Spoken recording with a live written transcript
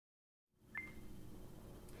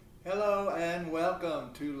Hello and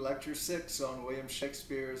welcome to Lecture 6 on William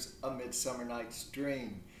Shakespeare's A Midsummer Night's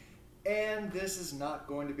Dream. And this is not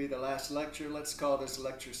going to be the last lecture. Let's call this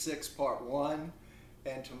Lecture 6 Part 1.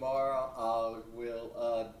 And tomorrow I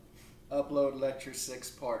will upload Lecture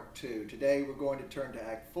 6 Part 2. Today we're going to turn to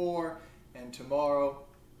Act 4, and tomorrow,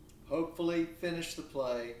 hopefully, finish the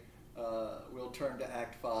play. We'll turn to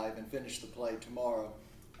Act 5 and finish the play tomorrow.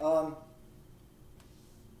 And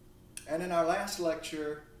in our last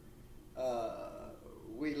lecture,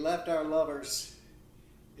 we left our lovers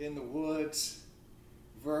in the woods,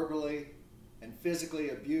 verbally and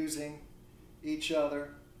physically abusing each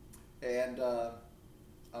other. And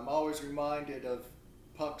I'm always reminded of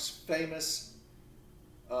Puck's famous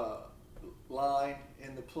line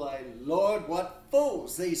in the play, "Lord, what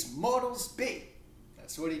fools these mortals be."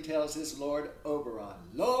 That's what he tells his Lord Oberon.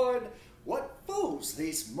 Lord, what fools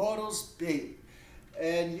these mortals be.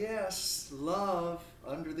 And yes, love,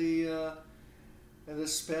 under the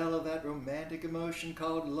spell of that romantic emotion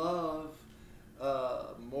called love,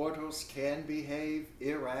 mortals can behave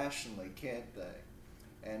irrationally, can't they?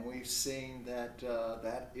 And we've seen that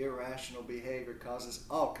that irrational behavior causes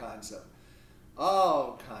all kinds of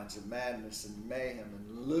madness and mayhem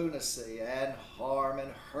and lunacy and harm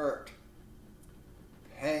and hurt,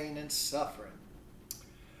 pain and suffering.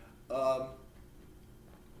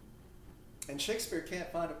 And Shakespeare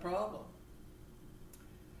can't find a problem.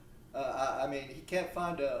 I mean, he can't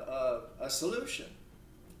find a solution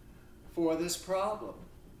for this problem,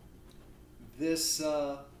 this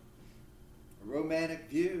romantic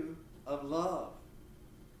view of love.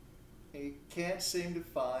 He can't seem to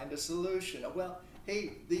find a solution. Well,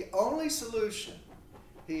 the only solution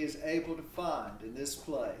he is able to find in this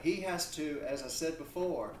play, he has to, as I said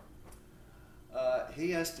before,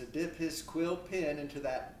 he has to dip his quill pen into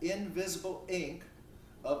that invisible ink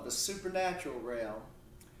of the supernatural realm,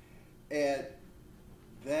 and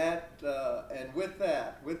with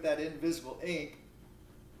that invisible ink,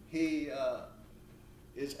 he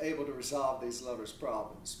is able to resolve these lovers'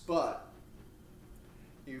 problems. But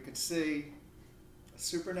you can see a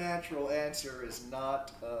supernatural answer is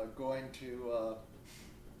not going to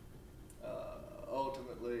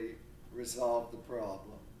ultimately resolve the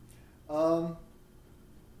problem.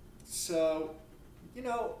 So, you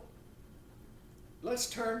know, let's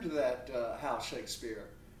turn to that, how Shakespeare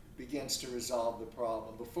begins to resolve the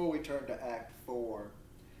problem. Before we turn to Act 4,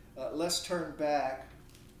 let's turn back,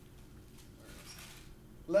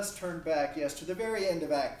 yes, to the very end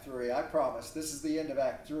of Act 3. I promise, this is the end of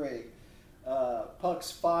Act 3.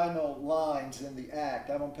 Puck's final lines in the act.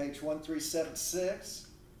 I'm on page 1376,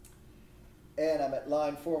 and I'm at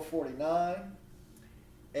line 449,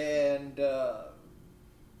 and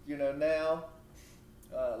you know, now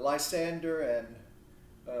Lysander and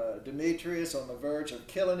Demetrius on the verge of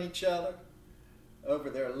killing each other over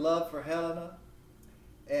their love for Helena,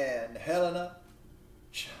 and Helena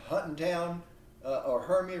hunting down, or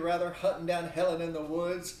Hermia rather, hunting down Helen in the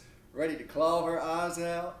woods, ready to claw her eyes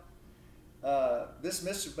out. This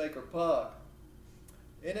mischief maker Puck,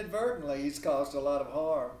 inadvertently he's caused a lot of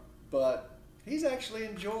harm, but he's actually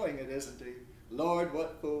enjoying it, isn't he? Lord,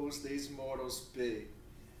 what fools these mortals be.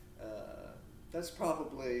 That's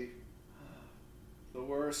probably the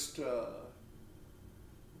worst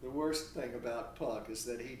thing about Puck, is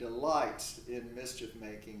that he delights in mischief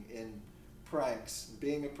making, in pranks,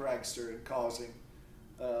 being a prankster and causing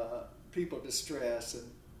people distress and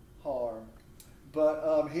harm.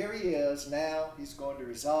 But here he is now. He's going to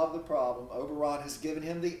resolve the problem. Oberon has given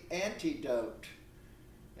him the antidote,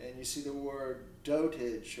 and you see the word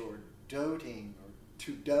dotage or doting or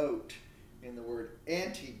to dote in the word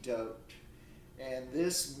antidote. And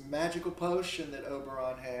this magical potion that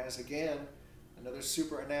Oberon has, again, another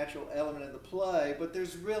supernatural element in the play, but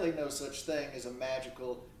there's really no such thing as a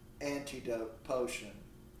magical antidote potion.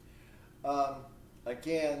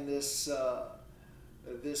 Again, this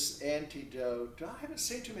antidote, I haven't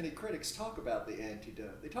seen too many critics talk about the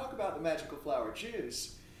antidote. They talk about the magical flower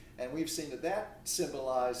juice, and we've seen that that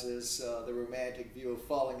symbolizes the romantic view of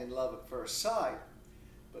falling in love at first sight.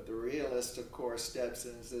 But the realist, of course, steps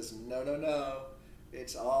in and says, no, no, no,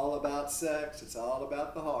 it's all about sex, it's all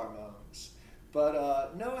about the hormones. But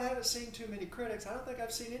no, I haven't seen too many critics. I don't think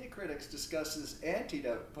I've seen any critics discuss this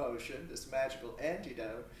antidote potion, this magical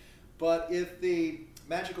antidote. But if the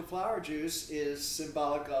magical flower juice is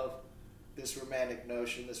symbolic of this romantic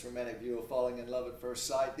notion, this romantic view of falling in love at first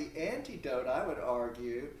sight, the antidote, I would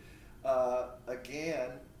argue,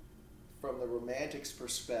 again, from the romantic's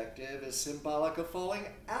perspective, is symbolic of falling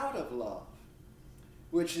out of love,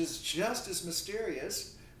 which is just as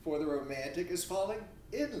mysterious for the romantic as falling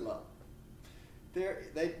in love.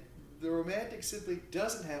 the romantic simply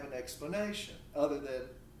doesn't have an explanation other than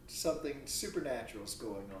something supernatural is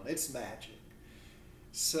going on. It's magic.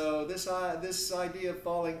 So this idea of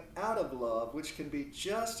falling out of love, which can be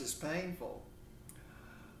just as painful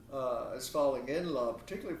as falling in love,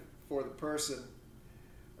 particularly for the person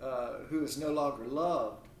who is no longer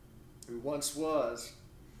loved, who once was,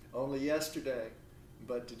 only yesterday,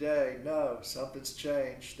 but today, no, something's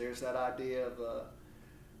changed. There's that idea of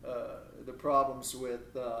the problems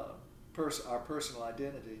with our personal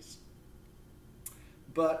identities.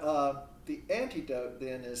 But the antidote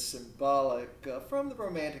then is symbolic, from the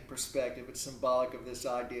romantic perspective, it's symbolic of this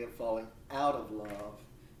idea of falling out of love,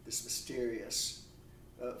 this mysterious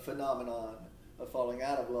phenomenon of falling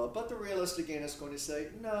out of love. But the realist again is going to say,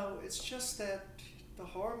 no, it's just that the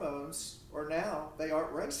hormones are now, they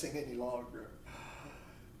aren't racing any longer.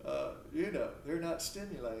 They're not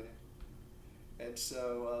stimulating. And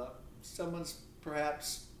so someone's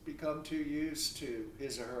perhaps become too used to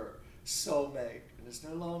his or her soulmate and is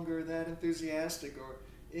no longer that enthusiastic or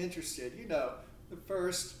interested. The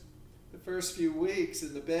first few weeks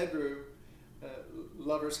in the bedroom,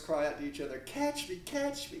 lovers cry out to each other, "Catch me,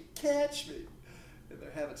 catch me, catch me," and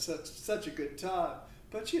they're having such a good time.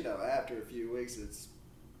 But after a few weeks, it's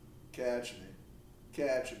catch me,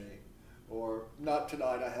 or not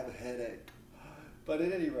tonight, I have a headache. But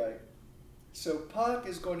at any rate, so Puck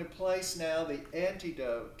is going to place now the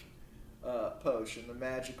antidote potion, the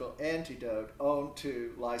magical antidote,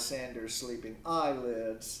 onto Lysander's sleeping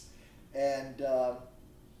eyelids, and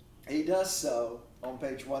he does so on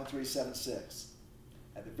page 1376.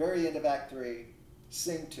 At the very end of Act 3,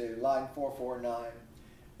 Scene 2, line 449,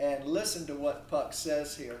 and listen to what Puck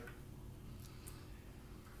says here.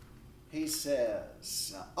 He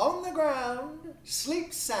says, "On the ground,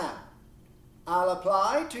 sleep sound. I'll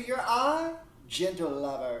apply to your eye, gentle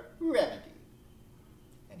lover, remedy."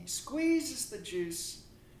 And he squeezes the juice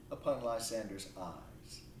upon Lysander's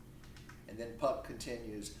eyes. And then Puck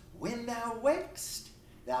continues, "When thou wakest,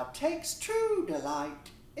 thou takest true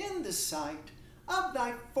delight in the sight of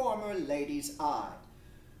thy former lady's eye."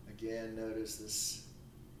 Again, notice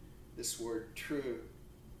this word true.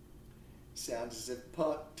 Sounds as if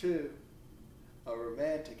Puck, too, a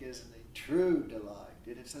romantic, isn't he? True delight.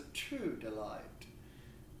 It is a true delight.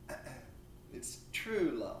 It's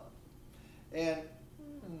true love. And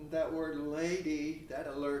that word lady, that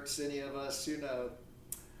alerts any of us,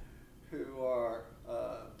 who are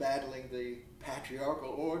battling the patriarchal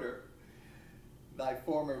order. Thy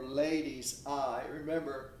former lady's eye.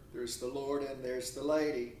 Remember, there's the Lord and there's the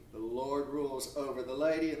lady. The Lord rules over the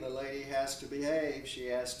lady, and the lady has to behave. She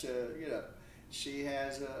has to, she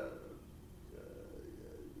has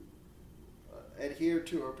adhere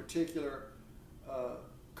to a particular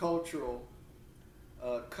cultural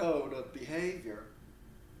code of behavior.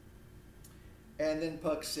 And then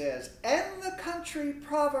Puck says, "And the country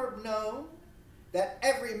proverb known, that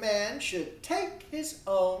every man should take his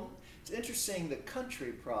own." It's interesting, the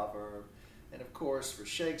country proverb. And of course, for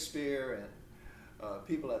Shakespeare and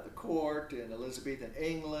people at the court in Elizabethan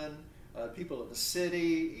England, people of the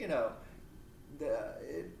city,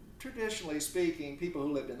 traditionally speaking, people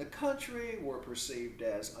who lived in the country were perceived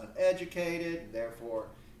as uneducated and therefore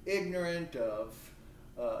ignorant of,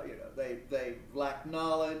 they lacked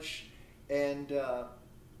knowledge. And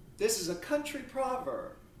this is a country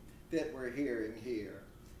proverb that we're hearing here,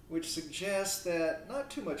 which suggests that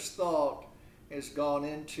not too much thought has gone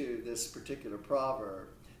into this particular proverb,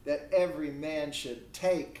 that every man should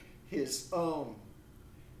take his own.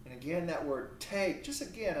 And again, that word take, just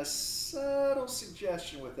again, a subtle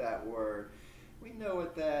suggestion with that word. We know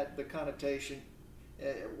what the connotation,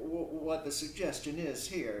 what the suggestion is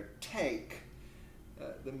here. Take.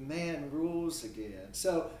 The man rules again.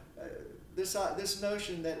 So this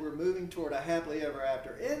notion that we're moving toward a happily ever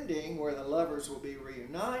after ending, where the lovers will be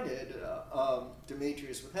reunited,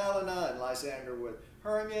 Demetrius with Helena and Lysander with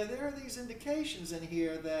Hermia, there are these indications in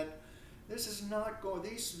here that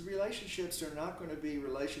these relationships are not going to be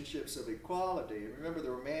relationships of equality. Remember, the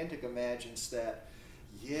romantic imagines that,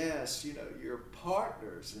 yes, you're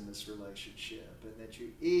partners in this relationship, and that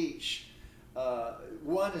you each,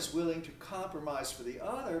 one is willing to compromise for the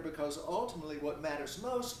other, because ultimately what matters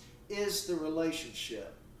most is the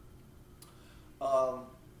relationship. I'm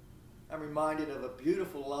reminded of a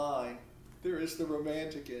beautiful line. There is the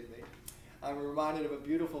romantic in me. I'm reminded of a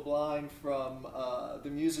beautiful line from the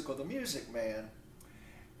musical The Music Man.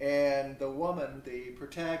 And the woman, the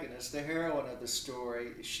protagonist, the heroine of the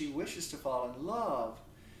story, she wishes to fall in love.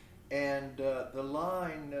 And the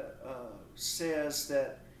line says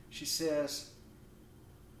that, she says,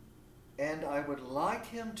 "And I would like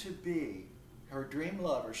him to be her dream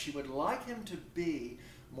lover, she would like him to be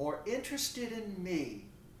more interested in me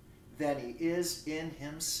than he is in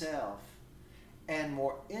himself, and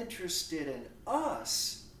more interested in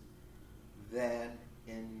us than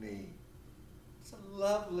in me. It's a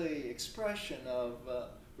lovely expression of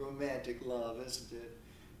romantic love, isn't it?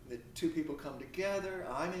 That two people come together.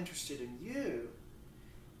 I'm interested in you.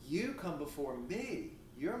 You come before me.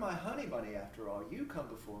 You're my honey bunny after all. You come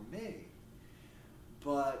before me.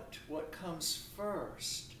 But what comes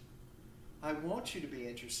first? I want you to be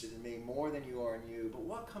interested in me more than you are in you, but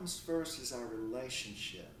what comes first is our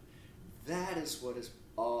relationship. That is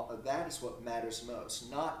what matters most,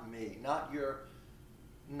 not me, not your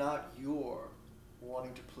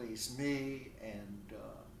wanting to please me and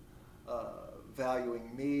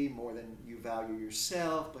valuing me more than you value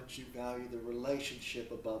yourself, but you value the relationship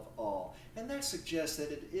above all. And that suggests that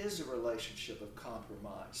it is a relationship of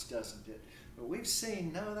compromise, doesn't it? But we've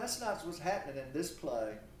seen, no, that's not what's happening in this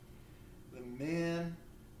play. The men,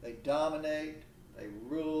 they dominate, they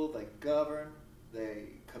rule, they govern, they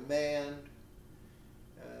command.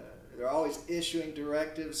 They're always issuing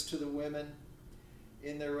directives to the women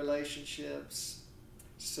in their relationships.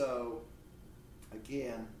 So,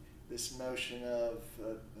 again, this notion of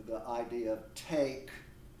the idea of take,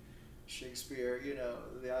 Shakespeare, you know,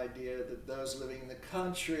 the idea that those living in the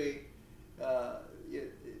country,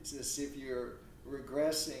 it's as if you're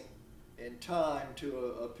regressing in time to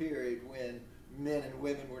a period when men and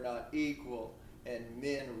women were not equal and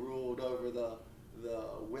men ruled over the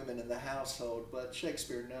women in the household. But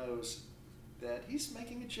Shakespeare knows that he's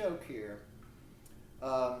making a joke here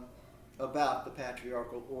about the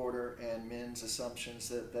patriarchal order and men's assumptions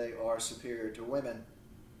that they are superior to women.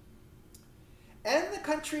 And the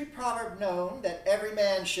country proverb known that every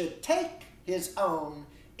man should take his own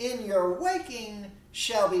in your waking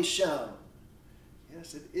shall be shown.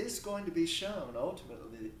 Yes, it is going to be shown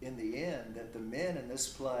ultimately in the end that the men in this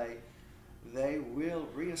play, they will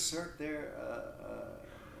reassert their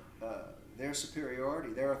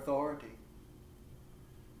superiority, their authority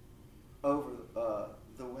over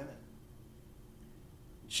the women.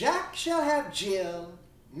 Jack shall have Jill,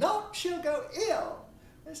 naught shall go ill.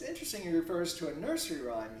 It's interesting, he refers to a nursery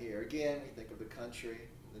rhyme here. Again, we think of the country,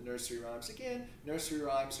 the nursery rhymes. Again, nursery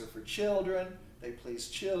rhymes are for children. They please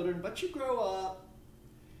children, but you grow up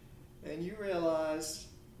and you realize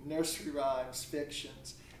nursery rhymes,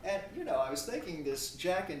 fictions. And, you know, I was thinking this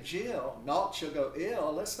Jack and Jill, naught shall go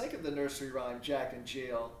ill. Let's think of the nursery rhyme, Jack and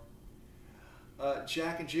Jill.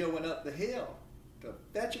 Jack and Jill went up the hill to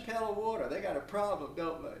fetch a pail of water. They got a problem,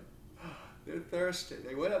 don't they? They're thirsty.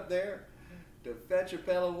 They went up there to fetch a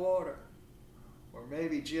pail of water. Or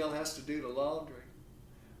maybe Jill has to do the laundry.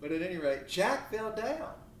 But at any rate, Jack fell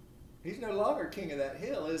down. He's no longer king of that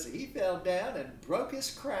hill, is he? He fell down and broke his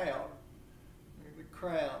crown. The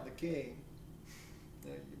crown, the king.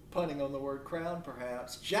 Punning on the word crown,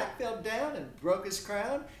 perhaps. Jack fell down and broke his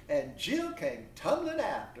crown, and Jill came tumbling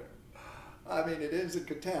after. I mean, it is a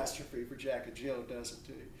catastrophe for Jack and Jill, doesn't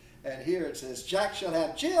it? And here it says, Jack shall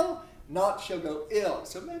have Jill, naught shall go ill.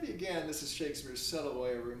 So maybe, again, this is Shakespeare's subtle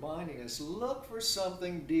way of reminding us, look for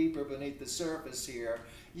something deeper beneath the surface here.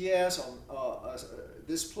 Yes, on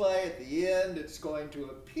this play, at the end, it's going to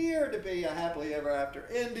appear to be a happily ever after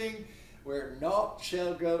ending, where naught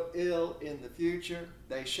shall go ill in the future.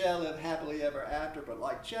 They shall live happily ever after, but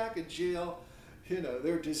like Jack and Jill, you know,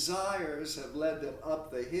 their desires have led them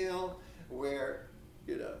up the hill where,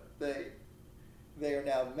 you know, they are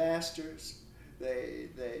now masters. They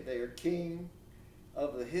are king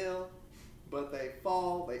of the hill, but they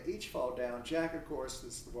each fall down. Jack, of course,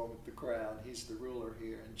 is the one with the crown. He's the ruler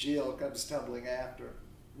here. And Jill comes tumbling after.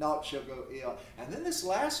 Naught shall go ill. And then this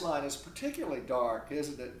last line is particularly dark,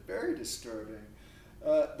 isn't it? Very disturbing.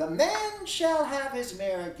 The man shall have his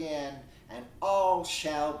mare again, and all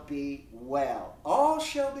shall be well. All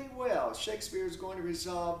shall be well. Shakespeare is going to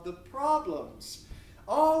resolve the problems,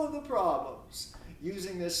 all of the problems,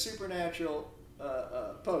 using this supernatural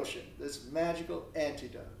potion, this magical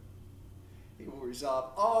antidote. He will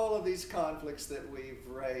resolve all of these conflicts that we've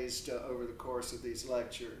raised over the course of these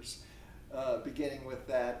lectures, beginning with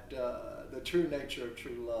that, the true nature of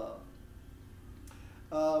true love.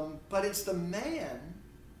 But it's the man,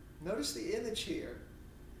 notice the image here,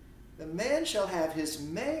 the man shall have his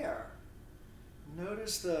mare.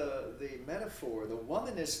 Notice the metaphor, the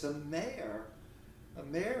woman is the mare. A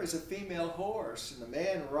mare is a female horse, and the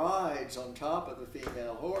man rides on top of the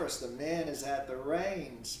female horse. The man is at the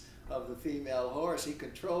reins of the female horse. He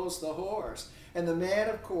controls the horse. And the man,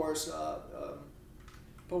 of course,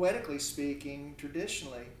 poetically speaking,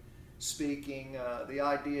 traditionally speaking, the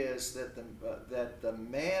idea is that the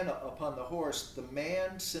man upon the horse, the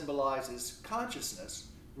man symbolizes consciousness,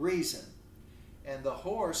 reason, and the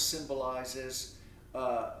horse symbolizes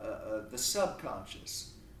the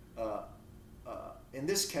subconscious. In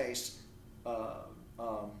this case,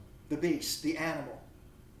 the beast, the animal,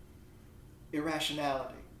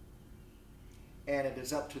 irrationality. And it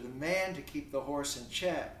is up to the man to keep the horse in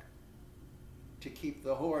check, to keep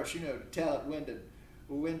the horse, to tell it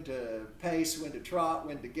when to pace, when to trot,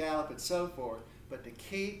 when to gallop, and so forth, but to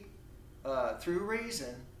keep, through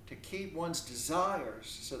reason, to keep one's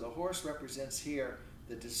desires. So the horse represents here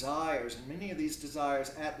the desires, and many of these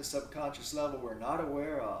desires at the subconscious level we're not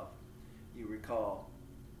aware of, you recall.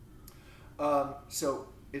 So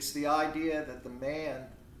it's the idea that the man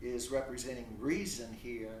is representing reason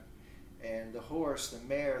here, and the horse, the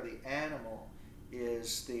mare, the animal,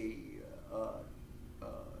 is the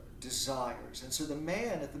desires. And so the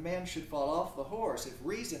man should fall off the horse. If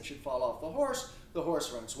reason should fall off the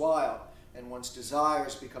horse runs wild, and one's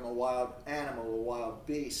desires become a wild animal, a wild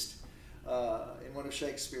beast. In one of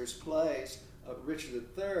Shakespeare's plays, Richard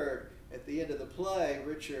III, at the end of the play,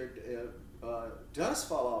 Richard does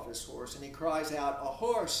fall off his horse, and he cries out, "A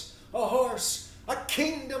horse, a horse, a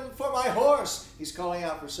kingdom for my horse!" He's calling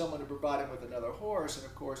out for someone to provide him with another horse, and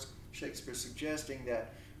of course Shakespeare's suggesting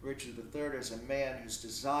that Richard III is a man whose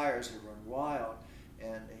desires have run wild,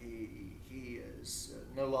 and he is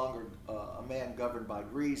no longer a man governed by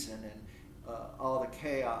reason, and all the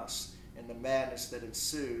chaos and the madness that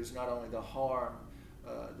ensues, not only the harm,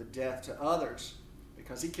 the death to others,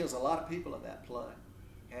 because he kills a lot of people in that play,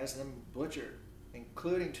 has them butchered,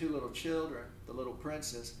 including 2 little children, the little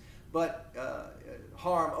princes, but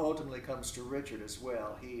harm ultimately comes to Richard as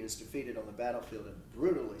well. He is defeated on the battlefield and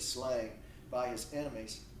brutally slain by his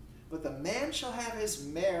enemies. But the man shall have his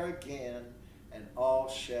mare again, and all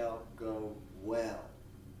shall go well.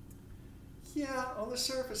 Yeah, on the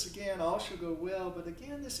surface, again, all shall go well, but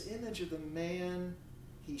again, this image of the man,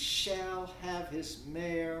 he shall have his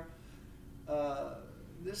mare,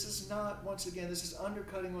 this is not, once again, this is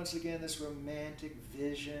undercutting, once again, this romantic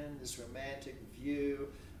vision, this romantic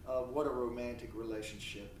view of what a romantic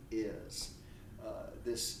relationship is,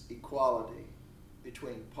 this equality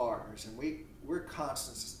between partners. And we're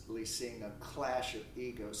constantly seeing a clash of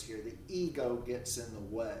egos here. The ego gets in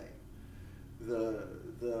the way. The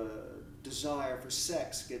desire for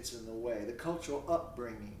sex gets in the way. The cultural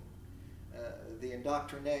upbringing, the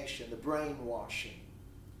indoctrination, the brainwashing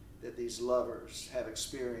that these lovers have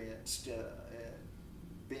experienced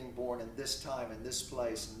being born in this time, in this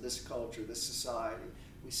place, in this culture, this society.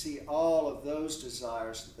 We see all of those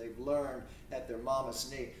desires that they've learned at their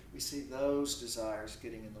mama's knee. We see those desires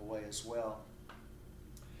getting in the way as well.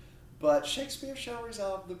 But Shakespeare shall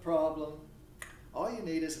resolve the problem. All you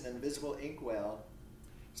need is an invisible inkwell.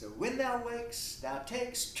 So when thou wakest, thou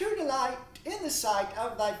takes true delight in the sight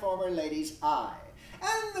of thy former lady's eye.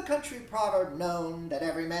 And the country proverb known, that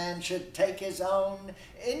every man should take his own,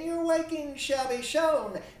 in your waking shall be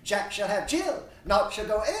shown. Jack shall have Jill, naught shall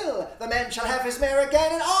go ill, the man shall have his mare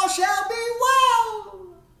again, and all shall be well.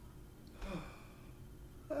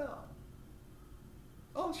 Well,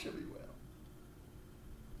 all shall be well.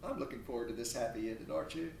 I'm looking forward to this happy ending,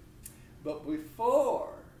 aren't you? But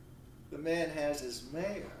before the man has his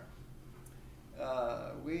mare,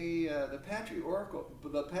 the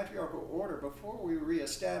patriarchal order, before we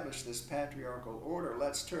reestablish this patriarchal order,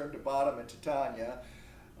 let's turn to Bottom and Titania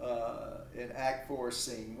in Act 4,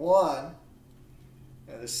 Scene 1,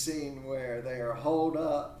 the scene where they are holed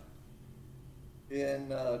up in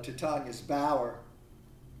Titania's bower.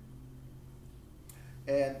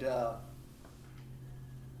 And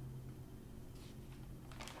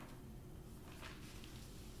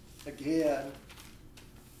again,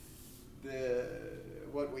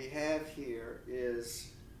 what we have here is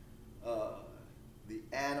the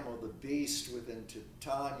animal, the beast within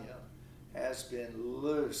Titania has been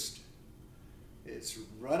loosed. It's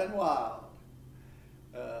running wild.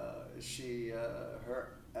 She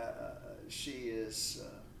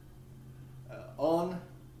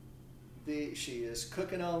is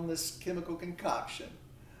cooking on this chemical concoction,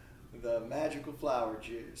 the magical flower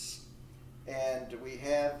juice. And we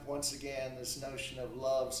have, once again, this notion of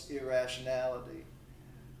love's irrationality.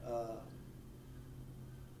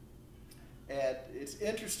 And it's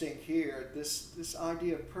interesting here, this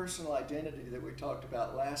idea of personal identity that we talked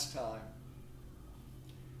about last time.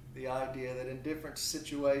 The idea that in different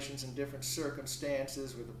situations, in different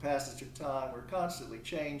circumstances, with the passage of time, we're constantly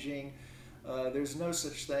changing. There's no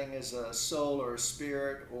such thing as a soul or a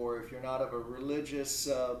spirit, or if you're not of a religious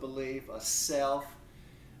belief, a self.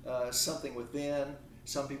 Something within,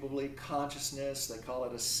 Some people believe consciousness, they call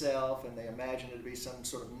it a self, and they imagine it to be some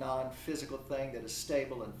sort of non-physical thing that is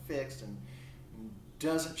stable and fixed and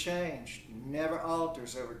doesn't change, never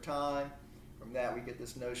alters over time. From that we get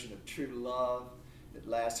this notion of true love that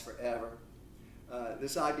lasts forever.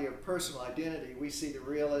 This idea of personal identity, we see the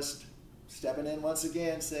realist stepping in once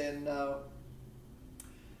again saying no.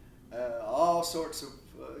 All sorts of,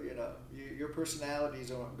 your personality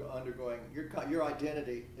is undergoing, your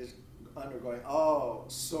identity is undergoing all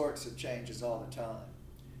sorts of changes all the time,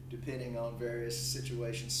 depending on various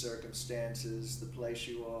situations, circumstances, the place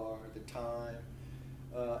you are, the time,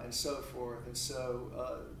 and so forth. And so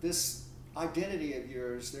this identity of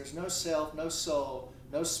yours, there's no self, no soul,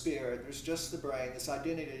 no spirit, there's just the brain. This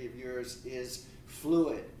identity of yours is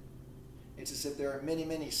fluid. It's as if there are many,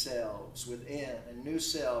 many selves within, and new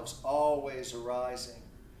selves always arising,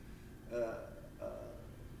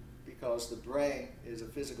 because the brain is a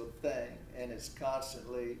physical thing, and it's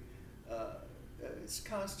constantly, out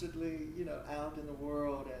in the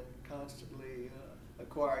world and constantly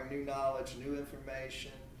acquiring new knowledge, new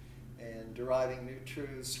information, and deriving new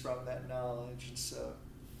truths from that knowledge. And so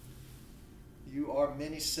you are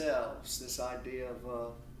many selves. This idea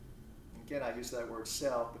of, again, I use that word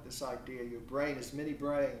self, but this idea, your brain is many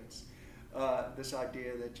brains. This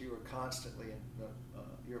idea that you are constantly,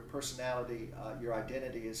 your personality, your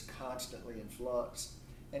identity is constantly in flux.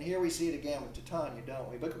 And here we see it again with Titania, don't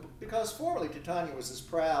we? Because formerly Titania was this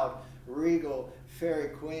proud, regal fairy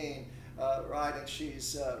queen, right? And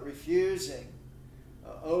she's refusing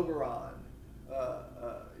Oberon.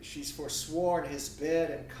 She's forsworn his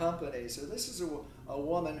bed and company. So this is a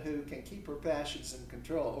woman who can keep her passions in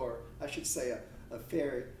control, or I should say a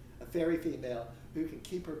fairy female who can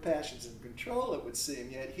keep her passions in control, it would seem.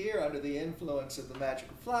 Yet here, under the influence of the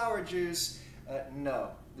magical flower juice,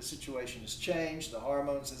 no, the situation has changed. The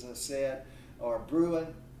hormones, as I said, are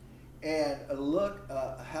brewing. And look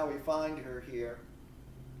how we find her here.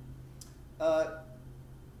 Well,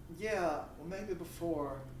 maybe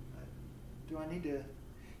before, do I need to?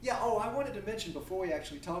 Yeah, I wanted to mention before we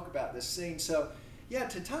actually talk about this scene. So, yeah,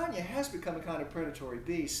 Titania has become a kind of predatory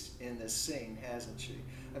beast in this scene, hasn't she?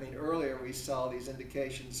 I mean, earlier we saw these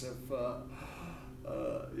indications of,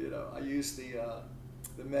 I used the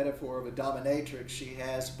metaphor of a dominatrix. She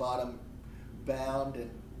has Bottom bound and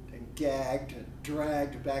gagged and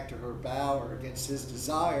dragged back to her bower against his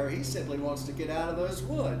desire. He simply wants to get out of those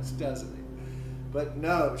woods, doesn't he? But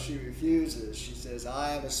no, she refuses. She says,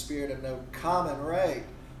 I am a spirit of no common rate.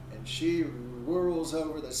 And she rules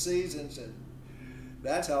over the seasons, and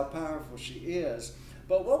that's how powerful she is.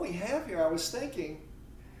 But what we have here, I was thinking,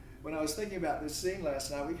 when I was thinking about this scene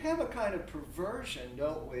last night, we have a kind of perversion,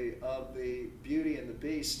 don't we, of the Beauty and the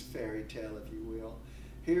Beast fairy tale, if you will.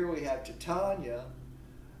 Here we have Titania,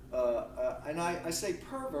 and I say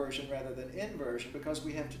perversion rather than inversion, because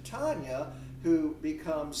we have Titania, who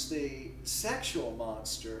becomes the sexual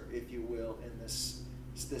monster, if you will, in this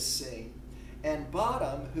scene, and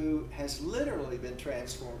Bottom, who has literally been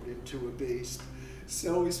transformed into a beast.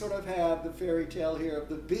 So we sort of have the fairy tale here of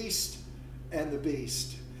the beast and the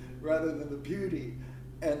beast, rather than the beauty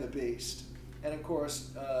and the beast. And of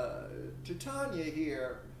course, Titania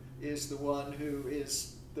here is the one who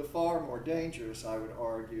is the far more dangerous, I would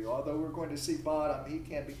argue. Although we're going to see Bottom, he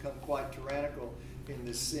can become quite tyrannical in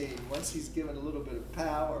this scene. Once he's given a little bit of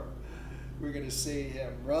power, we're going to see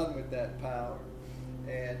him run with that power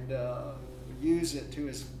and use it to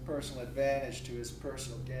his personal advantage, to his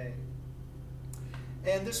personal gain.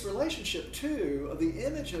 And this relationship, too, of the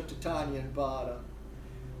image of Titania and Bottom,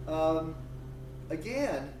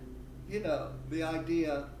 again, the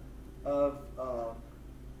idea of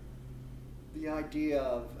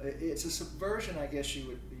it's a subversion, I guess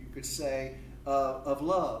you could say, of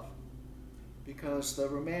love, because the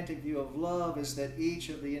romantic view of love is that each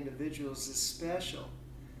of the individuals is special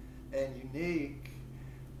and unique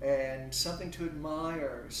and something to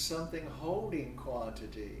admire, something holding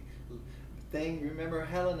quantity. Remember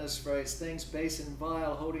Helena's phrase, things base and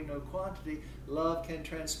vile, holding no quantity, love can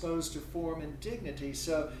transpose to form and dignity.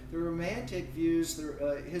 So the romantic views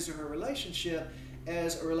his or her relationship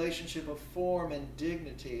as a relationship of form and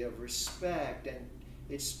dignity, of respect, and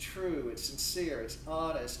it's true, it's sincere, it's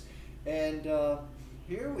honest. And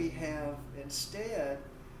here we have, instead,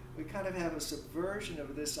 we kind of have a subversion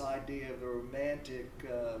of this idea of the romantic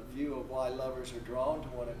view of why lovers are drawn to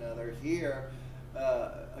one another. Here,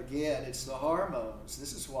 again, it's the hormones.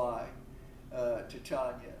 This is why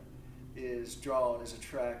Titania is drawn, is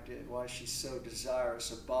attracted, why she's so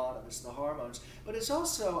desirous of Bottom. It's the hormones. But it's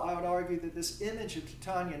also, I would argue, that this image of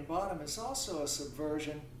Titania and Bottom is also a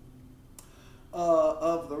subversion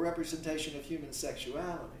of the representation of human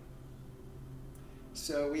sexuality.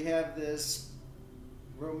 So we have this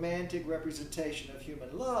romantic representation of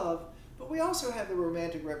human love, but we also have the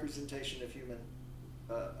romantic representation of human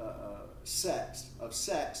sex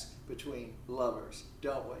between lovers,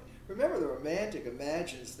 don't we? Remember, the romantic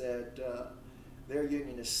imagines that their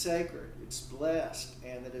union is sacred, it's blessed,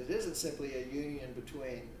 and that it isn't simply a union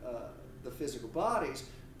between the physical bodies,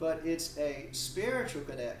 but it's a spiritual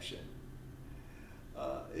connection.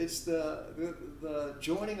 It's the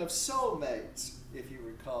joining of soulmates, if you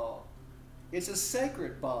recall. It's a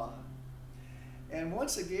sacred bond. And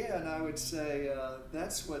once again, I would say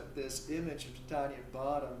that's what this image of Titania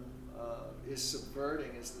Bottom is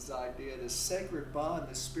subverting, is this idea, this sacred bond,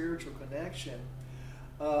 this spiritual connection.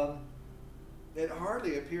 It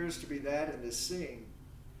hardly appears to be that in this scene,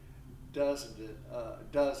 doesn't it?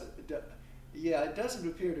 Yeah, it doesn't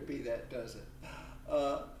appear to be that, does it?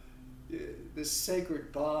 This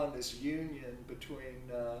sacred bond, this union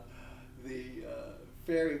between the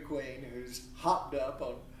fairy queen who's hopped up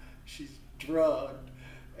on, she's drugged,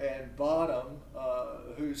 and Bottom,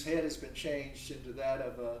 whose head has been changed into that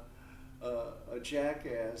of a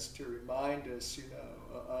jackass to remind us, you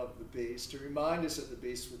know, of the beast, to remind us of the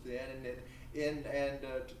beast within, and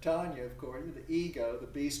Titania, of course, the ego, the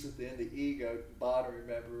beast within, the ego. Bottom,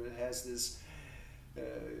 remember, it has this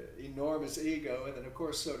enormous ego, and then of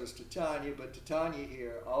course so does Titania, but Titania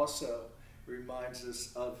here also reminds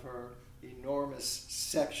us of her enormous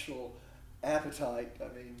sexual appetite. I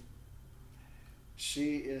mean,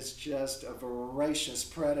 she is just a voracious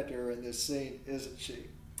predator in this scene, isn't she?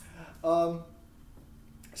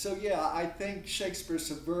 So yeah, I think Shakespeare's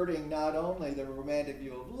subverting not only the romantic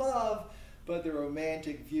view of love, but the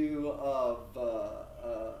romantic view of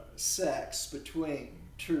sex between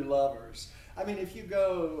true lovers. I mean, if you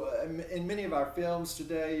go, in many of our films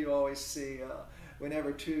today, you always see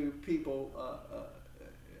whenever two people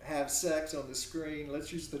have sex on the screen,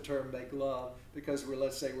 let's use the term make love, because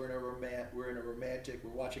let's say we're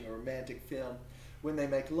watching a romantic film. When they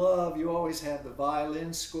make love, you always have the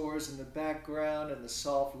violin scores in the background and the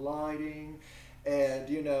soft lighting, and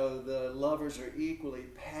you know, the lovers are equally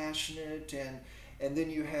passionate, and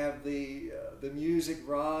then you have the music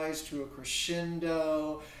rise to a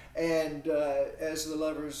crescendo, and as the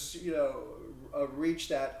lovers, you know, reach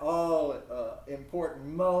that all important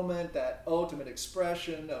moment, that ultimate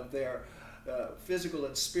expression of their physical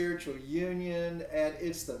and spiritual union, and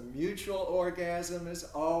it's the mutual orgasm as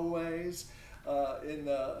always. In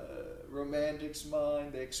the romantic's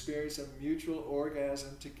mind, they experience a mutual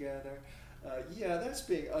orgasm together. Yeah, that's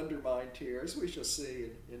being undermined here, as we shall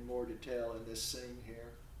see in more detail in this scene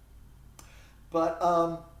here. But,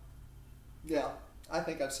 yeah, I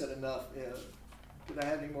think I've said enough. Did I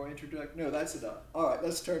have any more introduction? No, that's enough. All right,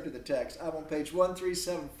 let's turn to the text. I'm on page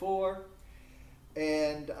 1374,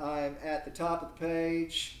 and I'm at the top of the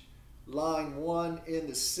page, line 1 in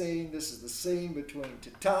the scene. This is the scene between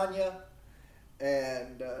Titania,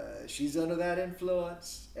 and she's under that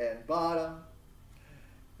influence, and Bottom.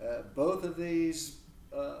 Both of these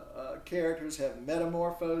characters have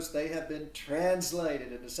metamorphosed. They have been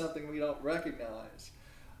translated into something we don't recognize.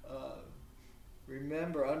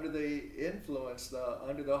 Remember, under the influence,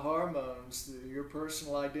 under the hormones, your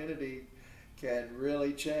personal identity can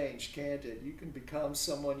really change, can't it? You can become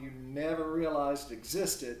someone you never realized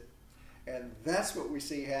existed, and that's what we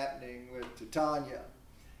see happening with Titania,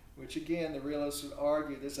 which again, the realists would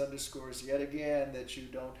argue this underscores yet again that you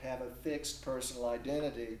don't have a fixed personal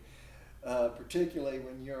identity, particularly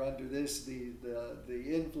when you're under the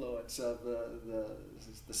influence of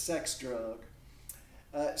the sex drug.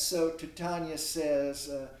 So Titania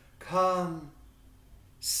says, "Come,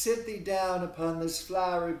 sit thee down upon this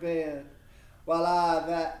flowery bed, while I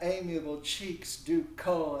thy amiable cheeks do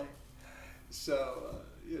coy." So,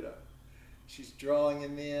 you know, she's drawing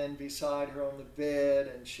him in beside her on the bed,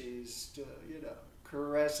 and she's, you know,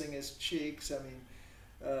 caressing his cheeks. I mean,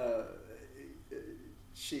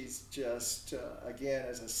 she's just, again,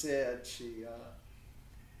 as I said,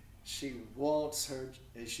 she wants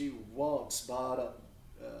Bottom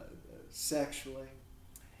sexually.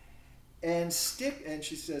 And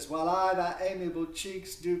she says, "While I thy amiable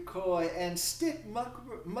cheeks do coy, and stick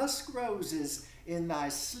musk roses in thy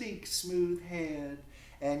sleek smooth head,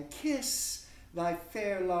 and kiss thy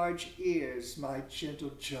fair large ears, my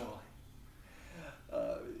gentle joy."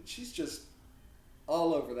 She's just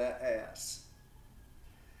all over that ass.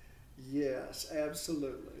 Yes,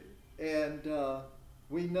 absolutely. And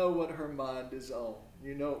we know what her mind is on.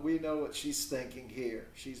 You know, we know what she's thinking here.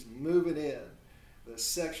 She's moving in, the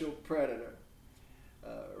sexual predator,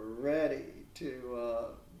 ready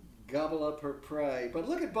to gobble up her prey. But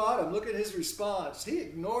look at Bottom. Look at his response. He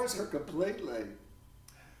ignores her completely.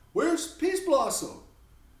 Where's Peace Blossom?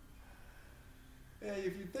 Yeah,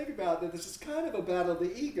 if you think about it, this is kind of a battle of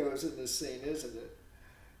the egos in this scene, isn't it?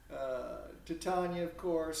 Titania, of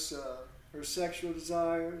course, her sexual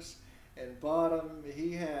desires, and Bottom,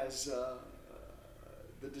 he has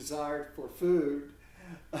the desire for food.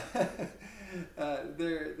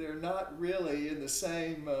 They're not really in the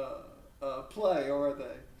same play, are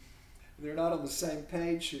they? They're not on the same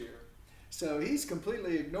page here. So he's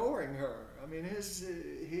completely ignoring her. I mean,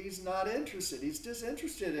 he's not interested. He's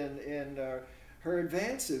disinterested in her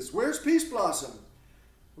advances. Where's Peace Blossom?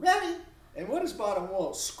 Ready. And what does Bottom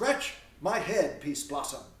want? Scratch my head, Peace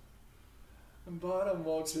Blossom. And Bottom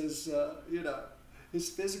wants his, his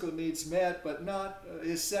physical needs met, but not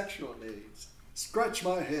his sexual needs. Scratch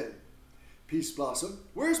my head, Peace Blossom.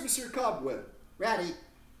 Where's Mr. Cobweb? Ready.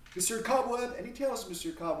 Mr. Cobweb, and he tells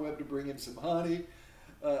Mr. Cobweb to bring him some honey,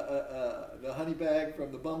 the honey bag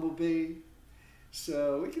from the bumblebee.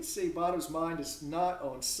 So we can see Bottom's mind is not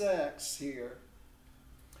on sex here.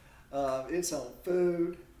 It's on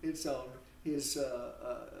food. It's on his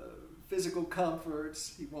physical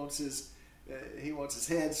comforts. He wants his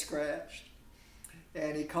head scratched,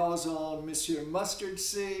 and he calls on Monsieur Mustard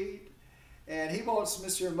Seed, and he wants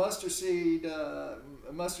Mr. Mustard Seed.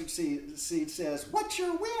 Mustard Seed says, "What's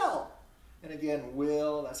your will?" And again,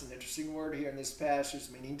 will, that's an interesting word here in this passage,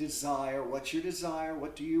 meaning desire. What's your desire?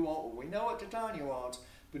 What do you want? Well, we know what Titania wants,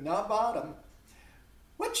 but not Bottom.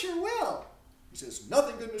 What's your will? He says,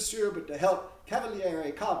 nothing good, monsieur, but to help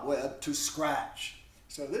Cavaliere Cobweb to scratch.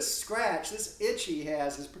 So this scratch, this itch he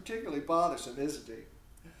has is particularly bothersome, isn't he?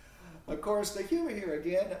 Of course, the humor here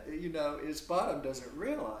again, is Bottom doesn't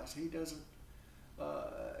realize. He doesn't,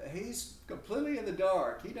 he's completely in the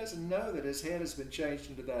dark. He doesn't know that his head has been changed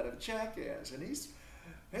into that of a jackass. And he's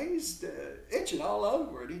itching all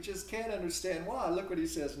over it. He just can't understand why. Look what he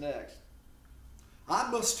says next. I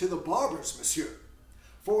must to the barber's, monsieur.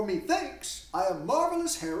 For methinks I am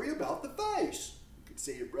marvelous hairy about the face. You can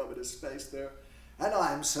see him rubbing his face there. And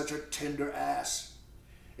I am such a tender ass.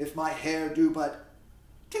 If my hair do but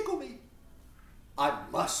tickle me, I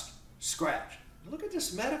must scratch. Look at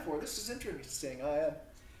this metaphor. This is interesting. I have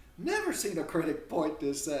never seen a critic point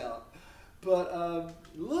this out. But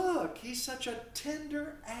look, he's such a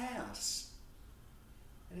tender ass.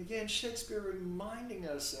 And again, Shakespeare reminding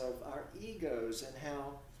us of our egos and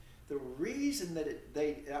how the reason that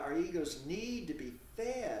our egos need to be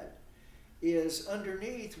fed is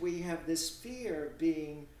underneath we have this fear of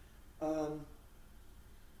being not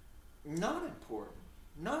important,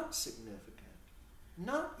 not significant,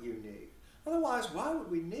 not unique. Otherwise, why would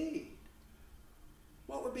we need?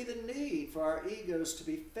 What would be the need for our egos to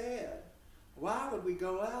be fed? Why would we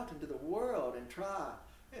go out into the world and try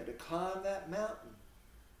to climb that mountain,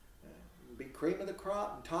 be cream of the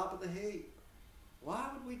crop and top of the heap? Why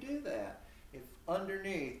would we do that if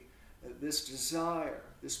underneath this desire,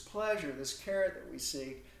 this pleasure, this carrot that we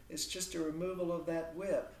seek is just a removal of that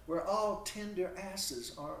whip? We're all tender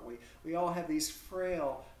asses, aren't we? We all have these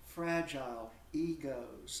frail, fragile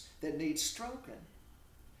egos that need stroking.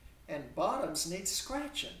 And Bottoms need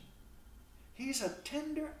scratching. He's a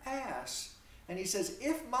tender ass. And he says,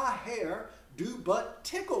 if my hair do but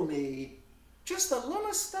tickle me, just the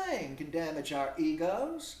littlest thing can damage our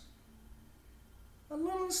egos. The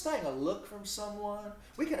littlest thing, a look from someone.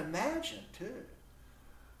 We can imagine, too,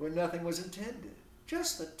 when nothing was intended.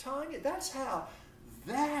 Just the tiny, that's how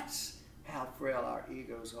frail our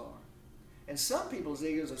egos are. And some people's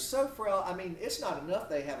egos are so frail, I mean, it's not enough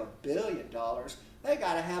they have $1 billion. They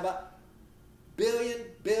got to have $1 billion,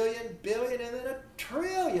 and then $1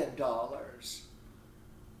 trillion.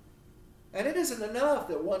 And it isn't enough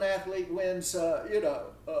that one athlete wins, the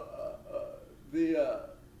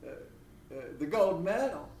gold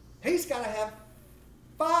medal. He's got to have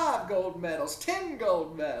 5 gold medals, 10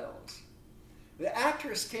 gold medals. The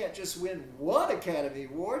actress can't just win 1 Academy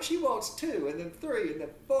Award. She wants 2, and then 3, and then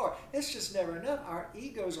 4. It's just never enough. Our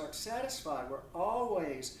egos aren't satisfied. We're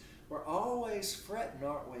always fretting,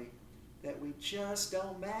 aren't we, that we just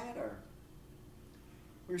don't matter.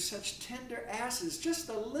 We're such tender asses, just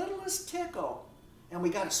the littlest tickle, and we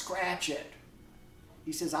got to scratch it.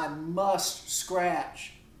 He says, I must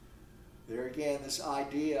scratch. There again, this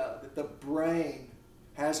idea that the brain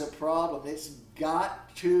has a problem. It's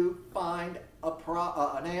got to find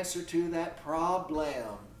an answer to that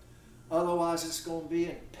problem. Otherwise, it's going to be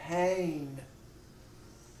in pain.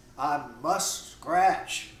 I must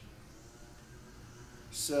scratch.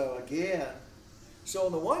 So again,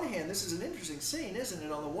 on the one hand, this is an interesting scene, isn't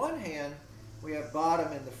it? On the one hand, we have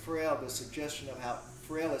Bottom and the frail, the suggestion of how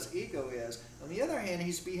frail his ego is. On the other hand,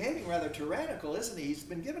 he's behaving rather tyrannical, isn't he? He's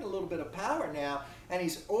been given a little bit of power now, and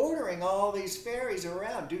he's ordering all these fairies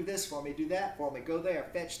around. Do this for me, do that for me, go there,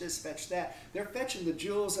 fetch this, fetch that. They're fetching the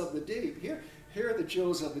jewels of the deep. Here are the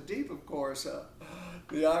jewels of the deep, of course.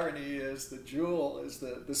 The irony is the jewel is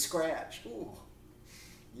the scratch. Ooh.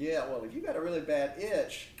 Yeah, well, if you got a really bad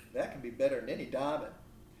itch, that can be better than any diamond.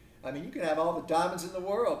 I mean, you can have all the diamonds in the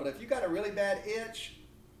world, but if you got a really bad itch,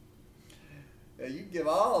 you can give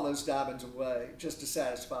all those diamonds away just to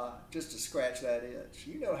satisfy, just to scratch that itch.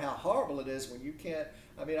 You know how horrible it is when you can't.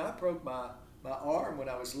 I mean, I broke my arm when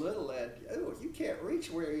I was little, and you can't reach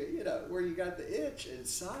where where you got the itch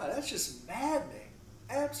inside. That's just maddening,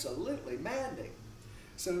 absolutely maddening.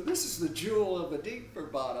 So this is the jewel of the deep for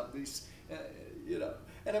Bottom. These,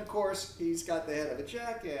 and of course he's got the head of a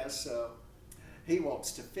jackass, so he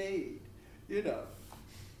wants to feed,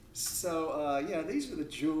 So, these are the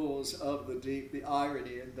jewels of the deep, the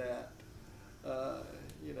irony in that.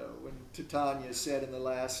 When Titania said in the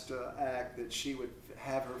last act that she would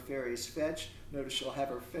have her fairies fetch, notice she'll have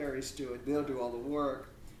her fairies do it, they'll do all the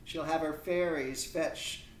work. She'll have her fairies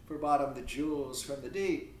fetch for Bottom the jewels from the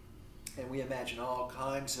deep. And we imagine all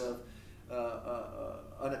kinds of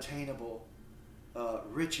unattainable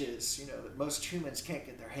riches, that most humans can't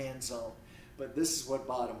get their hands on. But this is what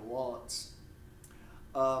Bottom wants.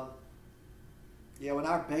 When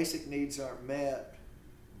our basic needs aren't met,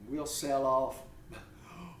 we'll sell off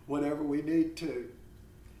whatever we need to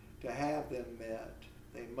have them met.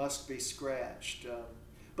 They must be scratched.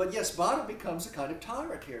 But yes, Bottom becomes a kind of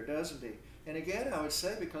tyrant here, doesn't he? And again, I would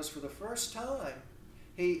say because for the first time,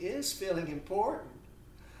 he is feeling important.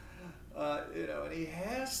 And he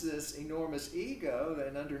has this enormous ego,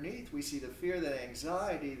 and underneath we see the fear, that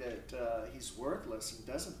anxiety that he's worthless and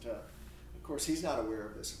doesn't. Of course, he's not aware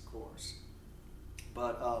of this, of course.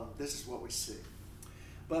 But this is what we see.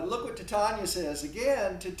 But look what Titania says.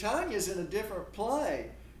 Again, Titania's in a different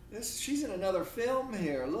play. She's in another film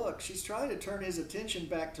here. Look, she's trying to turn his attention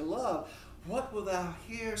back to love. What will thou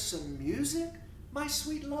hear? Some music, my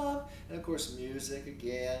sweet love? And of course, music,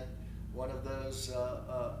 again, one of those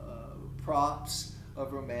props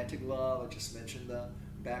of romantic love. I just mentioned the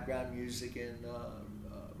background music in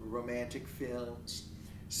romantic films.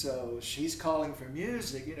 So she's calling for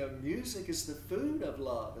music. Music is the food of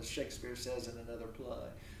love, as Shakespeare says in another play.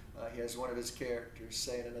 He has one of his characters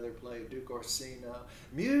say in another play, Duke Orsino,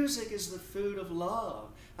 music is the food of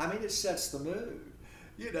love. I mean, it sets the mood.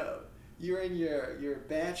 You're in your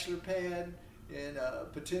bachelor pad, and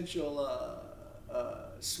potential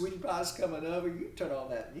sweetie pie's coming over. You turn on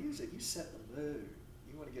that music, you set the mood.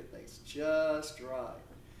 You want to get things just right.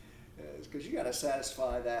 Because you got to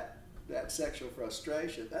satisfy that sexual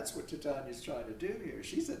frustration. That's what Titania's trying to do here.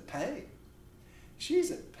 She's in pain.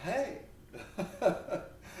 She's in pain.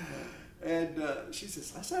 And she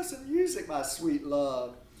says, let's have some music, my sweet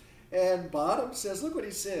love. And Bottom says, look what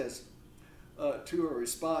he says to her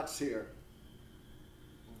response here.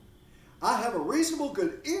 I have a reasonable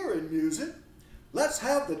good ear in music. Let's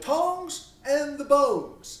have the tongs and the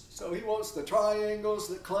bones. So he wants the triangles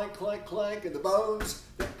that clank, clank, clank, and the bones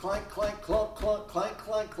that clank, clank, clunk, clunk, clank,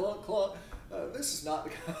 clank, clunk, clunk. This is not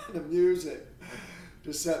the kind of music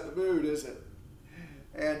to set the mood, is it?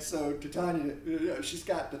 And so Titania, she's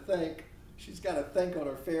got to think. She's got to think on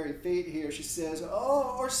her fairy feet here. She says,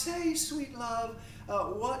 oh, or say, sweet love,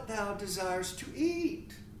 what thou desires to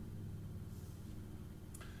eat.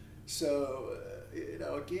 So,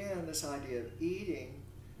 again, this idea of eating,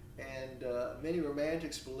 and many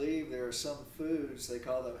romantics believe there are some foods, they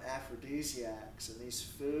call them aphrodisiacs, and these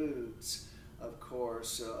foods, of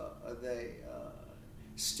course, they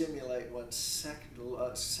stimulate one's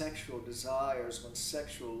sexual desires, one's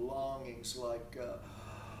sexual longings, like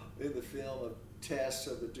in the film of Tess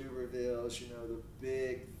of the D'Urbervilles, the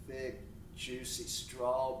big, thick, juicy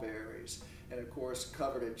strawberries, and of course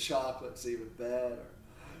covered in chocolate's even better.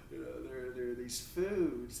 There are these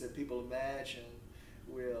foods that people imagine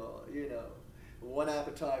will, one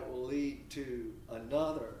appetite will lead to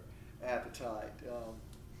another appetite.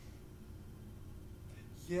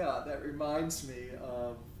 That reminds me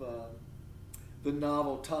of the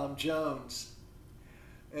novel Tom Jones,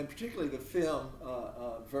 and particularly the film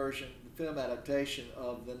version, the film adaptation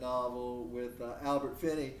of the novel with Albert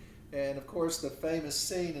Finney, and of course the famous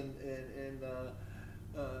scene in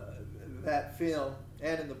that film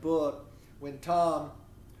and in the book when Tom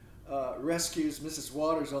rescues Mrs.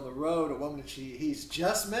 Waters on the road, a woman that he's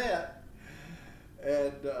just met,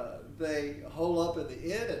 and they hole up in the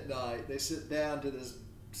inn at night. They sit down to this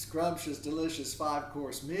scrumptious, delicious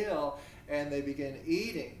 5-course meal, and they begin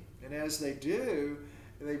eating. And as they do,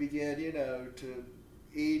 they begin, to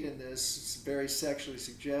eat in this very sexually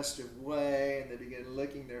suggestive way, and they begin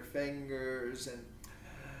licking their fingers and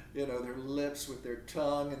their lips with their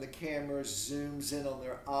tongue, and the camera zooms in on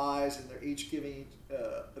their eyes, and they're each giving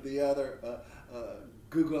the other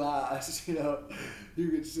Google eyes. You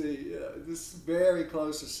can see this very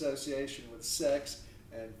close association with sex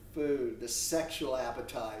and food, the sexual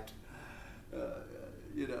appetite.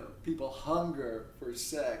 People hunger for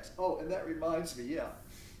sex. Oh, and that reminds me,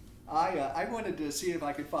 I wanted to see if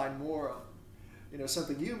I could find more,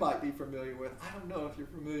 something you might be familiar with. I don't know if you're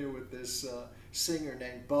familiar with this singer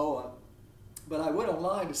named Boa, but I went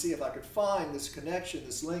online to see if I could find this connection,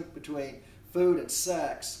 this link between food and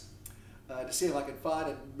sex, to see if I could find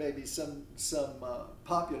it maybe some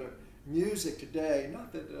popular music today.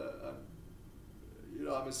 Not that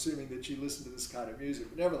I'm assuming that you listen to this kind of music,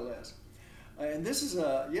 but nevertheless. And this is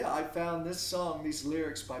I found this song, these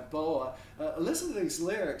lyrics by Boa. Listen to these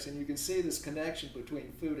lyrics and you can see this connection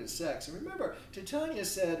between food and sex. And remember, Titania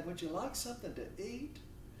said, "Would you like something to eat?"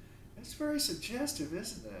 It's very suggestive,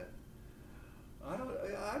 isn't it?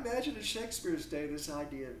 I imagine in Shakespeare's day, this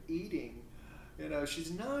idea of eating,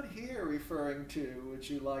 she's not here referring to, "Would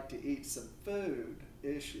you like to eat some food?"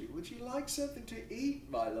 is she? "Would you like something to eat,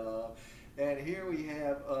 my love?" And here we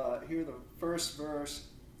have, the first verse.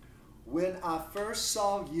 "When I first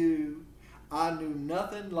saw you, I knew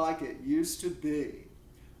nothing like it used to be.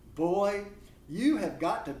 Boy, you have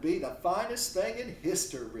got to be the finest thing in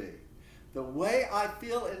history. The way I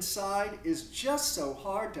feel inside is just so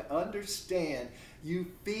hard to understand. You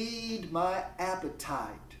feed my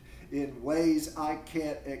appetite in ways I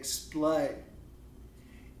can't explain.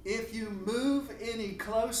 If you move any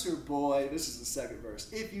closer, boy," this is the second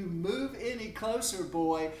verse, "if you move any closer,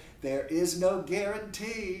 boy, there is no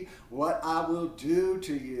guarantee what I will do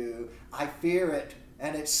to you. I fear it,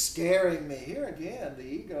 and it's scaring me." Here again, the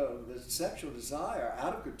ego, the sexual desire,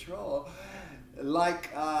 out of control,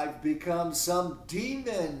 like I've become some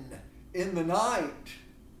demon in the night.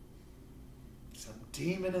 Some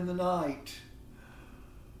demon in the night.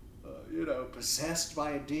 Possessed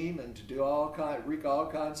by a demon to do wreak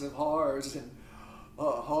all kinds of horrors and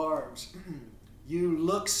harms. "You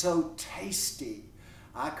look so tasty,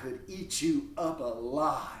 I could eat you up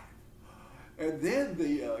alive." And then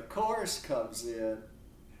the chorus comes in.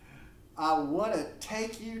 "I want to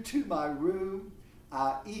take you to my room,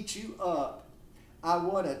 I'll eat you up. I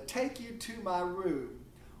want to take you to my room.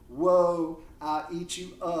 Whoa, I'll eat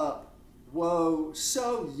you up. Whoa,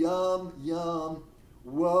 so yum, yum.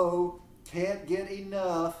 Whoa, can't get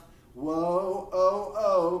enough. Whoa, oh,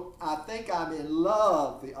 oh, I think I'm in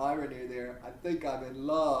love." The irony there, I think I'm in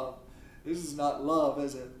love. This is not love,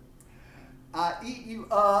 is it? "I eat you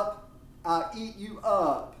up, I'll eat you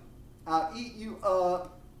up. I'll eat you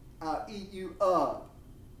up, I'll eat you up.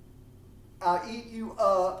 I'll eat you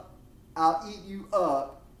up, I'll eat you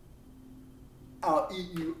up. I'll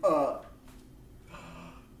eat you up."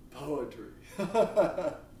 Poetry.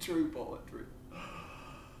 True poetry.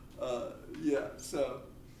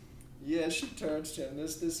 She turns to him.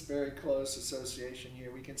 This very close association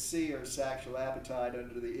here. We can see her sexual appetite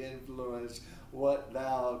under the influence. "What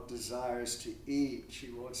thou desires to eat,"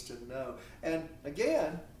 she wants to know. And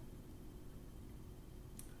again,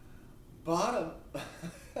 Bottom,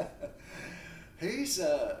 he's,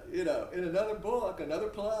 in another book, another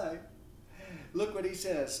play, look what he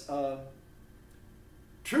says.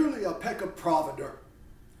 "Truly a peck of provender.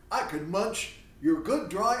 I could munch your good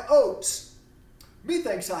dry oats.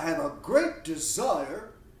 Methinks I have a great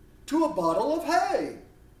desire to a bottle of hay.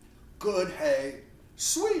 Good hay,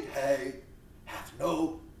 sweet hay, hath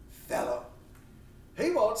no fellow."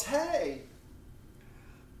 He wants hay.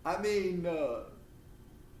 I mean, I'm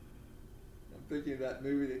thinking of that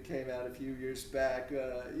movie that came out a few years back.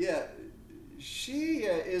 She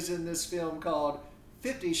is in this film called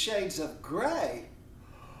 50 Shades of Grey.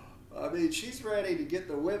 I mean, she's ready to get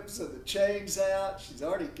the whips and the chains out. She's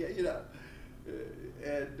already,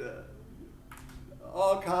 and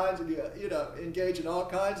all kinds of, engage in all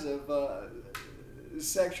kinds of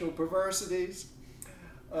sexual perversities,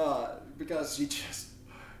 because she just,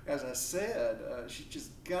 as I said, she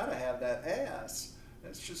just got to have that ass.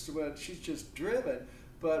 That's just what she's just driven.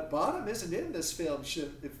 But Bottom isn't in this film,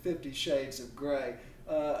 50 Shades of Grey.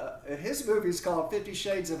 His movie's called 50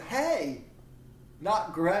 Shades of Hay,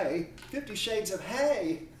 not Grey. 50 Shades of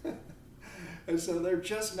Hay. And so they're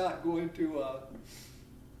just not going to,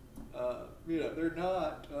 they're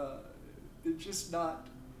just not,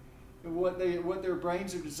 what their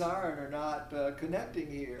brains are desiring are not connecting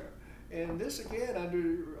here. And this again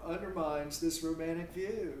undermines this romantic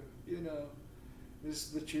view, this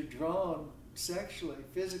that you're drawn sexually,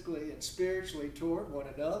 physically, and spiritually toward one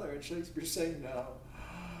another, and Shakespeare's saying no.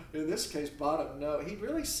 In this case, Bottom, no. He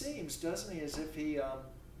really seems, doesn't he, as if he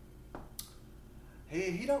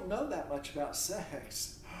don't know that much about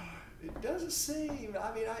sex. It doesn't seem,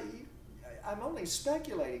 I mean, I'm only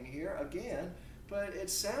speculating here again, but it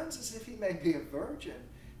sounds as if he may be a virgin,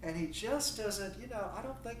 and he just doesn't, I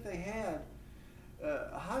don't think they had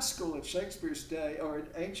a high school in Shakespeare's day, or in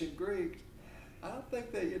ancient Greek. I don't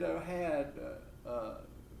think they, had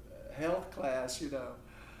health class, and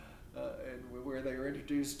where they were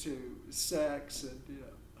introduced to sex and,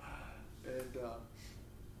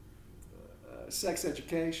 sex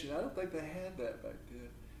education. I don't think they had that back then.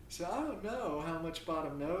 So I don't know how much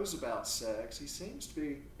Bottom knows about sex. He seems to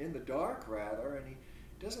be in the dark, rather, and he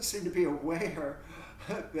doesn't seem to be aware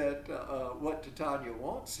that what Titania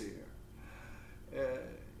wants here.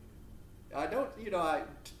 I don't,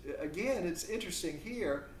 again, it's interesting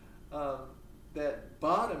here that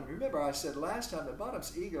Bottom, remember I said last time that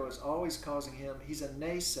Bottom's ego is always causing him, he's a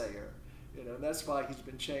naysayer, and that's why he's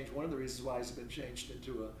been changed, one of the reasons why he's been changed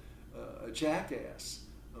into a jackass,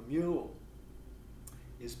 a mule,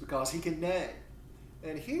 is because he can neigh.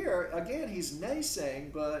 And here, again, he's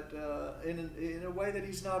naysaying, but in a way that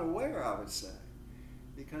he's not aware, I would say,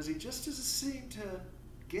 because he just doesn't seem to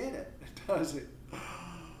get it, does he?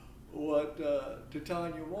 What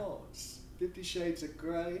Titania wants. 50 Shades of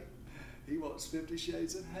Grey. He wants 50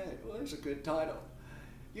 Shades of Hay. Well, there's a good title.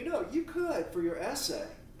 You could, for your essay,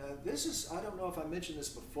 this is, I don't know if I mentioned this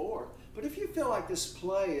before, but if you feel like this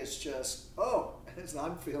play is just, as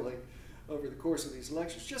I'm feeling over the course of these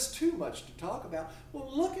lectures, just too much to talk about, well,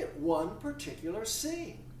 look at one particular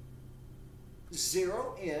scene.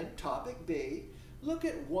 Zero in topic B. Look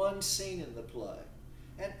at one scene in the play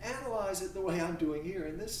and analyze it the way I'm doing here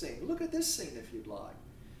in this scene. Look at this scene if you'd like.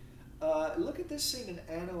 Look at this scene and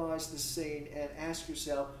analyze the scene and ask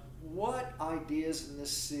yourself, what ideas in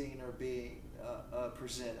this scene are being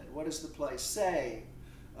presented? What does the play say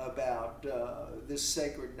about this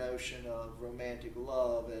sacred notion of romantic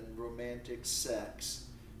love and romantic sex?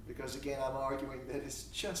 Because again, I'm arguing that it's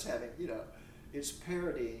just having, it's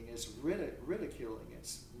parodying, it's ridiculing,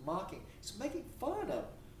 it's mocking, it's making fun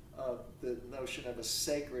of the notion of a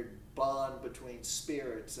sacred bond between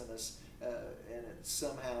spirits, and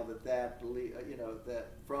somehow that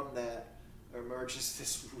from that emerges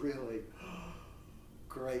this really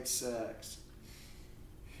great sex,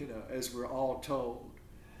 as we're all told.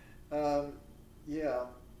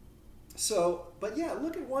 So, but yeah,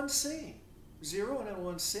 look at one scene. Zero in on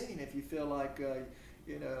one scene if you feel like,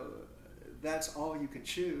 that's all you can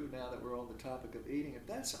chew now that we're on the topic of eating. If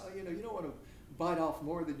that's all, you don't want to bite off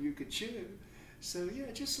more than you could chew. So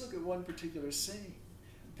yeah, just look at one particular scene.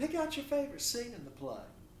 Pick out your favorite scene in the play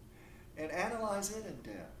and analyze it in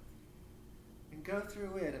depth. And go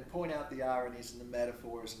through it and point out the ironies and the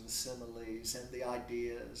metaphors and the similes and the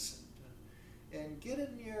ideas. And get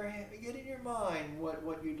in your mind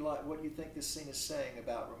what you think this scene is saying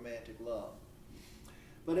about romantic love.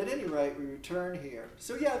 But at any rate, we return here.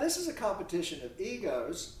 So yeah, this is a competition of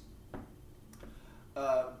egos.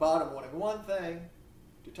 Bottom wanting one thing,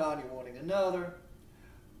 Titania wanting another.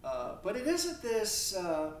 But it isn't this,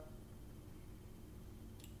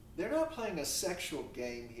 they're not playing a sexual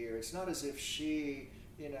game here. It's not as if she,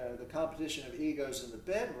 the competition of egos in the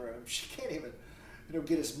bedroom, she can't even,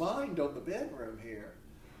 get his mind on the bedroom here.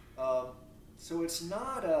 So it's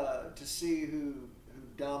not to see who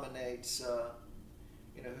dominates,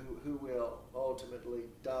 who will ultimately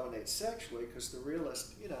dominate sexually, because the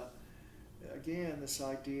realist, again, this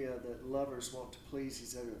idea that lovers want to please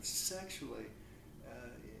each other sexually,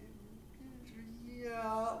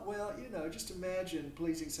 yeah, well, just imagine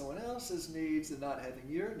pleasing someone else's needs and not having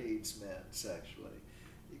your needs met sexually.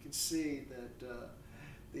 You can see that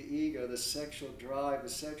the ego, the sexual drive, the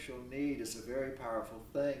sexual need is a very powerful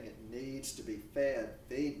thing. It needs to be fed.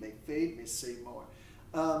 Feed me, Seymour.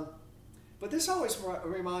 But this always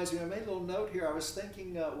reminds me, I made a little note here. I was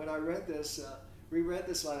thinking when I read this, reread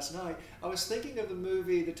this last night, I was thinking of the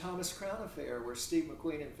movie The Thomas Crown Affair, where Steve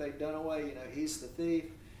McQueen and Faye Dunaway, he's the thief,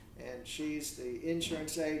 and she's the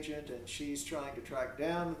insurance agent, and she's trying to track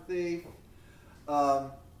down the thief.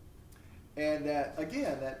 And that,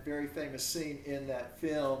 again, that very famous scene in that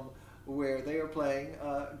film where they are playing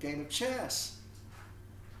a game of chess.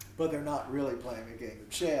 But they're not really playing a game of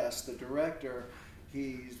chess. The director,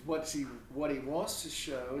 what he wants to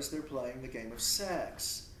show is they're playing the game of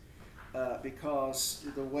sex. Because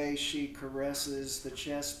the way she caresses the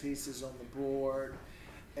chess pieces on the board,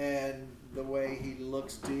 and the way he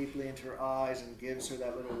looks deeply into her eyes and gives her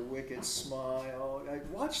that little wicked smile. I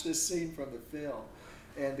watched this scene from the film,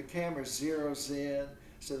 and the camera zeroes in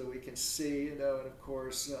so that we can see, and of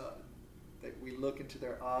course, that we look into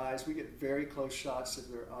their eyes. We get very close shots of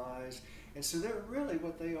their eyes. And so they're really,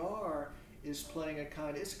 what they are is playing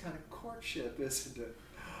it's a kind of courtship, isn't it?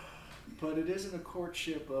 But it isn't a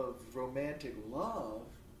courtship of romantic love.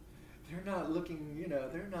 They're not looking,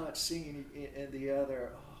 they're not seeing in the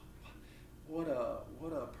other, oh, what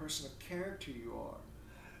a person of character you are.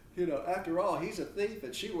 After all, he's a thief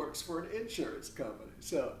and she works for an insurance company.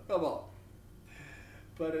 So, come on.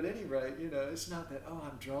 But at any rate, it's not that, oh,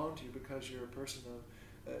 I'm drawn to you because you're a person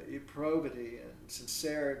of probity and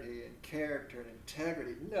sincerity and character and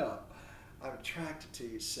integrity. No, I'm attracted to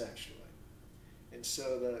you sexually. And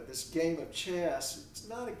so this game of chess, it's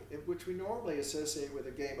not which we normally associate with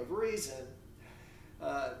a game of reason,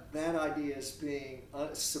 that idea is being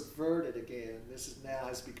subverted again. This now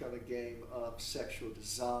has become a game of sexual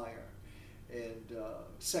desire and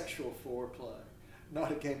sexual foreplay,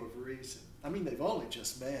 not a game of reason. I mean, they've only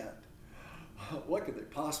just met. What could they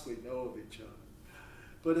possibly know of each other?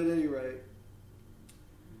 But at any rate,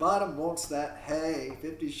 Bottom wants that hay,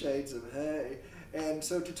 50 Shades of Hay. And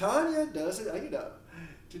so Titania does it,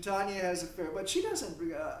 Titania has a fair, but she doesn't,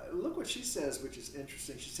 look what she says, which is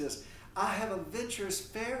interesting. She says, I have a venturous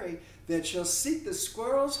fairy that shall seek the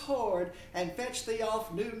squirrel's hoard and fetch thee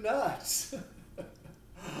off new nuts.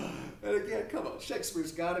 And again, come on,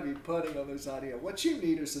 Shakespeare's got to be putting on this idea. What you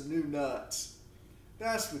need are some new nuts.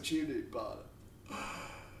 That's what you need, Bottom.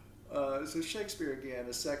 So Shakespeare, again,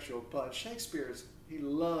 a sexual pun. He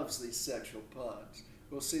loves these sexual puns.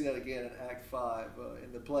 We'll see that again in Act 5,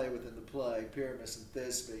 in the play within the play, Pyramus and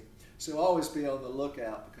Thisbe. So always be on the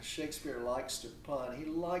lookout, because Shakespeare likes to pun. He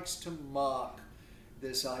likes to mock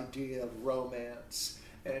this idea of romance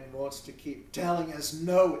and wants to keep telling us,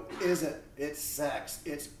 no, it isn't. It's sex.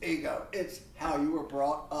 It's ego. It's how you were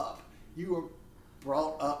brought up. You were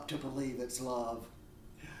brought up to believe it's love.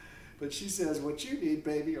 But she says, what you need,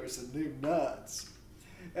 baby, are some new nuts.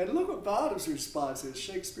 And look what Bottom's response is.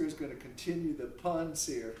 Shakespeare's going to continue the puns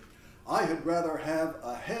here. I had rather have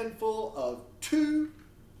a handful or two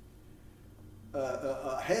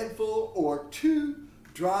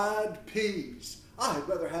dried peas. I had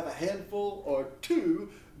rather have a handful or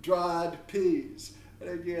two dried peas.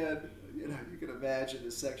 And again, you can imagine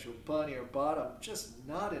the sexual pun here. Bottom just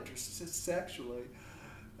not interested sexually.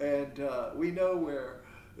 And we know where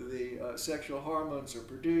the sexual hormones are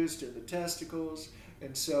produced in the testicles.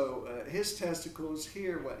 And so his testicles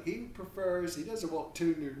here, what he prefers, he doesn't want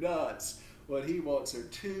two new nuts. What he wants are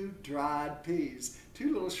two dried peas,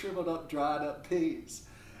 two little shriveled up, dried up peas.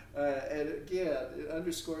 And again, it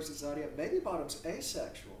underscores this idea, maybe Bottom's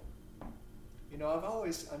asexual.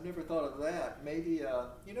 I've never thought of that. Maybe,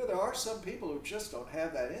 there are some people who just don't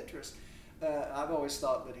have that interest. I've always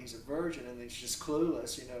thought that he's a virgin and he's just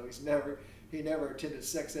clueless. He never attended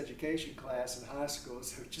sex education class in high school,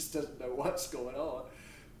 so he just doesn't know what's going on.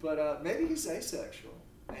 But maybe he's asexual.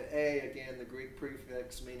 And A, again, the Greek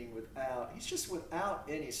prefix meaning without. He's just without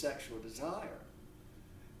any sexual desire.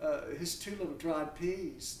 His two little dried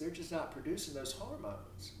peas, they're just not producing those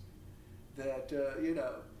hormones that,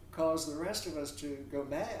 cause the rest of us to go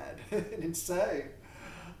mad and insane.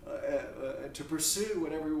 To pursue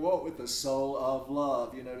whatever we want with the soul of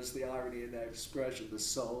love. You notice the irony in that expression, the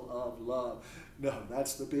soul of love. No,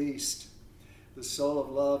 that's the beast. The soul of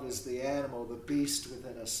love is the animal, the beast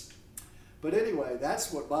within us. But anyway,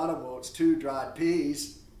 that's what Bottom wants, two dried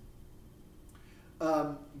peas.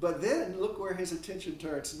 But then look where his attention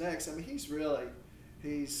turns next. I mean, he's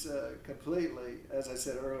completely, as I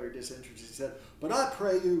said earlier, disinterested. He said, but I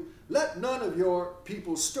pray you, let none of your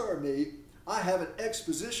people stir me. I have an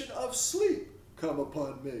exposition of sleep come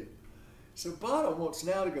upon me. So Bottom wants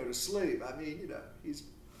now to go to sleep. I mean,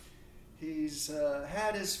 he's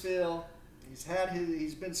had his fill.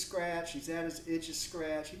 He's been scratched. He's had his itches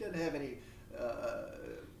scratched. He doesn't have any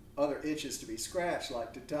other itches to be scratched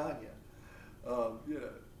like Titania.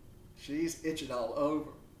 She's itching all over.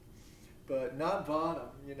 But not Bottom.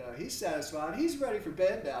 He's satisfied. He's ready for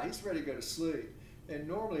bed now. He's ready to go to sleep. And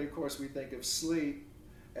normally, of course, we think of sleep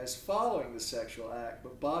as following the sexual act,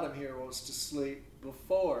 but Bottom here wants to sleep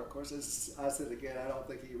before. Of course, as I said again, I don't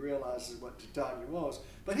think he realizes what Titania wants,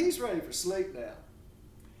 but he's ready for sleep now.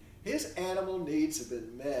 His animal needs have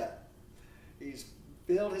been met. He's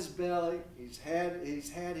filled his belly, he's had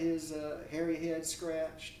his hairy head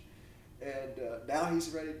scratched, and now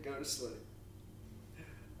he's ready to go to sleep.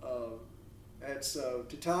 And so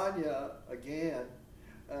Titania, again,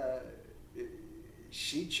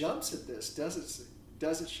 she jumps at this,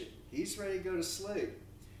 doesn't she? He's ready to go to sleep.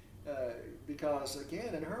 Because,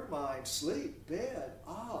 again, in her mind, sleep, bed,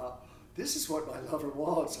 this is what my lover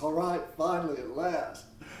wants. All right, finally, at last.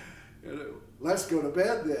 Let's go to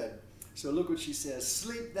bed then. So look what she says.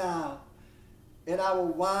 Sleep thou, and I will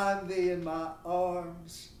wind thee in my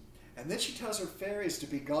arms. And then she tells her fairies to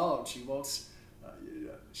be gone. She wants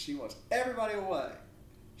everybody away.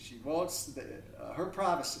 She wants her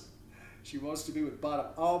privacy. She wants to be with Bottom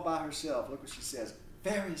all by herself. Look what she says.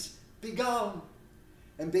 Fairies, be gone,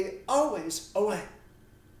 and be always away.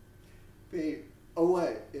 Be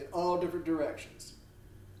away in all different directions.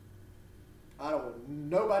 I don't want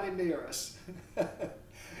nobody near us.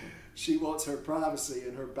 She wants her privacy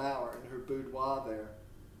in her bower, in her boudoir there.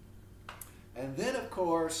 And then, of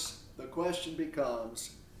course, the question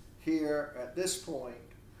becomes, here at this point,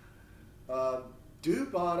 do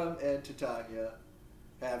Bottom and Titania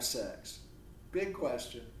have sex? Big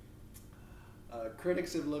question.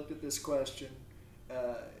 Critics have looked at this question.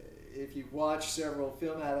 If you've watched several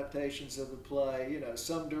film adaptations of the play,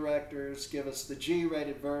 some directors give us the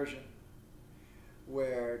G-rated version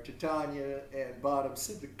where Titania and Bottom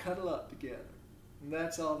simply cuddle up together. And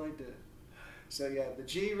that's all they do. So you have the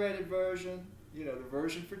G-rated version, the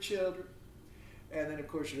version for children. And then, of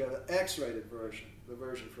course, you have the X-rated version, the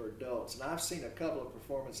version for adults. And I've seen a couple of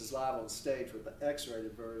performances live on stage with the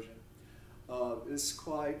X-rated version. It's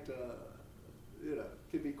quite,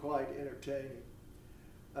 can be quite entertaining.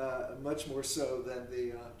 Much more so than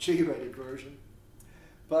the G-rated version.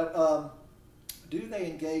 But do they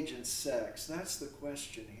engage in sex? That's the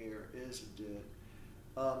question here, isn't it?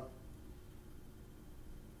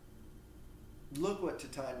 Look what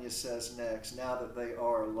Titania says next, now that they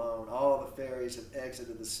are alone. All the fairies have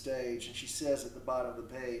exited the stage, and she says at the bottom of the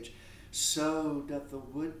page, so doth the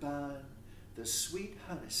woodbine, the sweet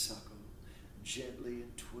honeysuckle, gently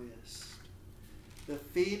entwist. The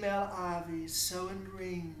female ivy so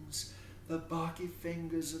enrings the barky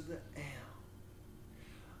fingers of the elm.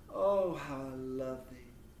 Oh, how I love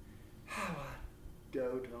thee, how I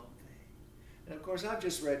dote on thee. And of course, I've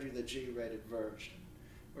just read you the G-rated version,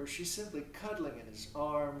 where she's simply cuddling in his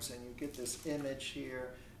arms, and you get this image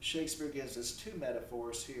here. Shakespeare gives us two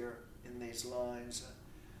metaphors here in these lines.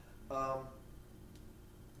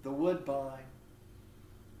 The woodbine,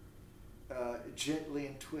 gently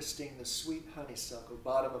entwisting the sweet honeysuckle,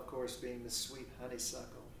 Bottom, of course, being the sweet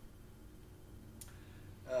honeysuckle.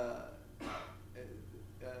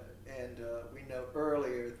 We know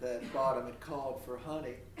earlier that Bottom had called for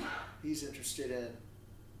honey. He's interested in,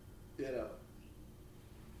 the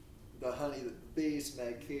honey that the bees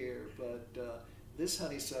make here, but this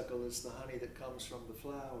honeysuckle is the honey that comes from the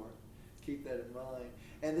flower. Keep that in mind.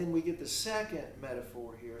 And then we get the second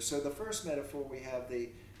metaphor here. So the first metaphor, we have the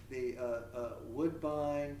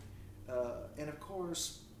woodbine, and of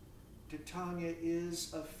course, Titania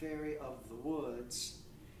is a fairy of the woods,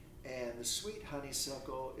 and the sweet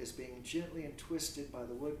honeysuckle is being gently entwisted by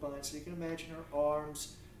the woodbine. So you can imagine her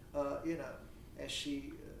arms, as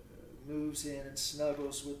she moves in and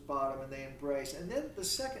snuggles with Bottom, and they embrace. And then the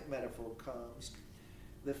second metaphor comes.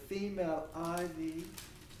 The female ivy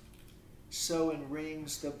so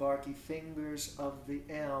enrings the barky fingers of the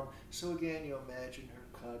elm. So again, you imagine her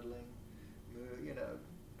cuddling,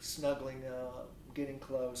 snuggling up, getting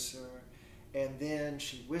closer. And then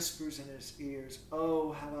she whispers in his ears,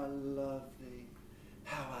 oh, how I love thee,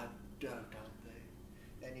 how I dote on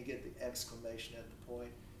thee. And you get the exclamation at the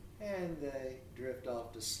point, and they drift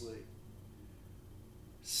off to sleep.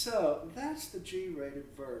 So that's the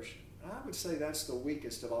G-rated version. I would say that's the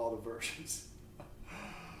weakest of all the versions.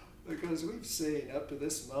 Because we've seen up to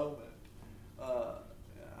this moment, I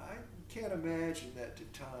can't imagine that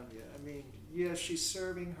Titania. I mean, yes, she's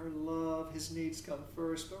serving her love, his needs come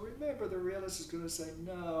first, but remember, the realist is going to say,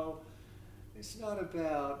 no, it's not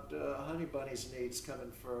about Honey Bunny's needs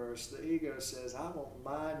coming first. The ego says, I want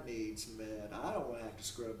my needs met. I don't want to have to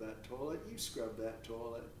scrub that toilet. You scrub that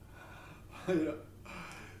toilet.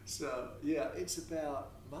 So, yeah, it's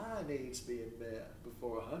about my needs being met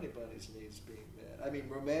before Honey Bunny's needs being met. I mean,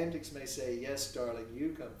 romantics may say, yes, darling,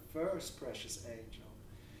 you come first, precious angel.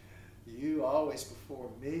 You always before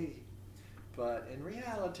me. But in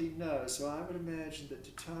reality, no. So I would imagine that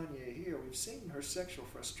Titania here, we've seen her sexual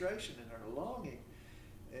frustration and her longing.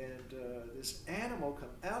 And this animal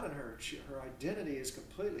come out in her. Her identity is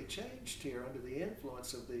completely changed here under the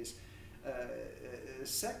influence of these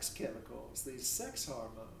sex chemicals, these sex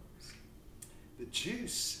hormones. The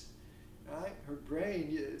juice, right? Her brain,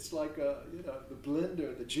 it's like the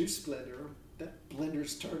blender, the juice blender. That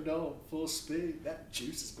blender's turned on full speed. That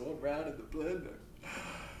juice is going around in the blender.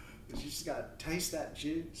 You just got to taste that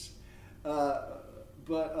juice.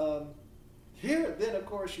 Here, then, of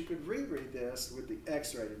course, you could reread this with the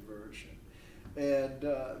X-rated version. And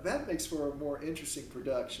that makes for a more interesting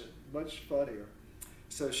production, much funnier.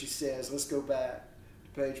 So she says, let's go back to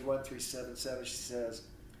page 1377. She says,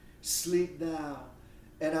 sleep now,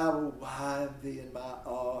 and I will wind thee in my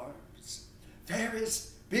arms.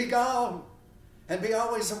 Fairies, be gone, and be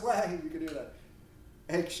always away. You can hear that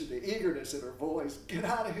anxious, the eagerness in her voice. Get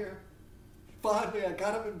out of here. Find me, I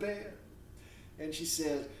got him in bed. And she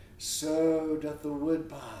says, so doth the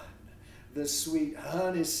woodbine, the sweet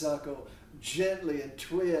honeysuckle, gently and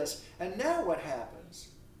twist. And now what happens?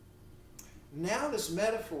 Now this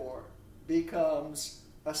metaphor becomes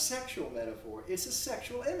a sexual metaphor. It's a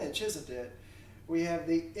sexual image, isn't it? We have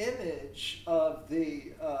the image of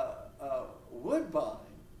the woodbine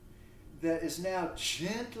that is now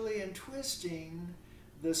gently and twisting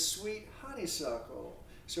the sweet honeysuckle.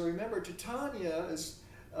 So remember, Titania is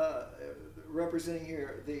representing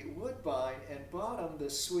here the woodbine, and Bottom, the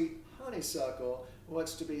sweet honeysuckle,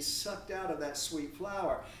 wants to be sucked out of that sweet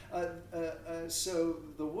flower. So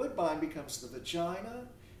the woodbine becomes the vagina,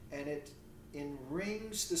 and it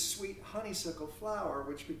enrings the sweet honeysuckle flower,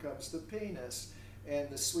 which becomes the penis. And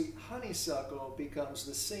the sweet honeysuckle becomes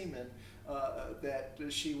the semen that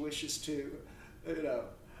she wishes to,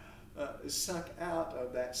 suck out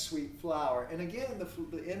of that sweet flower. And again,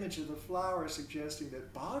 the image of the flower is suggesting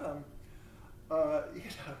that Bottom,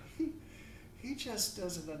 he just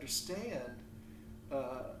doesn't understand.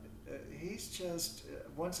 He's just,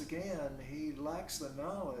 once again, he lacks the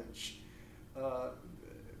knowledge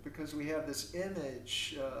because we have this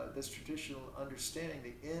image, this traditional understanding,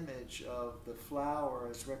 the image of the flower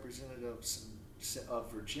as representative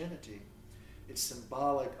of virginity. It's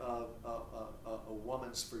symbolic of a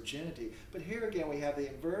woman's virginity. But here again, we have the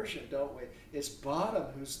inversion, don't we? It's Bottom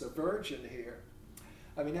who's the virgin here.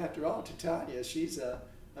 I mean, after all, Titania, she's an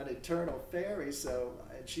eternal fairy, so,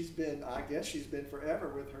 and she's been, I guess she's been forever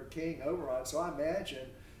with her king Oberon, so I imagine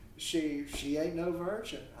she ain't no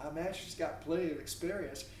virgin. I imagine she's got plenty of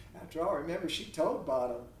experience. After all, remember, she told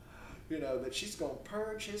Bottom, that she's going to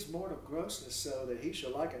purge his mortal grossness so that he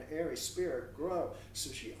shall like an airy spirit grow.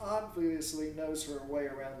 So she obviously knows her way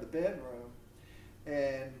around the bedroom,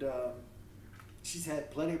 and she's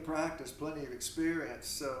had plenty of practice, plenty of experience.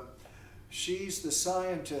 So she's the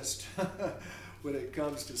scientist when it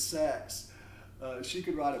comes to sex. She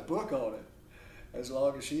could write a book on it as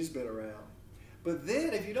long as she's been around. But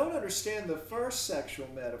then, if you don't understand the first sexual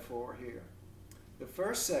metaphor here, the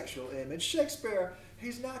first sexual image, Shakespeare,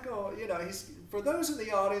 he's not going to, for those in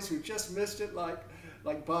the audience who just missed it,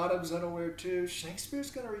 like Bottom's unaware too, Shakespeare's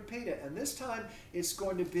going to repeat it. And this time, it's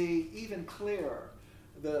going to be even clearer.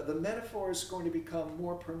 The metaphor is going to become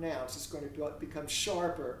more pronounced. It's going to become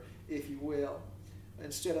sharper, if you will.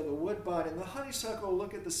 Instead of the woodbine and the honeysuckle,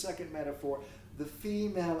 look at the second metaphor, the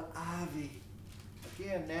female ivy.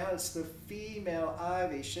 Again, now it's the female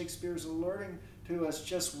ivy. Shakespeare's alerting to us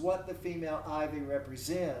just what the female ivy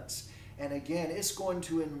represents. And again, it's going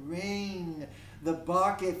to enring the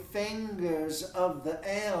barky fingers of the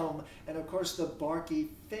elm. And of course, the barky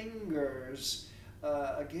fingers,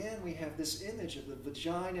 again, we have this image of the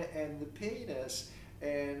vagina and the penis,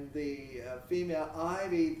 and the female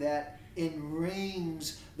ivy that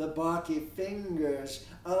enrings the barky fingers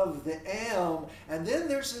of the elm. And then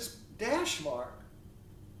there's this dash mark.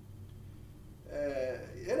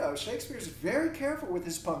 Shakespeare's very careful with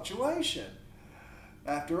his punctuation.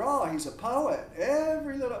 After all, he's a poet.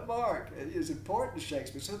 Every little mark is important to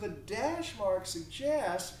Shakespeare. So the dash mark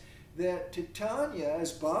suggests that Titania,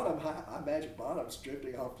 as Bottom, I imagine Bottom's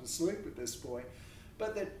drifting off to sleep at this point,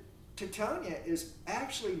 but that Titania is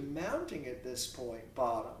actually mounting at this point,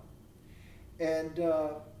 Bottom. And,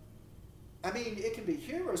 it can be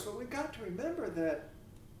humorous, but we've got to remember that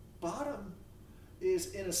Bottom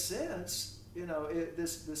is, in a sense,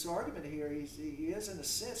 this argument here, he is, in a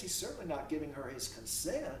sense, he's certainly not giving her his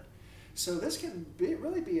consent. So this can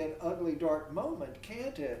really be an ugly, dark moment,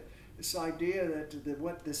 can't it? This idea that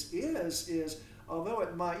what this is, although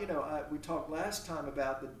it might, we talked last time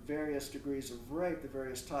about the various degrees of rape, the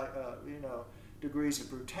various degrees of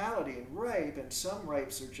brutality in rape, and some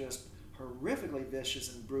rapes are just horrifically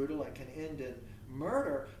vicious and brutal and can end in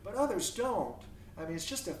murder, but others don't. I mean, it's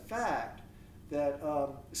just a fact that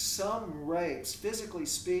some rapes, physically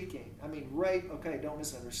speaking, rape, okay, don't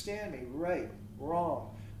misunderstand me, rape,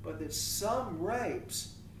 wrong, but that some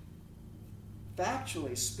rapes,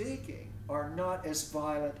 factually speaking, are not as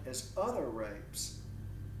violent as other rapes.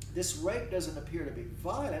 This rape doesn't appear to be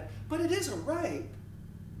violent, but it is a rape,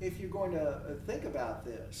 if you're going to think about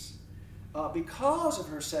this. Because of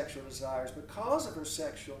her sexual desires, because of her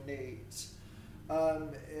sexual needs.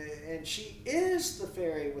 And she is the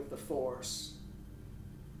fairy with the force.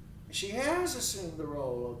 She has assumed the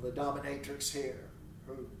role of the dominatrix here.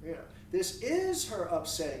 This is her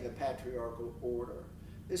upsetting the patriarchal order.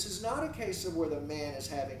 This is not a case of where the man is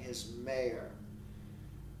having his mare.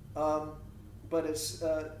 But it's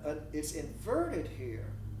inverted here.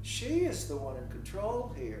 She is the one in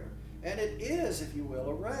control here. And it is, if you will,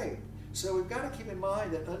 a rape. So we've got to keep in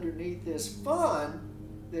mind that underneath this fun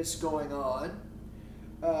that's going on,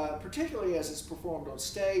 particularly as it's performed on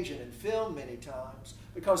stage and in film many times,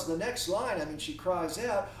 because the next line, I mean, she cries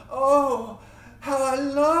out, "Oh, how I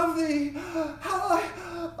love thee! How I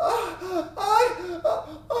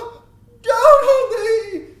dote on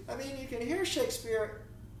thee!" I mean, you can hear Shakespeare.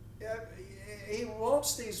 He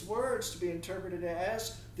wants these words to be interpreted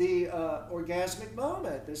as the orgasmic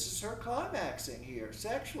moment. This is her climaxing here,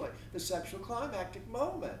 sexually, the sexual climactic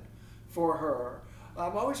moment for her.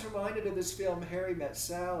 I'm always reminded of this film, Harry Met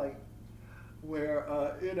Sally, where,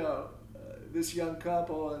 this young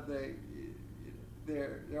couple, and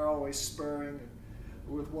they're always spurring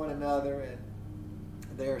with one another, and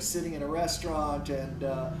they're sitting in a restaurant, and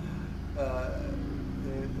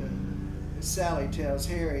Sally tells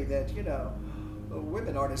Harry that,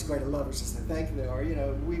 women aren't as great a lovers as they think they are.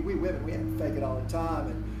 We women, we have to fake it all the time.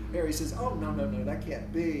 And Harry says, "Oh, no, that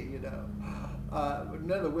can't be,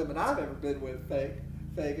 none of the women I've ever been with fake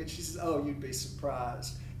it." She says, "Oh, you'd be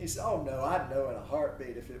surprised." He says, "Oh, no, I'd know in a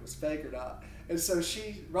heartbeat if it was fake or not." And so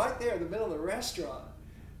she, right there in the middle of the restaurant,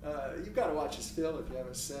 you've got to watch this film if you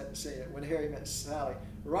haven't seen it, When Harry Met Sally,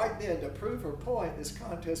 right then, to prove her point, this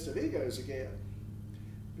contest of egos again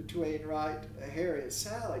between Harry and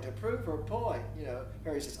Sally, to prove her point.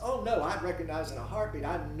 Harry says, "Oh no, I'd recognize in a heartbeat.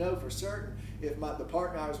 I'd know for certain if the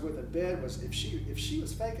partner I was with in bed was if she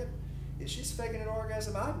was faking, if she's faking an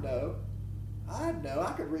orgasm, I'd know. I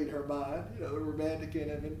could read her mind." The romantic in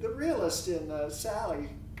him, and the realist in Sally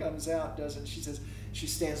comes out, doesn't she? Says she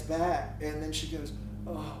stands back, and then she goes,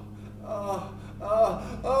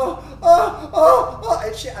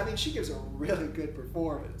 and she gives a really good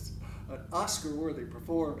performance. An Oscar-worthy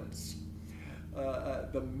performance.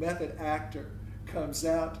 The method actor comes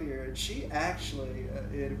out here, and she actually,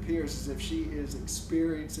 it appears as if she is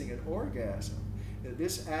experiencing an orgasm.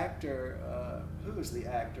 This actor, who is the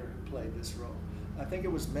actor who played this role? I think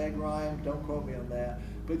it was Meg Ryan, don't quote me on that.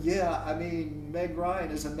 But yeah, I mean, Meg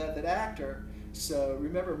Ryan is a method actor. So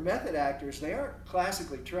remember, method actors, they aren't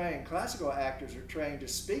classically trained. Classical actors are trained to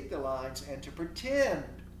speak the lines and to pretend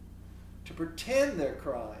they're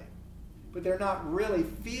crying. But they're not really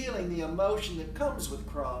feeling the emotion that comes with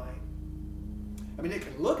crying. I mean, it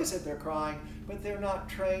can look as if they're crying, but they're not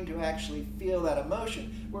trained to actually feel that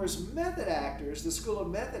emotion. Whereas method actors, the school of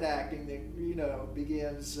method acting that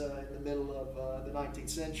begins in the middle of the 19th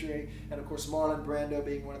century, and of course Marlon Brando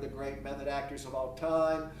being one of the great method actors of all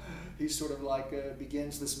time, he sort of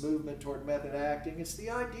begins this movement toward method acting. It's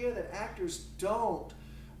the idea that actors don't,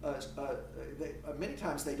 many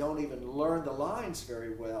times they don't even learn the lines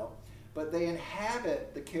very well, but they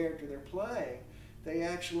inhabit the character they're playing. They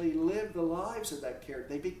actually live the lives of that character.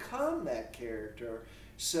 They become that character.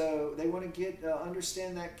 So they want to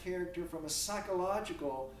understand that character from a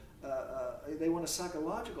psychological, they want a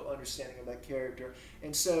psychological understanding of that character.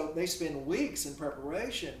 And so they spend weeks in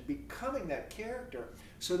preparation becoming that character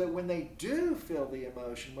so that when they do feel the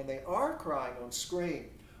emotion, when they are crying on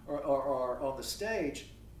screen or on the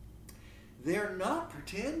stage, they're not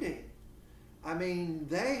pretending. I mean,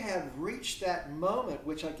 they have reached that moment,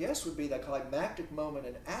 which I guess would be the climactic moment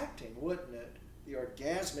in acting, wouldn't it? The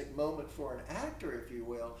orgasmic moment for an actor, if you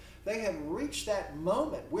will. They have reached that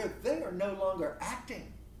moment where they are no longer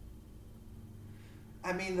acting.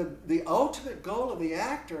 I mean, the ultimate goal of the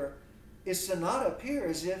actor is to not appear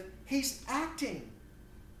as if he's acting.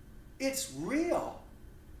 It's real.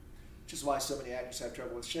 Which is why so many actors have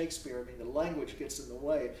trouble with Shakespeare. I mean, the language gets in the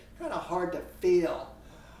way. Kind of hard to feel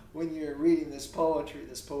when you're reading this poetry,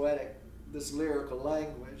 this poetic, this lyrical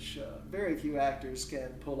language. Very few actors can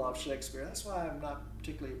pull off Shakespeare. That's why I'm not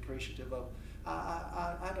particularly appreciative of,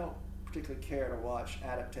 I don't particularly care to watch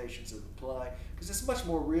adaptations of the play, because it's much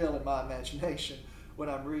more real in my imagination when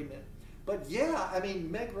I'm reading it. But yeah, I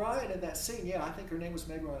mean, Meg Ryan in that scene, yeah, I think her name was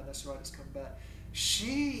Meg Ryan, that's right, it's come back.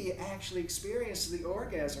 She actually experienced the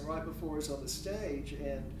orgasm right before it's on the stage,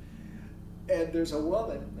 and there's a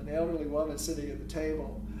woman, an elderly woman sitting at the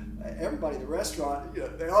table. Everybody in the restaurant,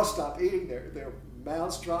 they all stop eating. Their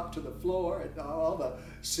mouths drop to the floor, and all the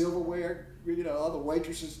silverware, all the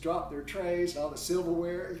waitresses drop their trays, and all the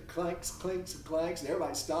silverware clanks, clinks, and clanks, and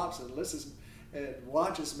everybody stops and listens. and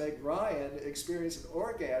watches Meg Ryan experience an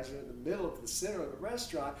orgasm in the middle of the center of the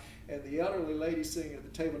restaurant, and the elderly lady sitting at the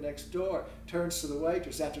table next door turns to the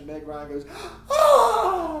waitress after Meg Ryan goes,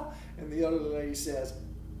 "Ah!" And the elderly lady says,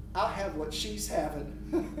 "I'll have what she's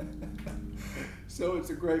having." So it's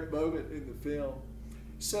a great moment in the film.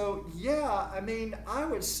 So yeah, I mean, I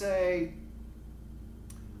would say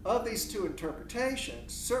of these two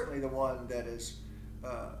interpretations, certainly the one that is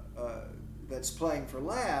that's playing for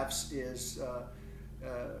laughs is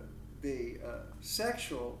the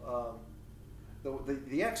sexual,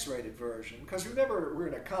 the X-rated version. Because remember, we're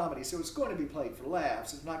in a comedy, so it's going to be played for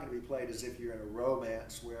laughs. It's not going to be played as if you're in a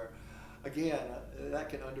romance where, again, that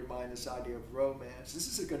can undermine this idea of romance. This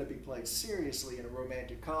isn't going to be played seriously in a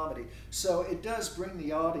romantic comedy. So it does bring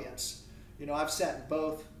the audience, you know, I've sat in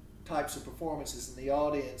both types of performances, in the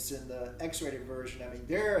audience in the X-rated version. I mean,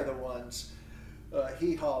 they're the ones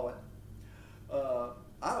hee-hawing.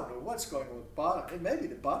 I don't know what's going on with Bottom. It may be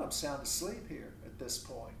that Bottom's sound asleep here at this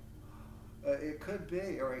point. It could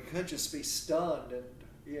be, or he could just be stunned, and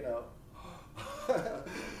you know,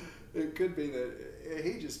 it could be that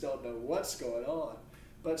he just don't know what's going on.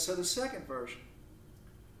 But so the second version.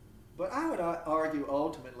 But I would argue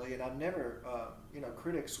ultimately, and I've never, you know,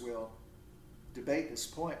 critics will debate this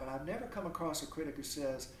point, but I've never come across a critic who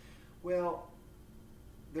says, well,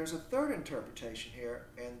 there's a third interpretation here,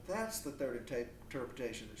 and that's the third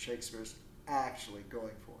interpretation that Shakespeare's actually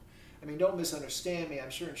going for. I mean, don't misunderstand me. I'm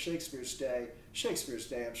sure in Shakespeare's day,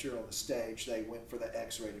 I'm sure on the stage, they went for the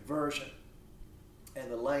X-rated version. And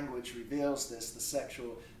the language reveals this, the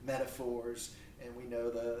sexual metaphors, and we know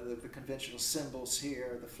the conventional symbols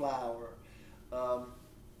here, the flower,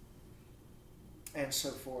 and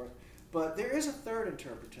so forth. But there is a third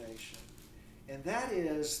interpretation, and that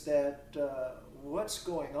is that what's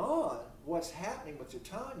going on, what's happening with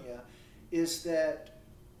Titania, is that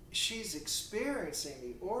she's experiencing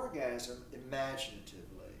the orgasm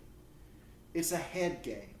imaginatively. It's a head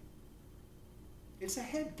game. It's a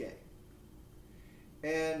head game.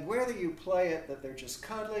 And whether you play it that they're just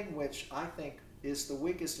cuddling, which I think is the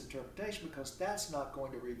weakest interpretation, because that's not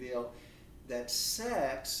going to reveal that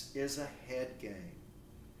sex is a head game.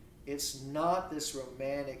 It's not this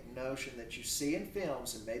romantic notion that you see in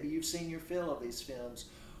films, and maybe you've seen your fill of these films,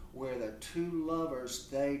 where the two lovers,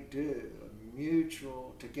 they do a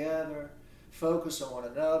mutual, together, focus on one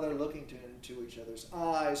another, looking into each other's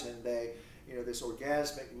eyes, and they, you know, this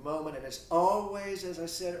orgasmic moment, and it's always, as I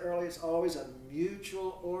said earlier, it's always a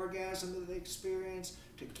mutual orgasm that they experience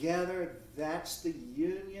together. That's the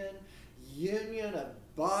union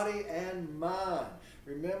of body and mind.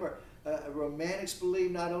 Remember, romantics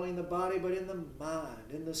believe not only in the body, but in the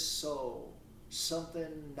mind, in the soul,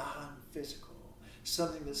 something non-physical,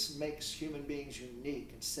 something that makes human beings unique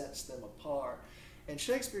and sets them apart. And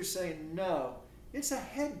Shakespeare's saying, no, it's a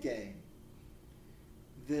head game.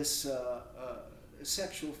 This the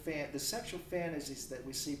sexual fantasies that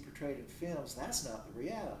we see portrayed in films, that's not the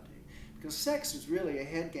reality. Because sex is really a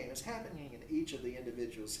head game. It's happening in each of the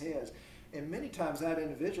individual's heads. And many times that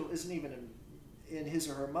individual isn't even in his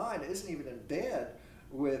or her mind, isn't even in bed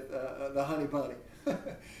with the honey bunny.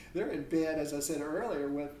 They're in bed, as I said earlier,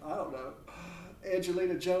 with, I don't know,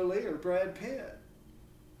 Angelina Jolie or Brad Pitt.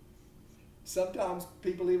 Sometimes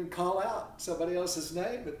people even call out somebody else's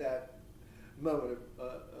name at that moment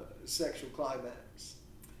of sexual climax.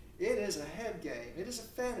 It is a head game. It is a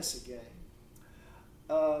fantasy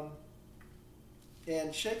game.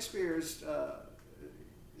 And Shakespeare's,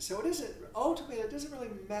 so it isn't, ultimately it doesn't really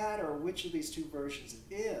matter which of these two versions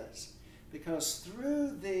it is, because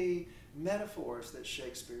through the metaphors that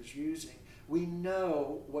Shakespeare's using, we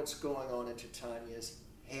know what's going on in Titania's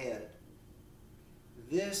head.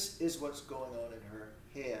 This is what's going on in her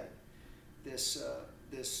head, this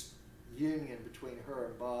union between her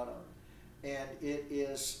and Bottom. And it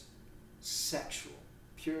is sexual,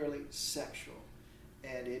 purely sexual.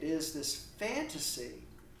 And it is this fantasy,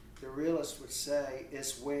 the realist would say,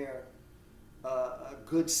 is where a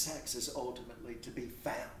good sex is ultimately to be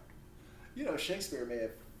found. You know, Shakespeare may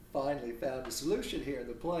have finally found a solution here in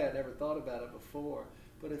the play. I never thought about it before.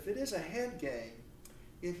 But if it is a head game,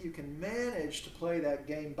 if you can manage to play that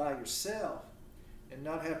game by yourself and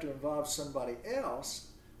not have to involve somebody else,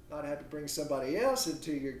 not have to bring somebody else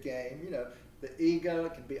into your game, you know, the ego,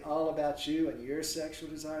 it can be all about you and your sexual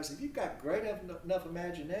desires. If you've got great enough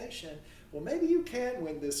imagination, well, maybe you can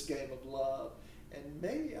win this game of love. And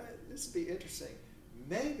maybe, this would be interesting,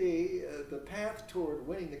 maybe the path toward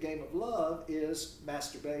winning the game of love is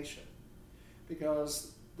masturbation.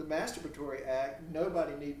 Because the masturbatory act,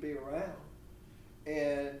 nobody need be around.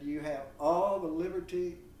 And you have all the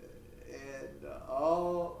liberty and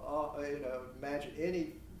imagine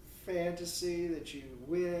any fantasy that you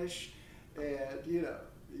wish, and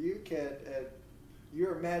you can.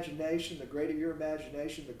 Your imagination, the greater your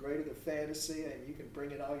imagination, the greater the fantasy, and you can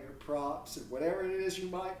bring in all your props and whatever it is you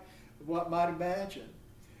might imagine.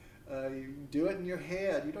 You can do it in your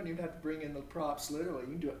head. You don't even have to bring in the props literally.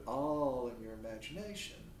 You can do it all in your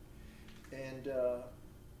imagination. And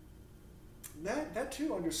that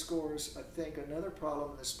too underscores, I think, another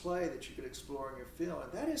problem in this play that you could explore in your film,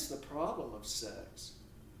 and that is the problem of sex.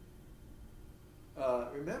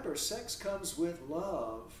 Remember, sex comes with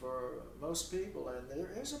love for most people, and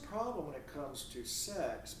there is a problem when it comes to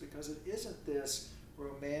sex, because it isn't this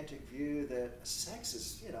romantic view that sex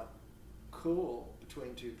is, cool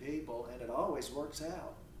between two people, and it always works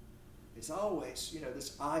out. It's always,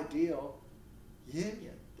 this ideal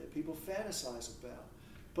union that people fantasize about.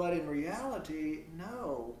 But in reality,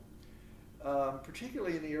 no.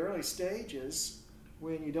 Particularly in the early stages,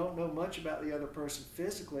 when you don't know much about the other person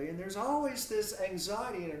physically, and there's always this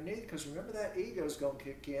anxiety underneath, because remember, that ego's going to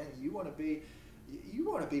kick in. You want to be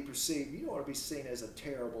perceived. You don't want to be seen as a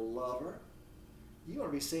terrible lover. You want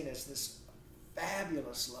to be seen as this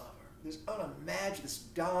fabulous lover, this unimaginable, this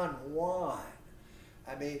Don Juan.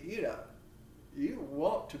 I mean, you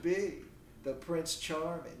want to be the Prince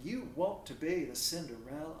Charming. You want to be the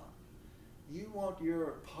Cinderella. You want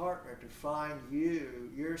your partner to find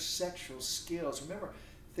you, your sexual skills. Remember,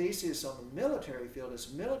 Theseus on the military field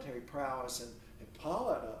is military prowess, and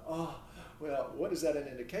Hippolyta, what is that an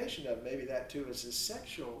indication of? Maybe that too is his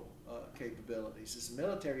sexual capabilities, his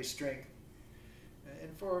military strength.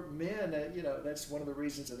 And for men, that's one of the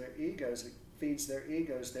reasons of their egos. It feeds their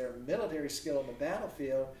egos. Their military skill on the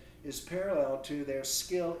battlefield is parallel to their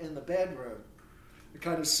skill in the bedroom. The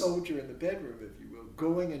kind of soldier in the bedroom, if you will,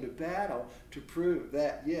 going into battle to prove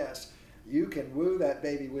that, yes, you can woo that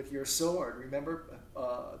baby with your sword. Remember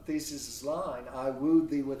Theseus' line, I wooed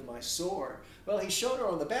thee with my sword. Well, he showed her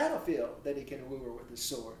on the battlefield that he can woo her with his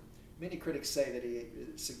sword. Many critics say that he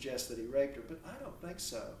suggests that he raped her, but I don't think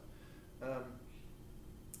so.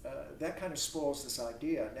 That kind of spoils this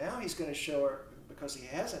idea. Now he's going to show her, because he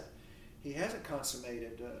hasn't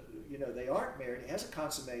consummated, they aren't married, he hasn't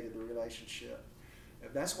consummated the relationship.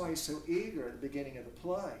 That's why he's so eager at the beginning of the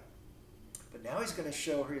play. But now he's going to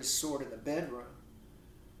show her his sword in the bedroom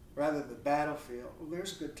rather than the battlefield. Well,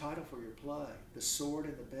 there's a good title for your play, The Sword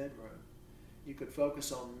in the Bedroom. You could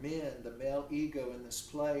focus on men, the male ego in this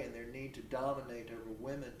play, and their need to dominate over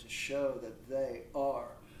women to show that they are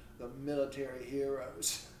the military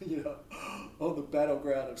heroes, on the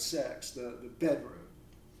battleground of sex, the bedroom,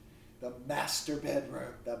 the master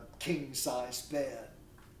bedroom, the king-size bed.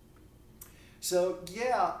 So,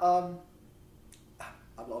 yeah,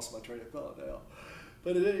 I've lost my train of thought now.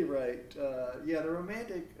 But at any rate, the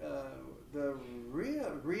romantic, the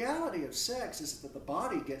reality of sex is that the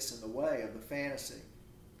body gets in the way of the fantasy.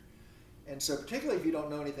 And so particularly if you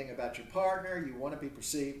don't know anything about your partner, you want to be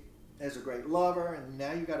perceived as a great lover, and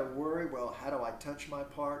now you've got to worry, well, how do I touch my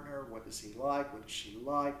partner? What does he like? What does she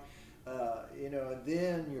like? And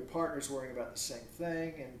then your partner's worrying about the same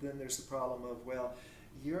thing, and then there's the problem of, well,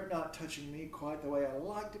 you're not touching me quite the way I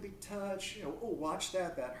like to be touched. Watch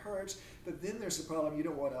that hurts. But then there's the problem, you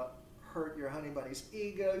don't want to hurt your honey bunny's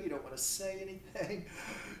ego. You don't want to say anything.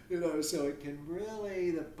 So it can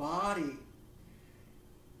really, the body,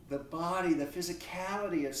 the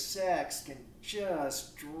physicality of sex can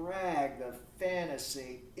just drag the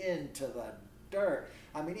fantasy into the dirt.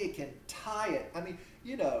 I mean, it can tie it. I mean,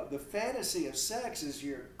 the fantasy of sex is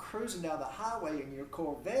you're cruising down the highway in your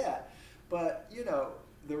Corvette, but,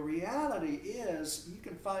 the reality is you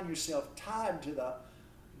can find yourself tied to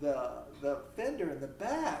the fender in the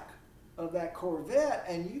back of that Corvette,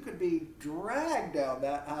 and you could be dragged down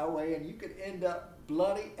that highway, and you could end up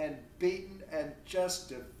bloody and beaten and just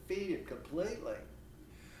defeated completely.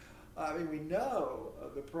 I mean, we know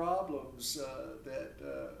the problems that,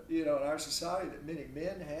 in our society, that many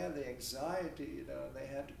men have, the anxiety, and they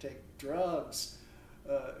have to take drugs,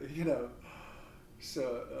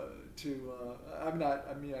 So, I'm not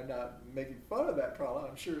making fun of that problem.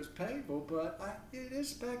 I'm sure it's painful, but it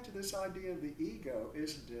is back to this idea of the ego,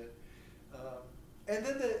 isn't it? And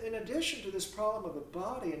then in addition to this problem of the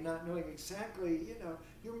body and not knowing exactly,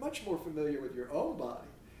 you're much more familiar with your own body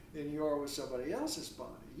than you are with somebody else's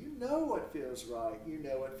body. You know what feels right. You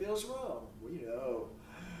know what feels wrong. You know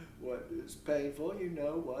what is painful. You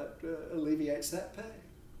know what alleviates that pain,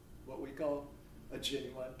 what we call a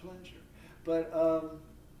genuine pleasure. But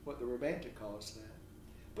what the romantic calls that.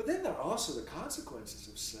 But then there are also the consequences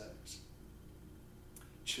of sex.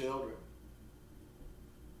 Children.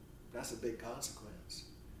 That's a big consequence.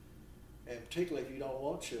 And particularly if you don't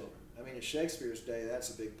want children. I mean, in Shakespeare's day, that's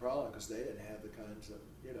a big problem because they didn't have the kinds of,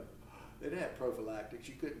 they didn't have prophylactics.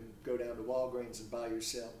 You couldn't go down to Walgreens and buy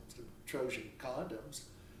yourself some Trojan condoms.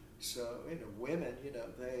 So, women,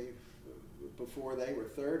 they, before they were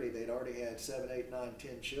 30, they'd already had 7, 8, 9,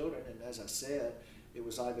 10 children. And as I said, it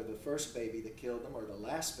was either the first baby that killed them or the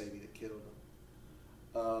last baby that killed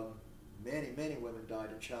them. Many, many women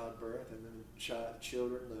died in childbirth, and then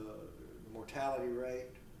children, the mortality rate.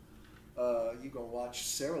 You're going to watch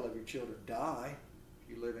several of your children die if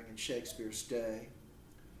you're living in Shakespeare's day.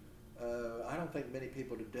 I don't think many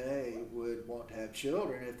people today would want to have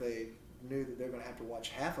children if they knew that they're going to have to watch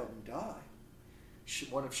half of them die.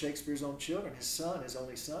 One of Shakespeare's own children, his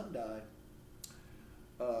only son died.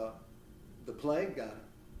 The plague got him.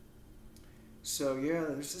 So yeah,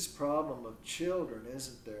 there's this problem of children,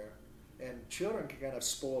 isn't there? And children can kind of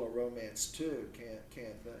spoil a romance too,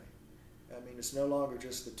 can't they? I mean, it's no longer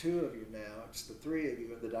just the two of you now, it's the three of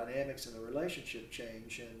you, and the dynamics in the relationship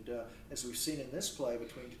change. And as we've seen in this play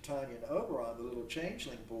between Titania and Oberon, the little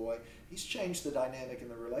changeling boy, he's changed the dynamic in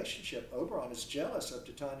the relationship. Oberon is jealous of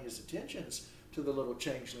Titania's attentions to the little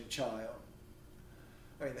changeling child.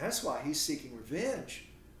 I mean, that's why he's seeking revenge.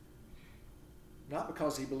 Not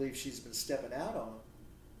because he believes she's been stepping out on him,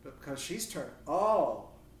 but because she's turned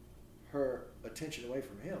all her attention away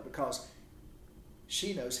from him, because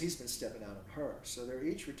she knows he's been stepping out on her. So they're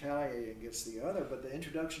each retaliating against the other, but the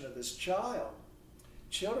introduction of this child,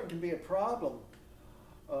 children can be a problem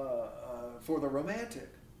for the romantic.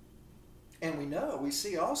 And we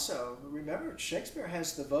see also, remember, Shakespeare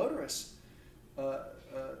has the votaress,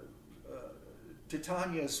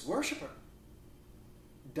 Titania's worshiper,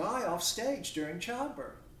 die off stage during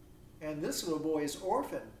childbirth. And this little boy is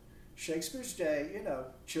orphaned. Shakespeare's day,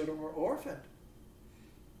 children were orphaned.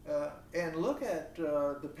 And look at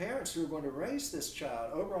the parents who are going to raise this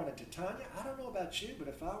child, Oberon and Titania. I don't know about you, but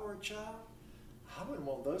if I were a child, I wouldn't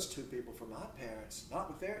want those two people for my parents, not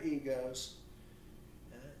with their egos.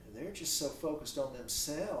 They're just so focused on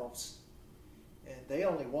themselves. And they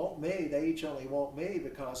only want me, they each only want me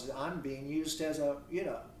because I'm being used as a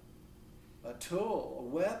tool, a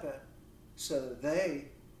weapon, so that they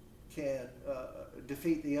can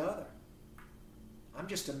defeat the other. I'm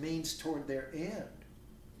just a means toward their end.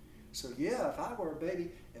 So yeah, if I were a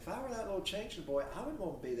baby, if I were that little changeling boy, I wouldn't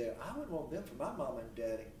want to be there. I wouldn't want them for my mama and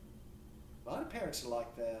daddy. A lot of parents are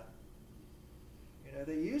like that.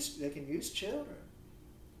 They can use children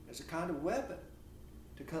as a kind of weapon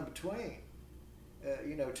to come between,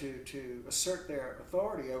 to assert their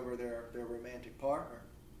authority over their romantic partner.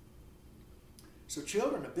 So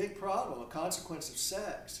children, a big problem, a consequence of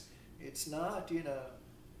sex. It's not,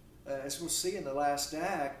 as we'll see in the last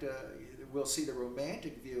act, we'll see the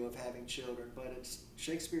romantic view of having children, but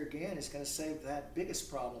Shakespeare again is going to save that biggest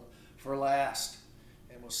problem for last.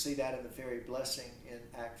 And we'll see that in the fairy blessing in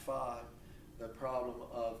Act 5, the problem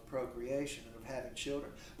of procreation and of having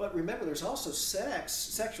children. But remember, there's also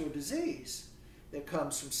sexual disease that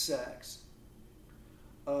comes from sex.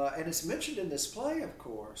 And it's mentioned in this play, of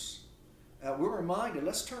course. We're reminded,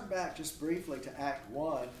 let's turn back just briefly to Act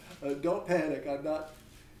 1. Don't panic, I'm not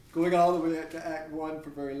going all the way to Act 1 for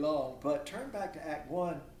very long, but turn back to Act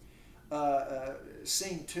 1,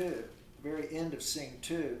 Scene 2, the very end of Scene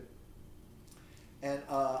 2. And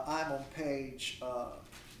I'm on page,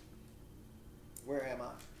 where am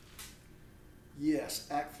I? Yes,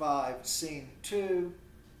 Act 5, Scene 2,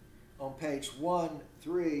 on page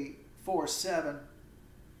 1347,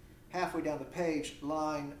 halfway down the page,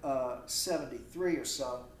 line 73 or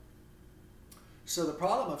so. So the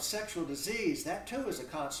problem of sexual disease, that too is a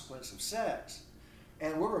consequence of sex.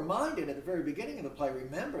 And we're reminded at the very beginning of the play,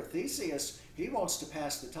 remember, Theseus, he wants to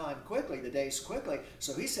pass the time quickly, the days quickly.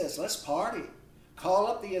 So he says, let's party. Call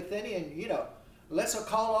up the Athenian, let's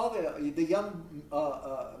call all the young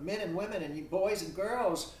men and women and boys and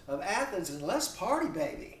girls of Athens and let's party,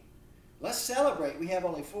 baby. Let's celebrate. We have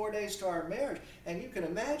only 4 days to our marriage. And you can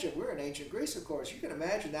imagine, we're in ancient Greece, of course, you can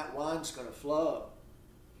imagine that wine's going to flow.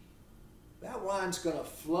 That wine's going to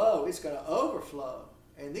flow. It's going to overflow.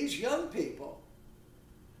 And these young people,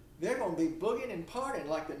 they're going to be boogieing and partying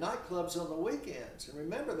like the nightclubs on the weekends. And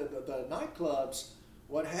remember that the nightclubs,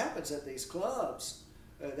 what happens at these clubs,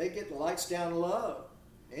 they get the lights down low.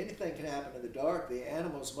 Anything can happen in the dark. The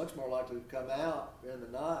animal's much more likely to come out in the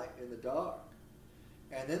night, in the dark.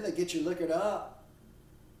 And then they get you liquored up.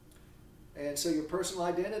 And so your personal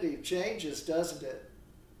identity changes, doesn't it?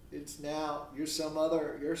 It's now, you're some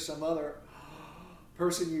other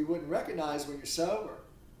person you wouldn't recognize when you're sober.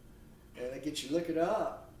 And they get you liquored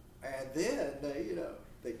up. And then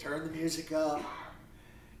they turn the music up.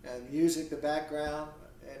 And music, the background,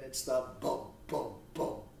 and it's the boom, boom,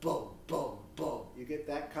 boom, boom, boom, boom. You get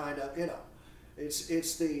that kind of, you know, it's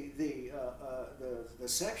the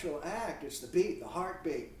sexual act. It's the beat, the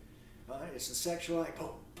heartbeat. It's the sexual act.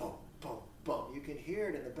 Boom, boom, boom, boom. You can hear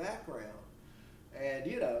it in the background. And,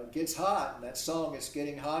 you know, it gets hot, and that song is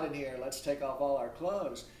getting hot in here. Let's take off all our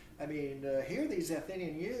clothes. I mean, here these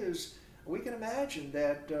Athenian youths, we can imagine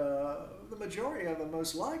that the majority of them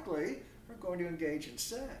most likely are going to engage in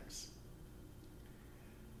sex.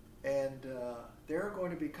 And there are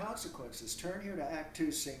going to be consequences. Turn here to Act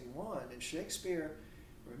 2, Scene 1. And Shakespeare,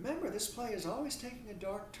 remember, this play is always taking a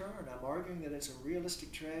dark turn. I'm arguing that it's a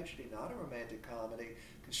realistic tragedy, not a romantic comedy,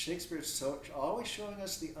 because Shakespeare is always showing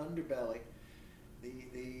us the underbelly,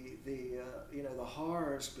 you know, the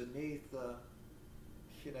horrors beneath the,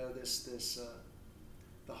 you know,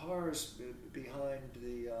 the horrors behind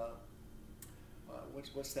the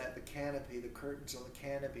what's that? The canopy, the curtains on the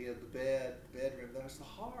canopy of the bedroom. There's the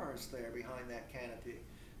horrors there behind that canopy,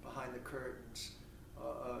 behind the curtains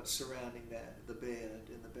surrounding the bed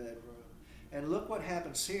in the bedroom. And look what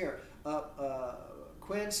happens here.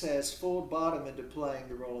 Quince has fooled Bottom into playing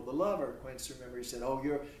the role of the lover. Quince, remember, he said, "Oh,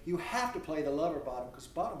 you have to play the lover, Bottom," because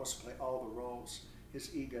Bottom wants to play all the roles.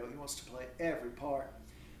 His ego, he wants to play every part.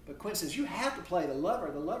 But Quince says, "You have to play the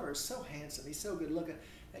lover. The lover is so handsome. He's so good looking,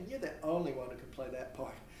 and you're the only one who can play that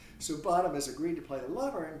part." So Bottom has agreed to play the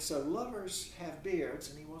lover, and so lovers have beards,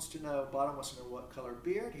 and Bottom wants to know what color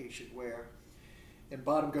beard he should wear. And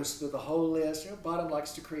Bottom goes through the whole list. You know, Bottom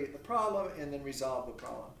likes to create the problem and then resolve the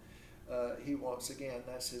problem. He wants, again,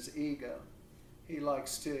 that's his ego. He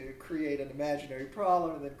likes to create an imaginary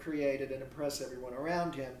problem and then create it and impress everyone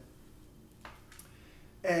around him.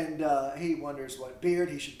 And he wonders what beard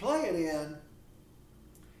he should play it in.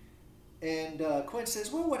 And Quince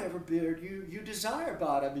says, "Well, whatever beard you desire,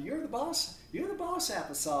 Bottom. You're the boss. You're the boss,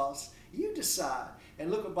 Applesauce. You decide."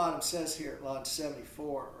 And look what Bottom says here at line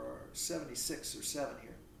 74 or 76 or 7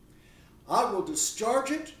 here. "I will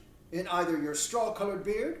discharge it in either your straw-colored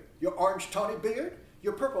beard, your orange-tawny beard,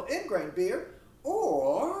 your purple ingrain beard,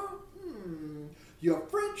 or your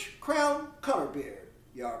French crown color beard,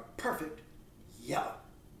 your perfect yellow."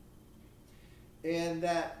 And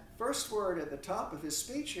that first word at the top of his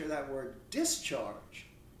speech here, that word discharge,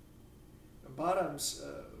 Bottom's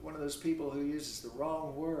one of those people who uses the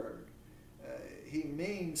wrong word. He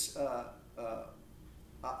means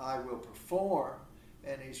I will perform,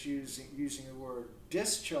 and he's using the word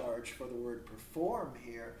discharge for the word perform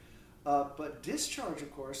here. But discharge,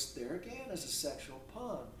 of course, there again is a sexual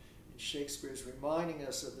pun. And Shakespeare's reminding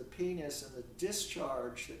us of the penis and the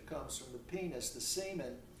discharge that comes from the penis, the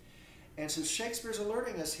semen. And so Shakespeare's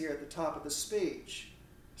alerting us here at the top of the speech.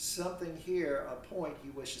 Something here, a point he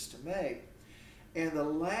wishes to make. And the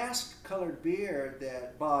last colored beard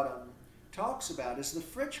that Bottom talks about is the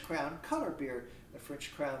French crown colored beard. The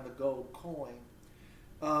French crown, the gold coin.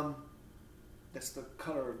 That's the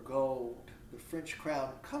color of gold. The French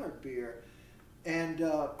crown colored beard. And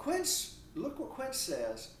Quince, look what Quince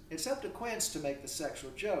says. It's up to Quince to make the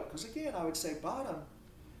sexual joke. Because again, I would say Bottom,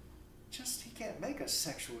 he can't make a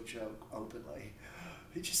sexual joke openly.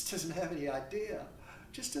 He just doesn't have any idea.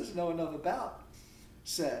 Just doesn't know enough about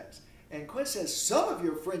sex. And Quince says, "Some of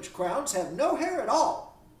your French crowns have no hair at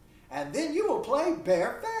all. And then you will play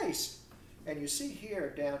barefaced." And you see here,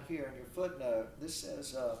 down here in your footnote, this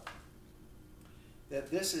says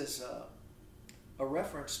that this is a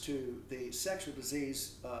reference to the sexual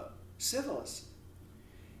disease syphilis.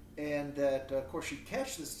 And that, of course, you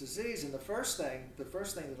catch this disease, and the first thing that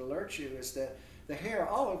alerts you is that the hair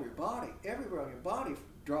all over your body, everywhere on your body,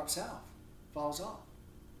 drops off, falls off.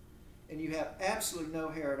 And you have absolutely no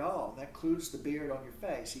hair at all. That includes the beard on your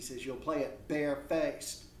face. He says you'll play it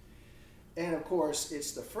barefaced. And, of course,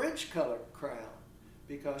 it's the French-colored crown,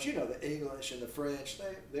 because, you know, the English and the French,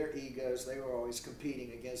 their egos, they were always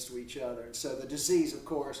competing against each other. And so the disease, of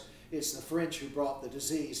course, it's the French who brought the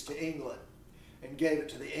disease to England and gave it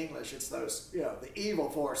to the English. It's those, you know, the evil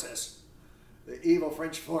forces, the evil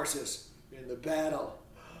French forces in the battle,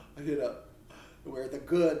 you know, where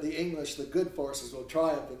the English, the good forces will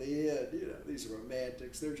triumph in the end. You know, these are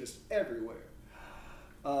romantics. They're just everywhere.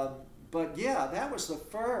 But yeah, that was the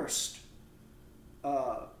first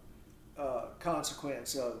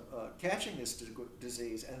consequence of catching this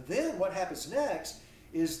disease. And then what happens next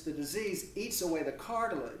is the disease eats away the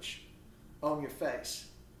cartilage on your face.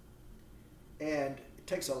 And it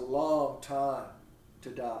takes a long time to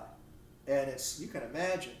die. And you can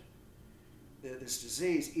imagine this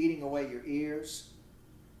disease eating away your ears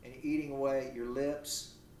and eating away your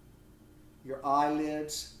lips, your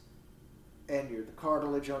eyelids, and the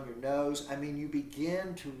cartilage on your nose. I mean, you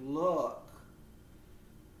begin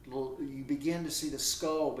begin to see the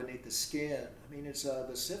skull beneath the skin. I mean, it's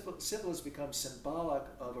the syphilis becomes symbolic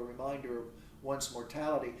of a reminder of one's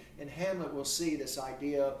mortality. In Hamlet, we'll see this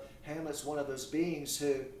idea. Hamlet's one of those beings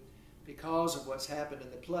who, because of what's happened in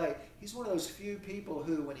the play, he's one of those few people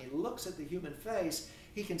who, when he looks at the human face,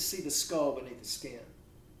 he can see the skull beneath the skin.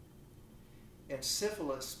 And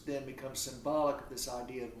syphilis then becomes symbolic of this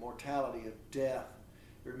idea of mortality, of death.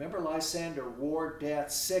 Remember Lysander, war,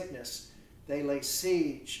 death, sickness. They lay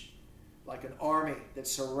siege like an army that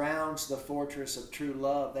surrounds the fortress of true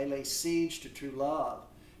love. They lay siege to true love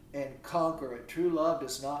and conquer it. True love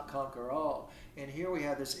does not conquer all. And here we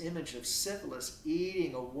have this image of syphilis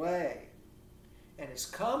eating away. And it's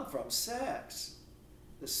come from sex,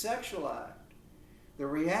 the sexual act, the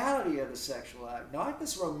reality of the sexual act, not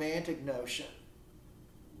this romantic notion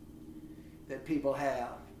that people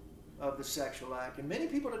have of the sexual act. And many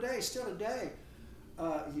people today, still today,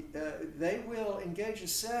 they will engage in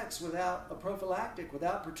sex without a prophylactic,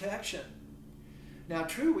 without protection. Now,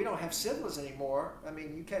 true, we don't have syphilis anymore. I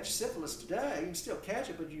mean, you catch syphilis today, you can still catch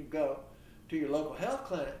it, but you go to your local health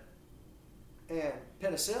clinic and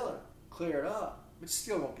penicillin, clear it up. It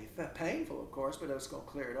still won't be painful, of course, but it's going to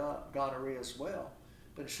clear it up. Gonorrhea as well.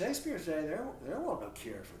 But in Shakespeare's day, there wasn't no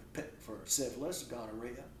cure for syphilis,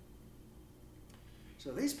 gonorrhea.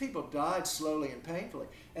 So these people died slowly and painfully.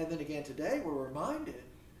 And then again today we're reminded,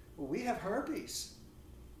 well, we have herpes.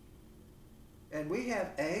 And we have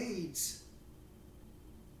AIDS.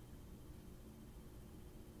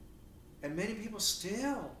 And many people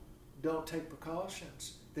still don't take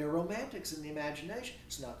precautions. They're romantics in the imagination.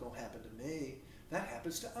 It's not going to happen to me. That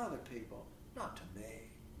happens to other people, not to me.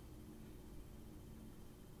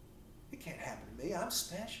 It can't happen to me. I'm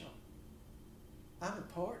special. I'm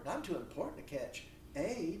important. I'm too important to catch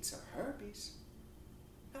AIDS or herpes.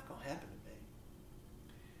 Not going to happen to me.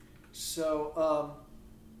 So,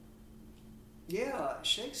 yeah,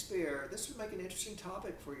 Shakespeare, this would make an interesting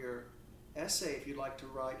topic for your essay if you'd like to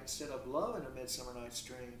write, instead of love in A Midsummer Night's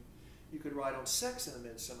Dream, you could write on sex in A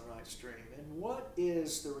Midsummer Night's Dream. And what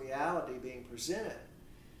is the reality being presented?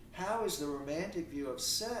 How is the romantic view of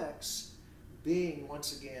sex being,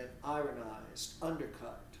 once again, ironized,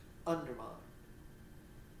 undercut, undermined?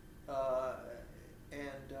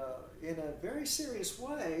 In a very serious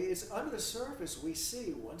way, it's under the surface we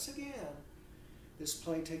see, once again, this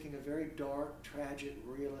play taking a very dark, tragic,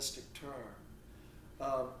 realistic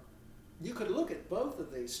turn. You could look at both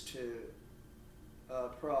of these two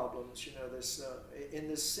problems, you know, this in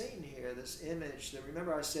this scene here, this image. That,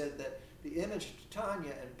 remember I said that the image of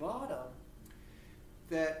Titania and Bottom,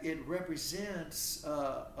 that it represents,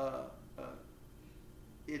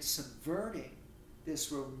 it's subverting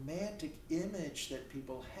this romantic image that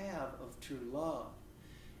people have of true love.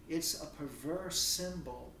 It's a perverse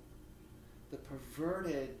symbol. The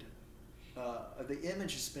perverted, the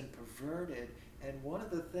image has been perverted, and one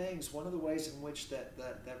of the things, one of the ways in which that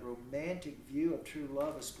romantic view of true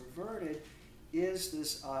love is perverted is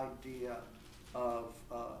this idea of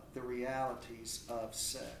the realities of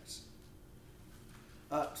sex.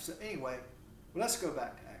 So anyway, well, let's go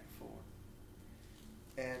back to Act 4.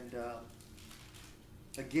 And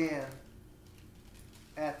again,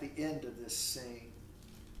 at the end of this scene,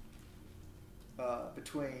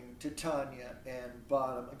 between Titania and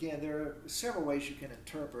Bottom, again, there are several ways you can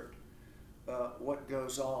interpret what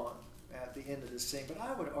goes on at the end of this scene. But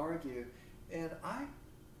I would argue, and I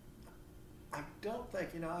don't think,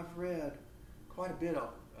 you know, I've read quite a bit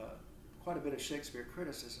of Shakespeare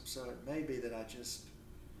criticism, so it may be that I just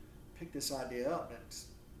picked this idea up and it's,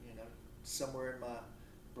 you know, somewhere in my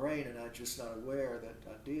brain and I'm just not aware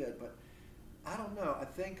that I did. But I don't know. I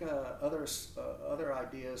think other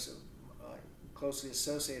ideas closely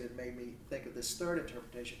associated made me think of this third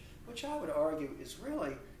interpretation, which I would argue is really,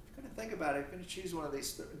 if you're going to think about it, if you're going to choose one of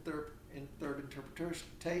these third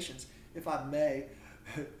interpretations, if I may,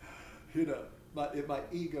 you know, my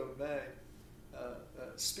ego may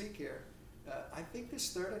speak here, I think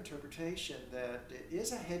this third interpretation, that it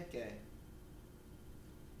is a head game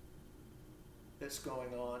that's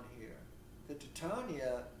going on here. That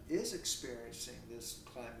Titania is experiencing this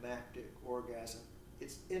climactic orgasm.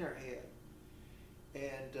 It's in her head.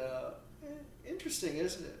 And interesting,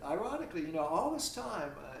 isn't it? Ironically, you know, all this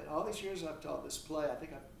time, all these years I've taught this play, I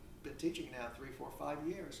think I've been teaching now 3, 4, 5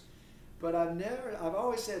 years. But I've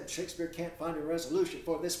always said Shakespeare can't find a resolution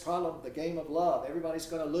for this problem, the game of love. Everybody's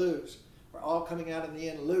going to lose. We're all coming out in the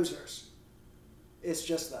end losers. It's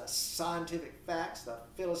just the scientific facts, the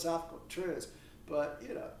philosophical truths. But,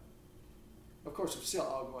 you know, of course, we're still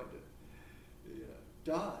all going to, you know,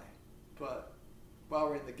 die. But while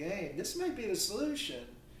we're in the game, this may be the solution.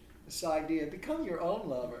 This idea, become your own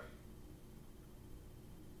lover.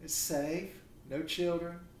 It's safe, no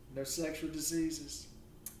children, no sexual diseases,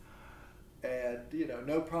 and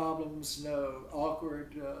no problems, no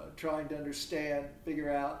awkward trying to understand,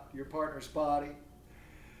 figure out your partner's body,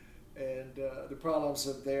 and the problems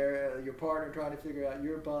of your partner trying to figure out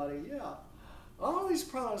your body. Yeah, all these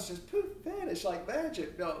problems just poof, vanish like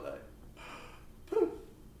magic, don't they? Poof.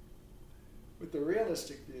 With the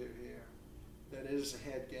realistic view here, that is a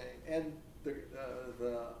head game, and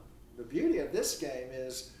the beauty of this game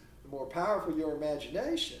is the more powerful your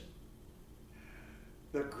imagination,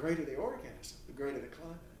 the greater the orgasm, the greater the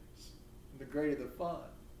climax, the greater the fun.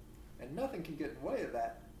 And nothing can get in the way of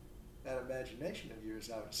that imagination of yours,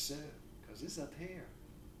 I would assume, because it's up here,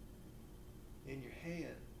 in your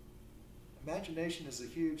head. Imagination is a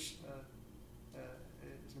huge,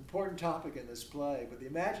 it's an important topic in this play, but the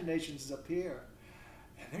imagination is up here,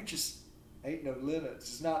 and there just ain't no limits.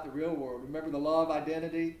 It's not the real world. Remember the law of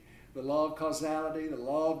identity, the law of causality, the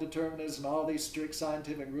law of determinism, all these strict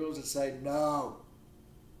scientific rules that say, no,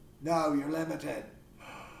 you're limited.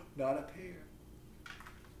 Not up here.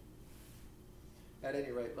 At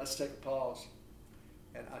any rate, let's take a pause,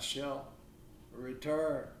 and I shall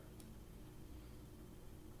return.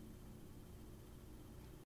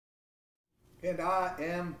 And I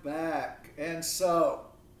am back. And so,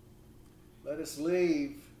 let us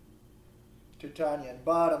leave Titania and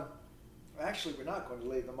Bottom. Actually, we're not going to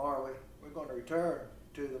leave them, are we? We're going to return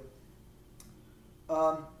to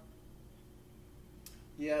them.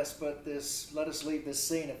 Yes, but let us leave this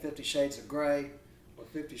scene of 50 Shades of Grey, or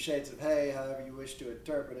 50 Shades of Hay, however you wish to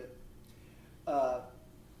interpret it.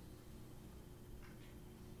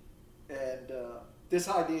 This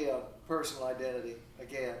idea of personal identity,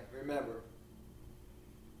 again, remember,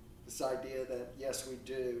 this idea that, yes, we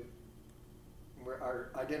do, our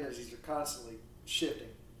identities are constantly shifting,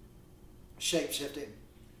 shape-shifting,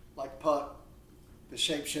 like Puck, the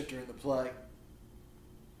shapeshifter in the play.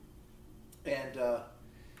 And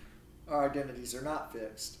our identities are not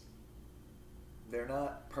fixed. They're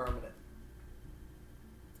not permanent.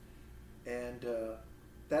 And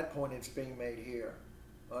that point is being made here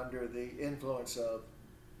under the influence of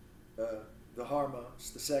the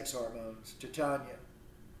hormones, the sex hormones. Titania,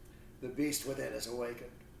 the beast within, is awakened.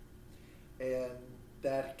 And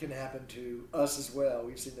that can happen to us as well.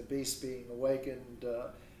 We've seen the beast being awakened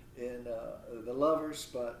in the lovers,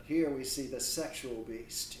 but here we see the sexual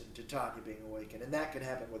beast in Titania being awakened, and that can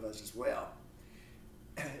happen with us as well.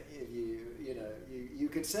 You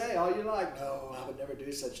could say all you like, no, I would never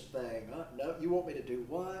do such a thing. Huh? No, you want me to do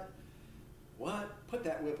what? What? Put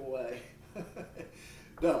that whip away.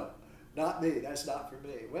 No, not me. That's not for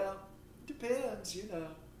me. Well, it depends,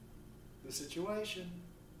 the situation.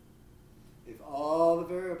 If all the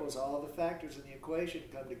variables, all the factors in the equation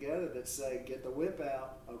come together that say, get the whip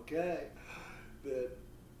out, okay, then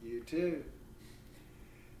you too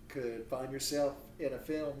could find yourself in a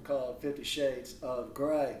film called 50 Shades of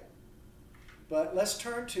Grey. But let's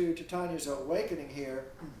turn to Titania's awakening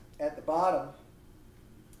here at the bottom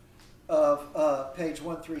of page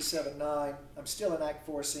 1379. I'm still in Act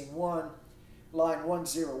 4, Scene 1, line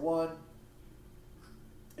 101.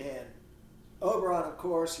 And Oberon, of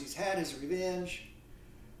course, he's had his revenge.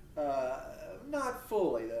 Not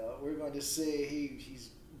fully, though. We're going to see he's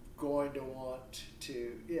going to want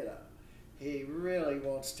to, he really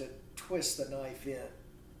wants to twist the knife in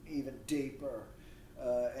even deeper.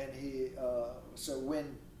 So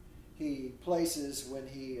when he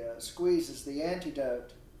squeezes the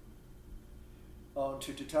antidote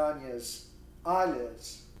onto Titania's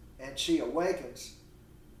eyelids and she awakens,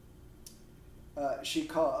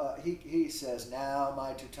 he says, now,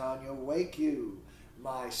 my Titania, wake you,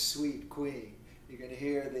 my sweet queen. You're going to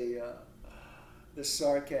hear the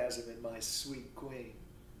sarcasm in my sweet queen.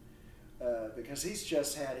 Because he's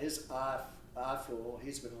just had his eye full.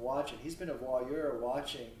 He's been watching. He's been a voyeur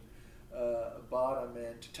watching Bottom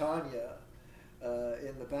and Titania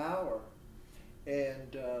in the bower.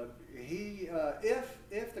 And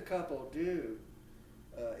if the couple do,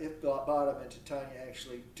 if Bottom and Titania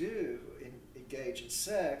actually do engage in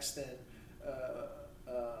sex, then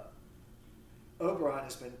Oberon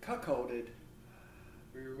has been cuckolded.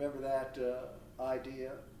 We remember that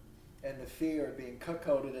idea and the fear of being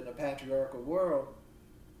cuckolded in a patriarchal world.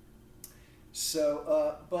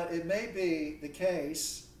 So, but it may be the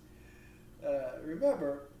case,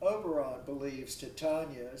 remember, Oberon believes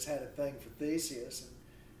Titania has had a thing for Theseus,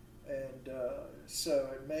 and so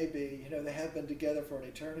it may be, they have been together for an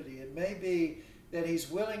eternity. It may be that he's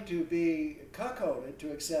willing to be cuckolded,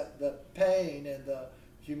 to accept the pain and the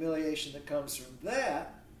humiliation that comes from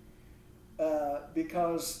that,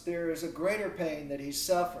 because there is a greater pain that he's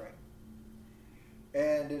suffering.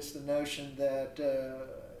 And it's the notion that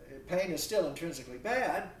pain is still intrinsically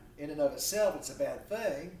bad. In and of itself, it's a bad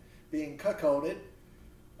thing. Being cuckolded,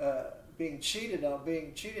 being cheated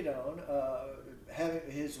on, having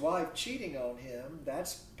his wife cheating on him,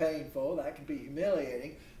 that's painful. That can be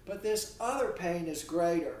humiliating. But this other pain is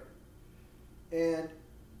greater. And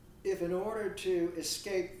if in order to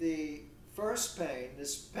escape the first pain,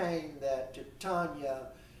 this pain that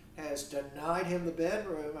Titania has denied him the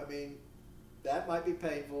bedroom, I mean, that might be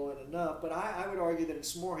painful enough, but I would argue that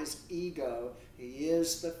it's more his ego. He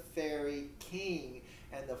is the fairy king.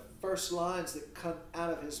 And the first lines that come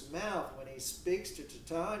out of his mouth when he speaks to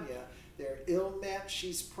Titania, they're ill-meant,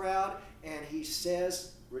 she's proud, and he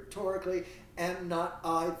says rhetorically, "Am not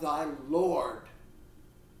I thy lord?"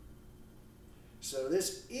 So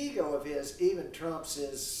this ego of his even trumps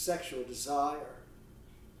his sexual desire.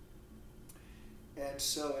 And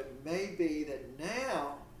so it may be that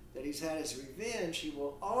now that he's had his revenge, he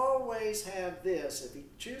will always have this. If he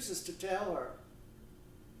chooses to tell her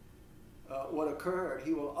what occurred,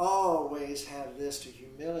 he will always have this to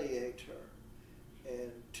humiliate her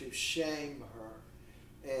and to shame her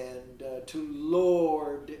and to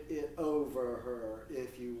lord it over her,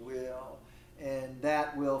 if you will. And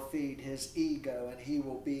that will feed his ego, and he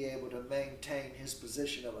will be able to maintain his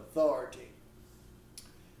position of authority.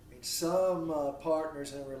 I mean, some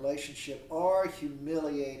partners in a relationship are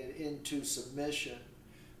humiliated into submission.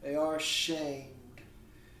 They are shamed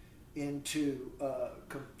into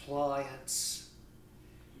compliance.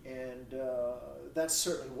 And that's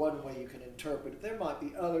certainly one way you can interpret it. There might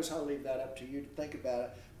be others. I'll leave that up to you to think about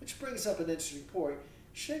it. Which brings up an interesting point.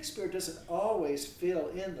 Shakespeare doesn't always fill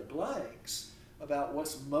in the blanks about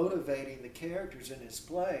what's motivating the characters in his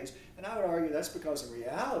plays. And I would argue that's because in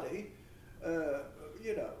reality,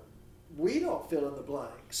 we don't fill in the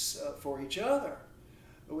blanks for each other.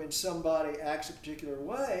 When somebody acts a particular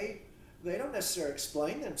way, they don't necessarily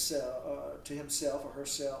explain themselves to himself or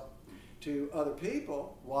herself to other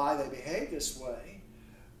people why they behave this way.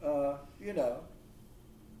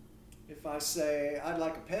 If I say, "I'd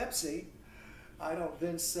like a Pepsi," I don't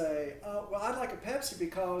then say, "Oh, well, I'd like a Pepsi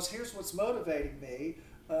because here's what's motivating me.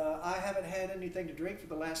 I haven't had anything to drink for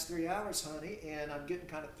the last 3 hours, honey, and I'm getting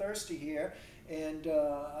kind of thirsty here." And,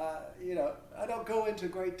 I don't go into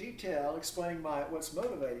great detail explaining what's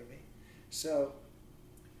motivating me. So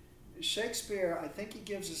Shakespeare, I think he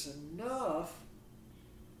gives us enough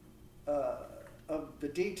of the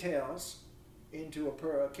details into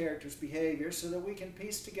a character's behavior so that we can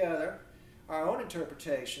piece together our own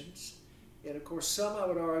interpretations. And of course, some I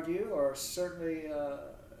would argue are certainly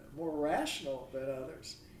more rational than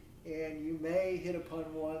others. And you may hit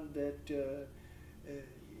upon one that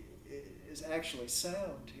is actually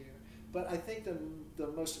sound here. But I think the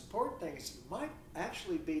most important thing is it might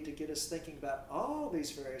actually be to get us thinking about all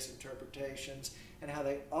these various interpretations and how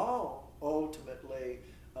they all ultimately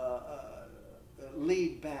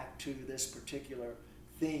lead back to this particular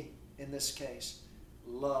theme. In this case,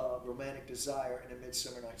 love, romantic desire, and A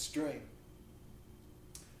Midsummer Night's Dream.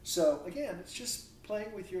 So again, it's just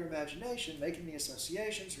playing with your imagination, making the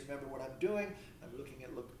associations. Remember what I'm doing. I'm looking at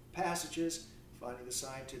passages, finding the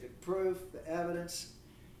scientific proof, the evidence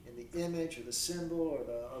in the image or the symbol or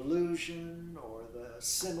the allusion or the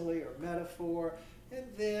simile or metaphor. And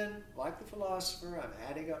then, like the philosopher, I'm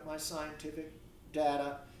adding up my scientific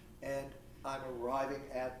data and I'm arriving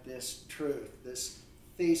at this truth, this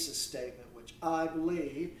thesis statement, which I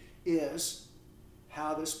believe is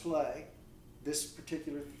how this play, this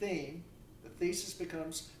particular theme, the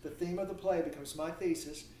theme of the play becomes my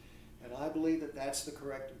thesis, and I believe that that's the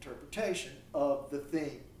correct interpretation of the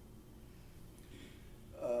theme,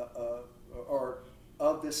 or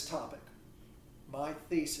of this topic. My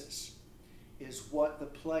thesis is what the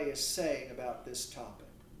play is saying about this topic.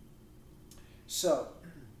 So,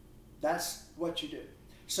 that's what you do.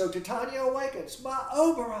 So Titania awakens. My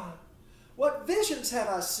Oberon, what visions have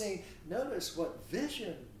I seen? Notice, what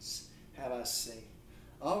visions have I seen?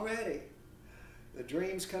 Already, the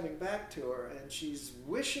dream's coming back to her, and she's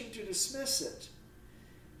wishing to dismiss it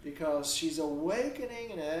because she's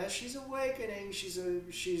awakening, and as she's awakening,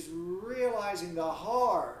 she's realizing the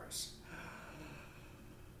horrors,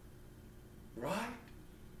 right,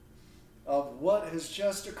 of what has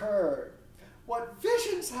just occurred. What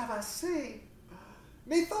visions have I seen?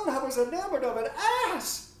 Methought I was enamored of an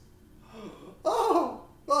ass. Oh,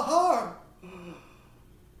 the harm.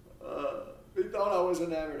 Methought I was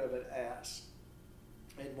enamored of an ass.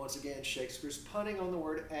 And once again, Shakespeare's punning on the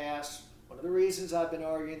word ass. One of the reasons I've been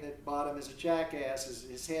arguing that Bottom is a jackass is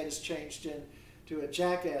his head is changed into a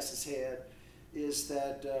jackass's head. is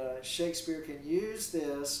that Shakespeare can use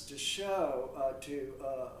this to show,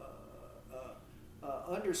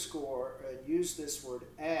 underscore and use this word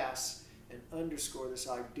ass and underscore this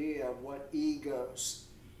idea of what egos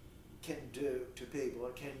can do to people.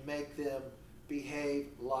 It can make them behave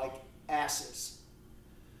like asses,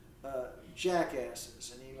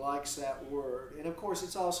 jackasses, and he likes that word. And of course,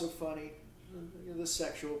 it's also funny, the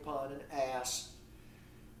sexual pun, an ass,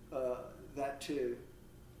 that too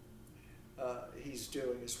he's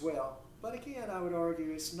doing as well. But again, I would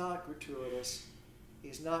argue it's not gratuitous.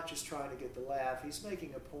 He's not just trying to get the laugh. He's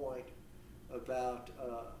making a point about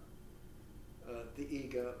the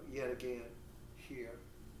ego yet again here.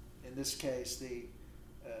 In this case, the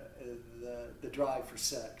drive for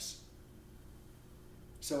sex.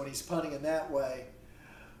 So when he's punning in that way,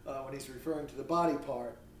 when he's referring to the body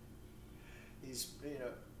part, he's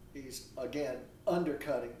again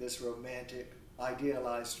undercutting this romantic,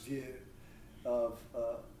 idealized view of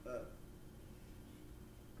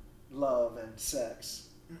love and sex.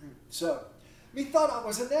 So, methought I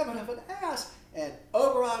was enamored of an ass, and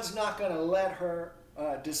Oberon's not going to let her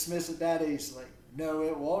dismiss it that easily. No,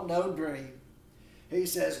 it won't, no dream. He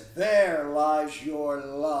says, there lies your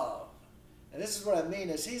love. And this is what I mean,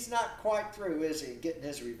 is he's not quite through, is he, getting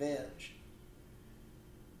his revenge.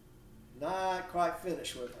 Not quite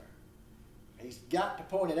finished with her. He's got to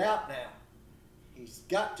point it out now. He's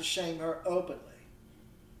got to shame her openly.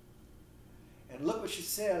 And look what she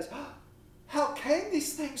says. How came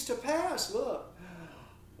these things to pass? Look,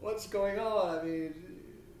 what's going on? I mean,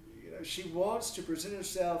 she wants to present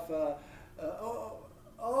herself,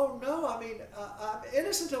 oh no, I mean, I'm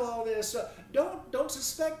innocent of all this. Don't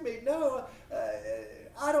suspect me. No,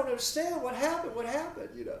 I don't understand what happened. What happened,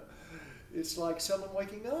 It's like someone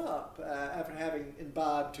waking up after having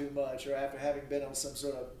imbibed too much or after having been on some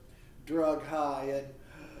sort of drug high, and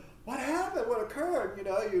what happened? What occurred?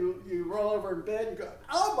 You roll over in bed and you go,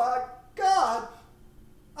 oh my God,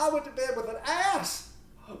 I went to bed with an ass.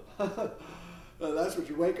 That's what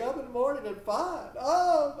you wake up in the morning and find.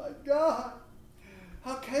 Oh my God,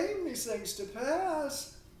 how came these things to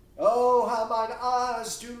pass? Oh, how mine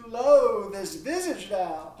eyes do loathe this visage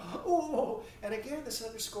now. Oh, and again, this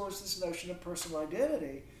underscores this notion of personal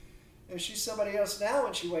identity. And she's somebody else now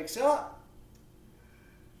when she wakes up.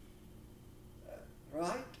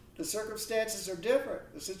 Right? The circumstances are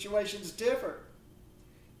different. The situation's different.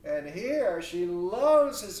 And here, she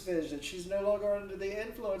loathes his visage. She's no longer under the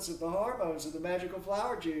influence of the hormones of the magical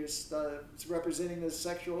flower juice. It's representing the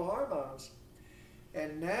sexual hormones.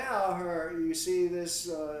 And now you see this,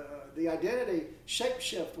 the identity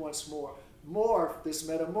shapeshift once more. Morph, this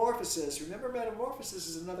metamorphosis. Remember, metamorphosis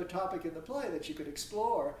is another topic in the play that you could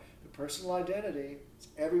explore. The personal identity is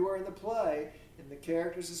everywhere in the play, in the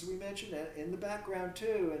characters, as we mentioned, and in the background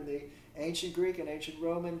too, in the ancient Greek and ancient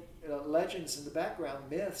Roman legends in the background,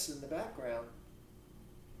 myths in the background.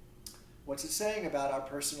 What's it saying about our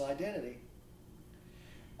personal identity?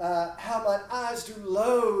 How mine eyes do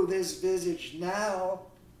loathe this visage now.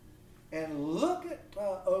 And look at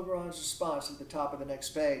Oberon's response at the top of the next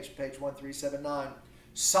page, page 1379.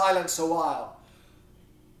 Silence a while.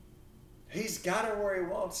 He's got her where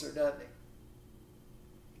he wants her, doesn't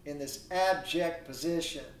he? In this abject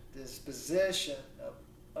position, this position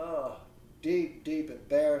of deep, deep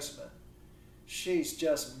embarrassment. She's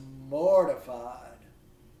just mortified.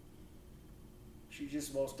 She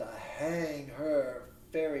just wants to hang her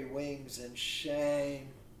fairy wings in shame.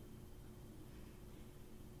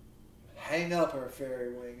 Hang up her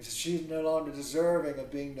fairy wings. She's no longer deserving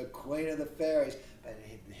of being the queen of the fairies. But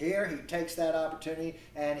here he takes that opportunity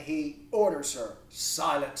and he orders her,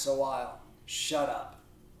 silence a while, shut up.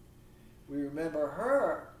 We remember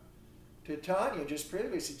her, Titania, just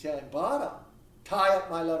previously telling Bottom, tie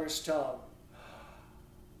up my lover's tongue.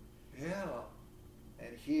 Yeah.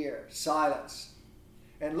 And here, silence.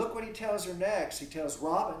 And look what he tells her next. He tells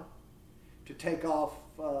Robin to take off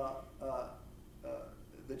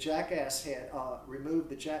the jackass head, remove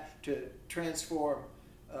the to transform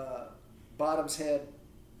Bottom's head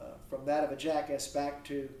from that of a jackass back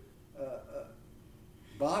to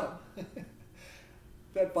Bottom.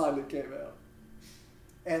 That finally came out.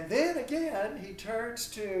 And then again, he turns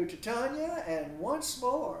to Titania, and once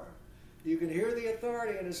more, you can hear the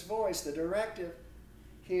authority in his voice, the directive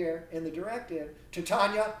here in the directive.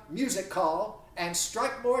 Titania, music call, and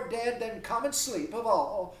strike more dead than common sleep of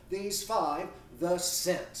all these five, the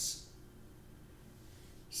sense.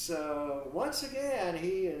 So once again,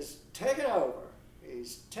 he is taken over.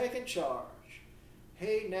 He's taken charge.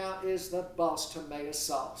 He now is the boss tomato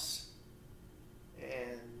sauce.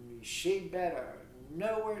 And she better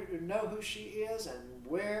know who she is and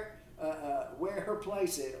where where her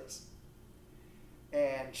place is.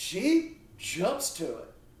 And she jumps to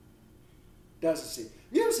it, doesn't she?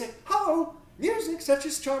 Music, ho! Music, such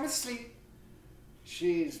as charm and sleep.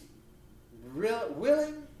 She's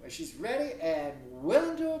willing, she's ready and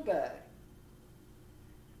willing to obey.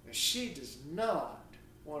 But she does not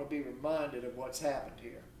want to be reminded of what's happened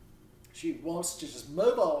here. She wants to just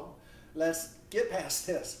move on. Let's get past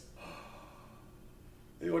this.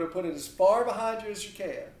 You want to put it as far behind you as you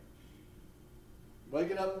can.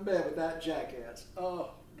 Waking up in bed with that jackass.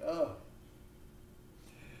 Oh, no.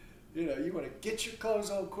 You know, you want to get your clothes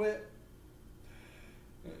on quick.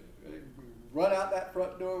 Run out that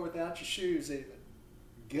front door without your shoes even.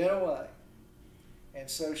 Get away. And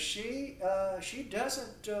so she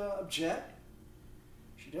doesn't object.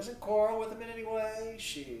 She doesn't quarrel with him in any way.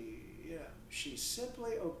 She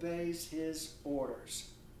simply obeys his orders.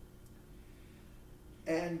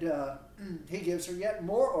 And he gives her yet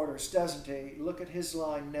more orders, doesn't he? Look at his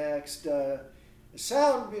line next.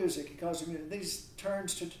 Sound music, he calls her. These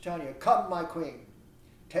turns to Titania. Come, my queen,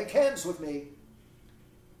 take hands with me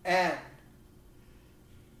and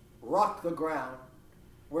rock the ground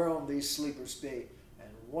whereon these sleepers be. And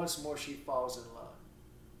once more she falls in love.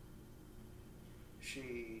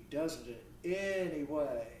 She doesn't in any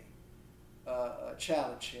way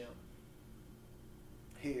challenge him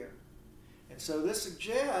here. And so this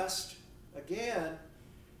suggests, again,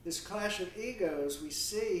 this clash of egos we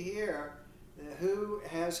see here, who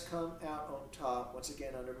has come out on top, once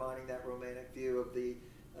again undermining that romantic view of the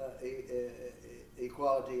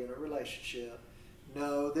equality in a relationship.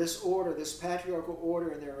 No, this order, this patriarchal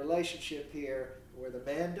order in their relationship here, where the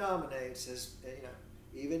man dominates, is, you know,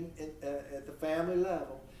 even at the family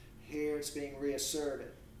level, here it's being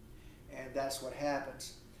reasserted. And that's what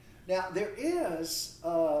happens. Now, there is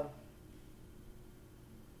a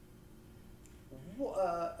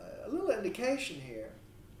little indication here,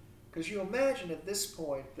 because you imagine at this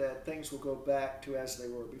point that things will go back to as they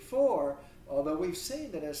were before, although we've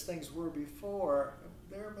seen that as things were before,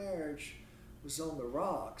 their marriage was on the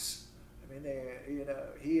rocks. I mean,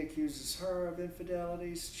 he accuses her of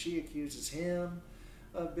infidelities, she accuses him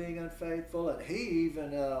of being unfaithful, and he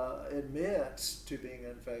even admits to being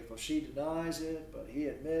unfaithful. She denies it, but he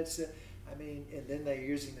admits it. I mean, and then they're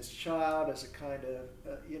using this child as a kind of,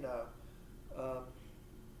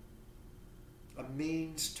 a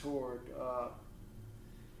means toward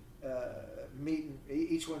meeting.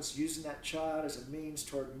 Each one's using that child as a means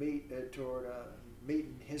toward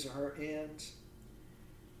meeting his or her ends,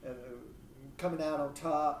 coming out on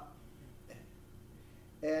top.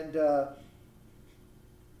 And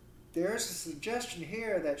there's a suggestion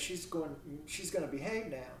here that she's going to behave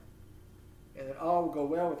now, and that all will go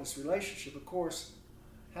well with this relationship. Of course,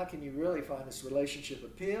 how can you really find this relationship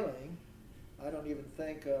appealing? I don't even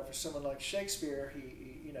think for someone like Shakespeare,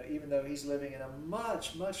 he even though he's living in a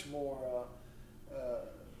much more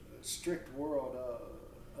strict world,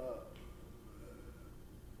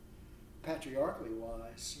 patriarchally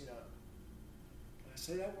wise, can I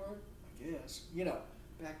say that word? I guess.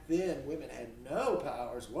 Back then women had no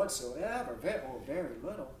powers whatsoever, or very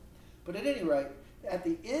little. But at any rate, at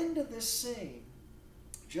the end of this scene,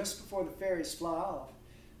 just before the fairies fly off,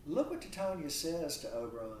 look what Titania says to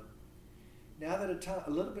Oberon. Now that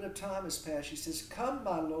a little bit of time has passed, she says, "Come,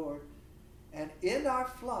 my lord, and in our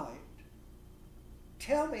flight,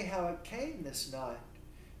 tell me how it came this night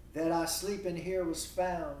that I sleeping here was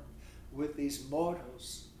found with these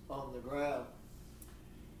mortals on the ground."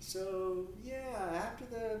 So, yeah, after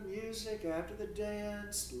the music, after the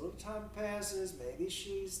dance, a little time passes, maybe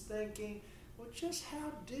she's thinking, well, just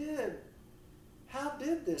how did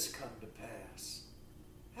this come to pass?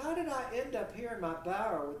 How did I end up here in my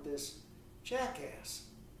bower with this jackass?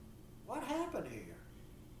 What happened here?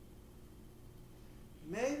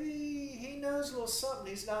 Maybe he knows a little something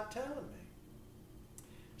he's not telling me.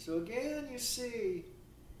 So again, you see,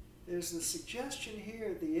 there's the suggestion here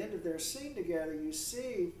at the end of their scene together. You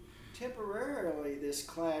see temporarily this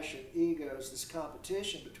clash of egos, this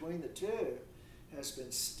competition between the two has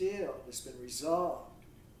been stilled, has been resolved,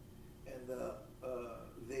 and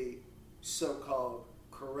the so-called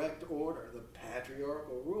correct order, the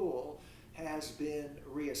patriarchal rule, has been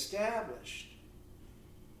reestablished,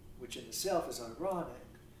 which in itself is ironic.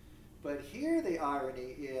 But here the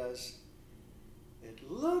irony is, it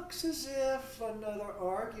looks as if another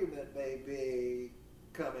argument may be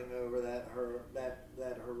coming over that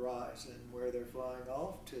horizon where they're flying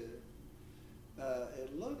off to.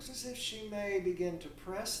 It looks as if she may begin to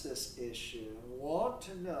press this issue and want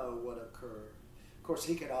to know what occurred. Of course,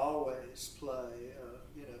 he can always play,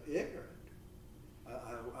 ignorant,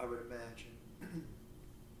 I would imagine.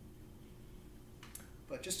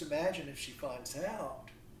 But just imagine if she finds out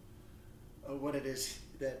what it is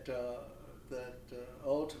that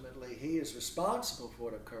ultimately he is responsible for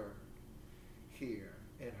what occurred here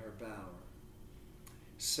in her bower.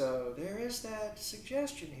 So there is that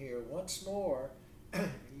suggestion here once more.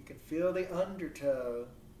 You can feel the undertow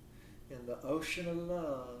in the ocean of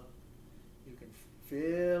love. You can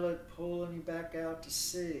feel it pulling you back out to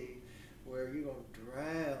sea, where you're going to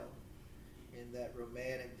drown in that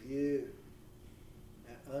romantic view.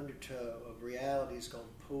 That undertow of reality is going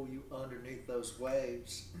to pull you underneath those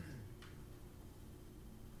waves.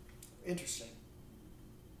 Interesting.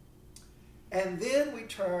 And then we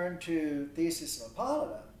turn to Theseus and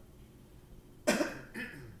Hippolyta.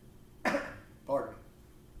 Pardon me.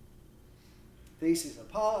 Theseus and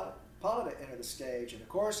Hippolyta enter the stage, and of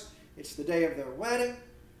course, it's the day of their wedding,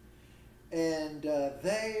 and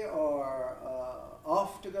they are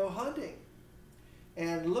off to go hunting.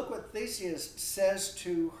 And look what Theseus says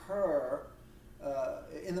to her.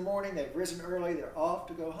 In the morning, they've risen early, they're off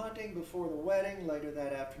to go hunting before the wedding later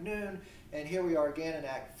that afternoon. And here we are again in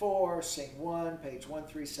Act 4, Scene 1, page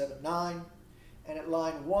 1379. And at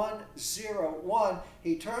line 101,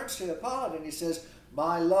 he turns to Hippolyta and he says,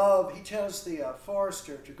 "My love," he tells the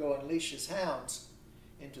forester to go unleash his hounds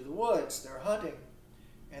into the woods. They're hunting,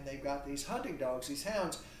 and they've got these hunting dogs, these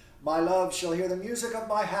hounds. "My love shall hear the music of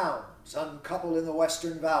my hounds, uncoupled in the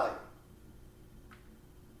western valley."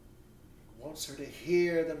 He wants her to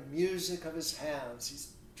hear the music of his hounds.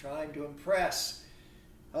 He's trying to impress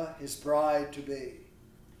his bride-to-be.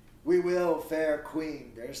 "We will, fair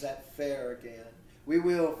queen," there's that fair again. "We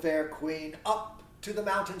will, fair queen, up to the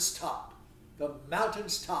mountain's top." The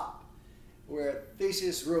mountain's top, where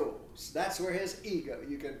Theseus rules. That's where his ego,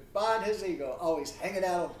 you can find his ego always hanging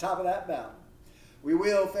out on top of that mountain. "We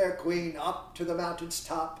will, fair queen, up to the mountain's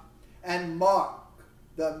top, and mark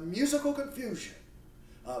the musical confusion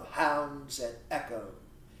of hounds and echo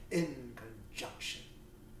in conjunction."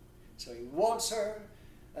 So he wants her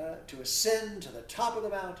to ascend to the top of the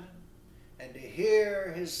mountain and to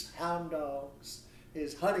hear his hound dogs,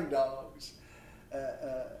 his hunting dogs,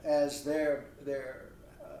 as their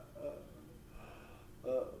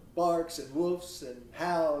barks and woofs and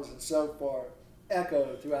howls and so forth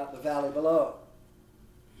echo throughout the valley below.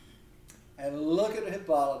 And look at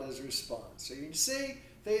Hippolyta's response. So you can see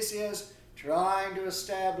Theseus trying to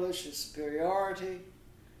establish his superiority.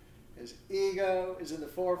 His ego is in the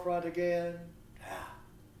forefront again.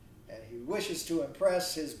 And he wishes to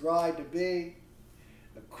impress his bride-to-be,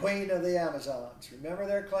 the queen of the Amazons. Remember,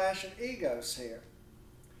 they're clashing egos here.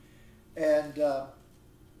 And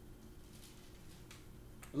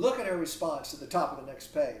look at her response at the top of the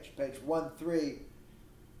next page, page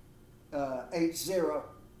 1380,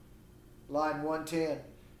 line 110.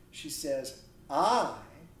 She says, "I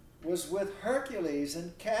was with Hercules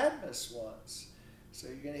and Cadmus once." So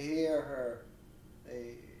you're going to hear her,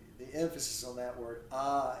 the emphasis on that word,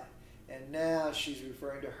 I. And now she's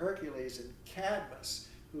referring to Hercules and Cadmus,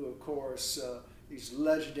 who, of course, these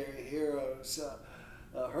legendary heroes,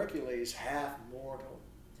 Hercules, half mortal,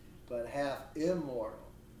 but half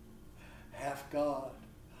immortal, half God.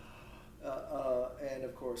 And,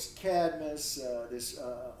 of course, Cadmus,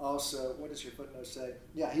 also, what does your footnote say?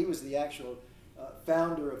 Yeah, he was the actual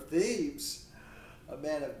founder of Thebes, a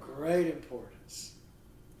man of great importance.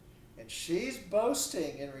 And she's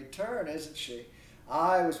boasting in return, isn't she?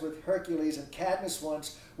 "I was with Hercules and Cadmus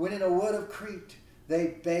once, when in a wood of Crete they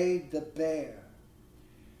bayed the bear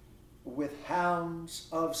with hounds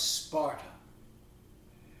of Sparta."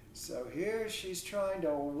 So here she's trying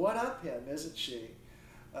to one-up him, isn't she?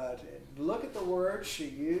 Look at the words she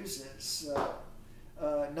uses.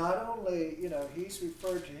 Not only, he's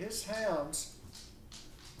referred to his hounds,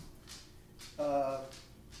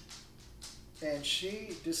 and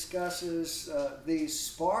she discusses these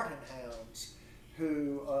Spartan hounds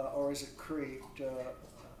who, or is it Crete?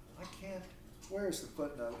 I can't, where's the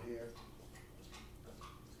footnote here?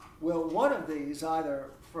 Well, one of these,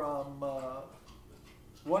 either from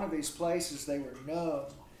one of these places they were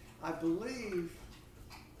known, I believe,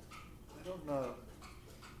 I don't know,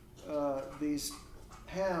 these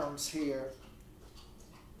hounds here,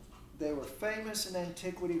 they were famous in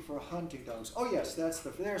antiquity for hunting dogs. Oh yes, there's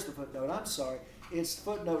the footnote, I'm sorry. It's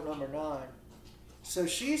footnote number 9. So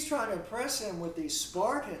she's trying to impress him with these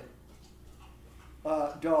Spartan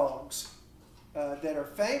dogs that are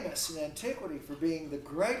famous in antiquity for being the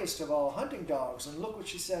greatest of all hunting dogs. And look what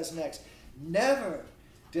she says next. "Never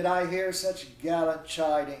did I hear such gallant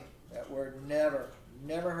chiding." That word never,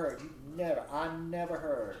 never heard. I never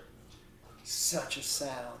heard such a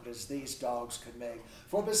sound as these dogs could make.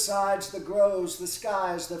 For besides the groves, the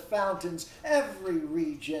skies, the fountains, every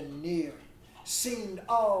region near, seemed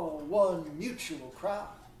all one mutual cry.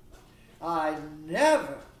 I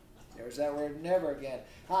never, there's that word never again,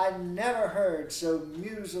 I never heard so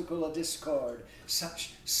musical a discord,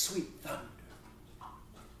 such sweet thunder.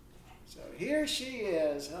 So here she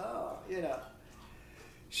is,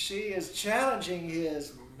 she is challenging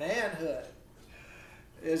his manhood,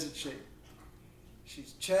 isn't she?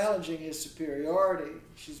 She's challenging his superiority.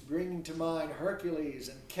 She's bringing to mind Hercules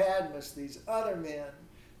and Cadmus, these other men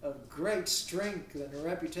of great strength and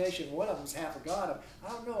reputation. One of them's half a god. I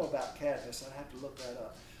don't know about Cadmus. I'd have to look that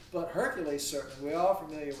up. But Hercules, certainly, we're all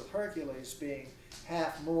familiar with Hercules being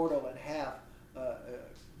half mortal and half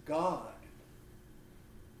god.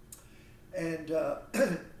 And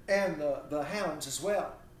the hounds as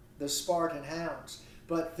well, the Spartan hounds.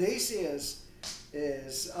 But Theseus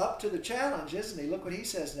is up to the challenge, isn't he? Look what he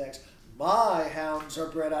says next. My hounds are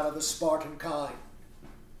bred out of the Spartan kind.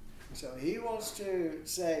 So he wants to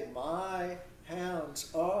say, my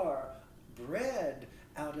hounds are bred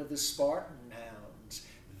out of the Spartan hounds.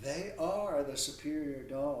 They are the superior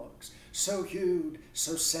dogs, so hued,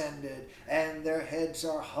 so sanded, and their heads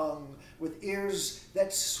are hung with ears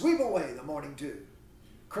that sweep away the morning dew,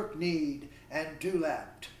 crook-kneed and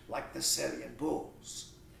dew-lapped like the Salian bulls.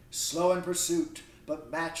 Slow in pursuit,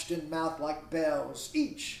 but matched in mouth like bells,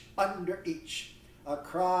 each under each. A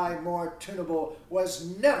cry more tunable was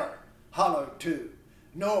never hollowed to,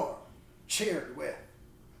 nor cheered with.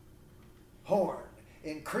 Horn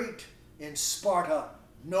in Crete, in Sparta,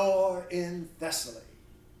 nor in Thessaly.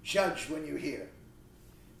 Judge when you hear.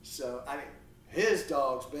 So, I mean, his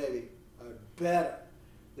dogs, baby, are better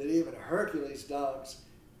than even Hercules' dogs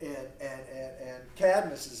and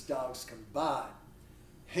Cadmus's dogs combined.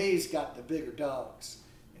 He's got the bigger dogs.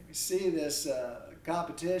 And we see this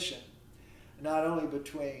competition not only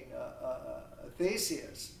between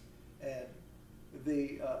Theseus and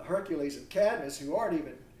the Hercules and Cadmus, who aren't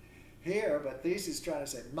even here, but Theseus is trying to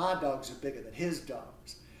say, my dogs are bigger than his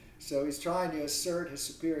dogs. So he's trying to assert his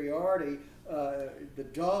superiority. The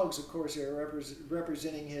dogs, of course, are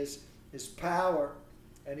representing his power,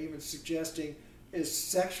 and even suggesting his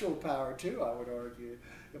sexual power too, I would argue.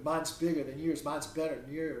 Mine's bigger than yours, mine's better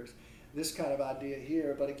than yours. This kind of idea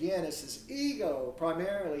here. But again, it's his ego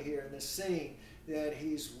primarily here in this scene that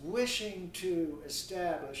he's wishing to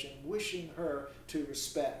establish and wishing her to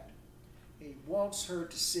respect. He wants her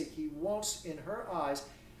to see. He wants, in her eyes,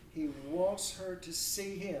 he wants her to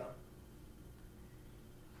see him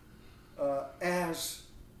as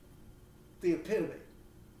the epitome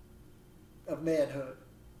of manhood,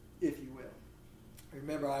 if you will.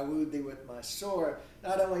 Remember, I wooed thee with my sword,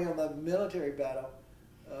 not only on the military battle,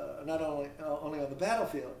 not only on the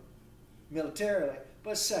battlefield, militarily,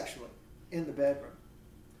 but sexually, in the bedroom.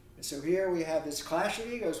 And so here we have this clash of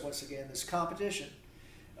egos once again, this competition.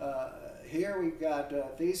 Here we've got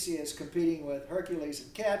Theseus competing with Hercules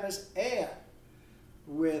and Cadmus, and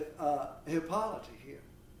with Hippolyta here,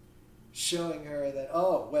 showing her that,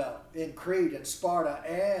 oh, well, in Crete and Sparta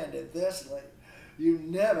and in Thessaly, you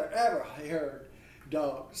never, ever heard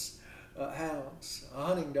dogs, hounds,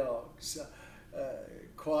 hunting dogs,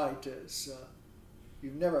 quite as,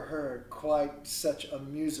 you've never heard quite such a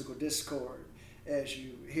musical discord as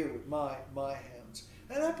you hear with my hounds.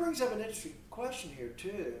 And that brings up an interesting question here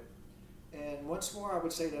too. And once more, I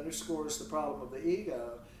would say it underscores the problem of the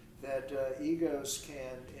ego, that egos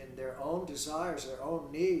can, in their own desires, their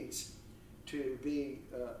own needs, to be,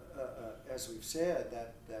 as we've said,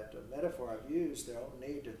 that metaphor I've used, their own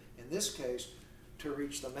need to, in this case, to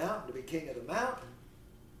reach the mountain, to be king of the mountain,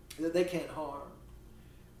 that they can't harm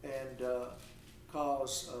and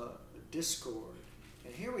cause discord.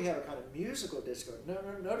 And here we have a kind of musical discord.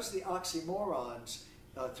 Notice the oxymorons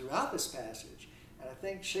throughout this passage. And I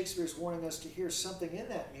think Shakespeare's wanting us to hear something in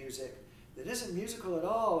that music that isn't musical at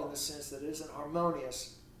all, in the sense that it isn't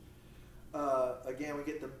harmonious. Again, we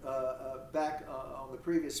get the back on the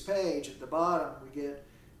previous page at the bottom, we get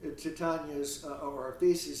Titania's or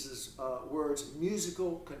Theseus's words,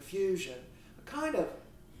 musical confusion, a kind of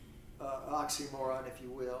oxymoron, if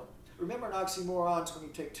you will. Remember, an oxymoron is when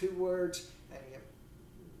you take two words and you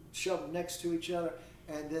shove them next to each other,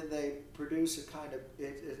 and then they produce a kind of,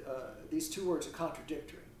 these two words are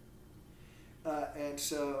contradictory. And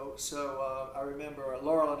so I remember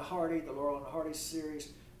Laurel and Hardy, the Laurel and Hardy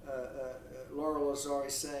series, Laurel is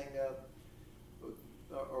always saying,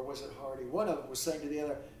 or was it Hardy? One of them was saying to the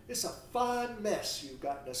other, it's a fine mess you've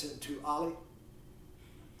gotten us into, Ollie.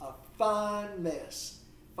 A fine mess.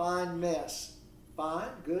 Fine mess. Fine,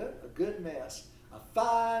 good, a good mess. A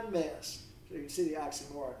fine mess So you can see the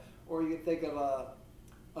oxymoron. Or you can think of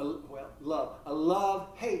a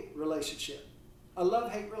love-hate relationship. A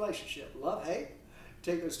love-hate relationship. Love-hate.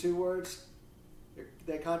 Take those two words,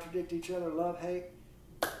 they contradict each other, love-hate,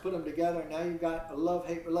 put them together, and now you've got a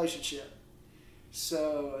love-hate relationship.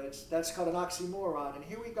 So that's called an oxymoron. And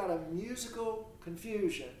here we've got a musical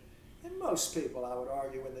confusion. And most people, I would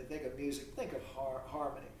argue, when they think of music, think of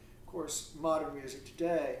harmony. Of course, modern music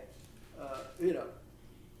today,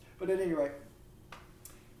 but at any rate.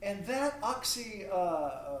 And that oxymoron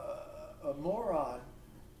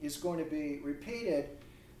is going to be repeated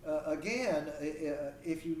again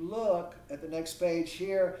if you look at the next page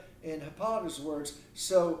here in Hippolyta's words.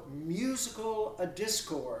 So musical a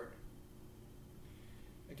discord.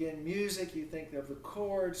 Again, music, you think of the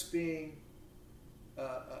chords being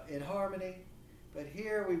in harmony, but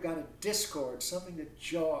here we've got a discord, something that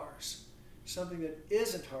jars, something that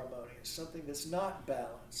isn't harmonious, something that's not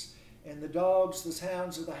balanced. And the dogs, the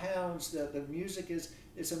hounds are the hounds, the music is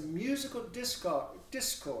a musical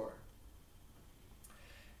discord.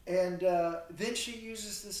 And then she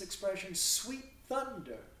uses this expression, sweet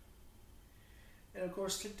thunder. And of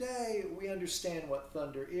course today we understand what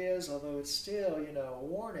thunder is, although it's still, a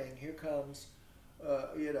warning. Here comes, a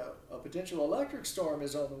potential electric storm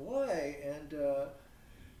is on the way, and,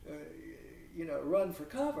 run for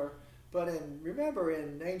cover. But remember,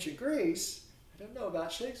 in ancient Greece, I don't know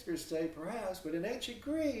about Shakespeare's day perhaps, but in ancient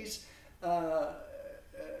Greece,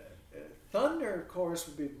 thunder, of course,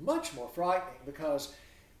 would be much more frightening because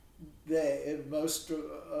most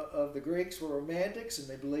of the Greeks were romantics, and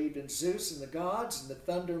they believed in Zeus and the gods, and the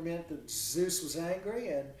thunder meant that Zeus was angry,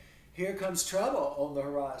 and here comes trouble on the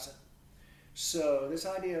horizon. So this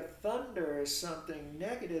idea of thunder is something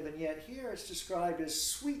negative, and yet here it's described as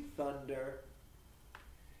sweet thunder.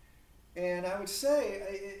 And I would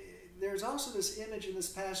say there's also this image in this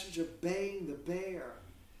passage of baying the bear.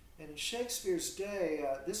 And in Shakespeare's day,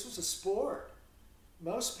 this was a sport.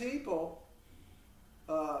 Most people,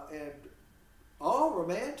 and all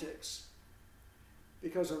romantics,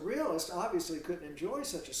 because a realist obviously couldn't enjoy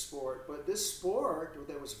such a sport, but this sport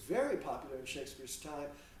that was very popular in Shakespeare's time,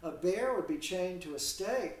 a bear would be chained to a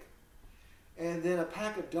stake, and then a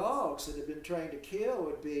pack of dogs that had been trained to kill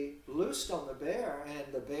would be loosed on the bear,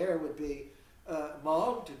 and the bear would be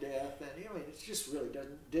mauled to death, and it just really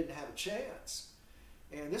didn't have a chance.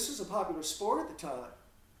 And this was a popular sport at the time.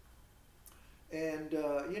 And,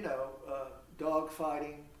 dog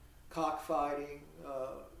fighting, cockfighting,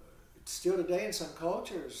 still today in some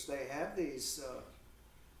cultures they have these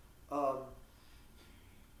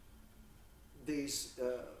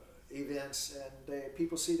events, and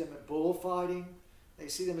people see them at bullfighting. They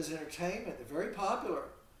see them as entertainment. They're very popular.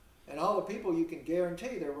 And all the people, you can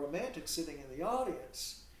guarantee, they're romantics sitting in the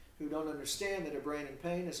audience who don't understand that a brain in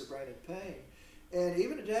pain is a brain in pain. And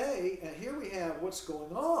even today, here we have what's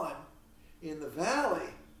going on in the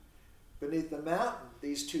valley beneath the mountain.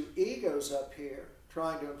 These two egos up here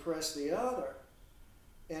trying to impress the other.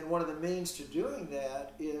 And one of the means to doing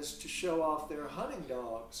that is to show off their hunting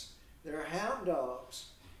dogs, their hound dogs.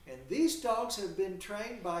 And these dogs have been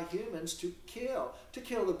trained by humans to kill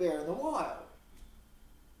the bear in the wild.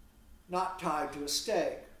 Not tied to a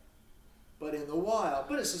stake, but in the wild.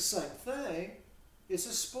 But it's the same thing. It's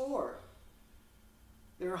a sport.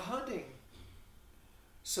 They're hunting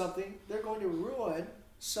something. They're going to ruin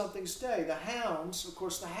something's day. The hounds, of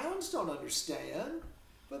course, the hounds don't understand,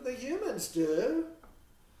 but the humans do.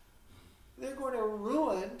 They're going to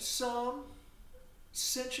ruin some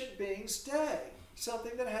sentient being's day.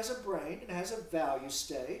 Something that has a brain and has a value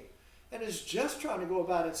state and is just trying to go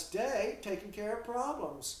about its day taking care of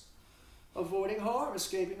problems, avoiding harm,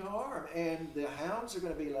 escaping harm. And the hounds are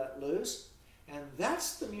going to be let loose. And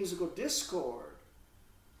that's the musical discord.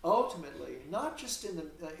 Ultimately, not just in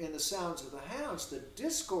the sounds of the hounds, the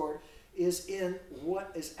discord is in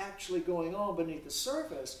what is actually going on beneath the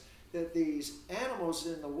surface, that these animals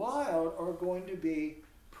in the wild are going to be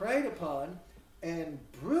preyed upon and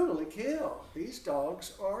brutally killed. These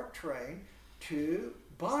dogs are trained to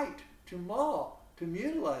bite, to maul, to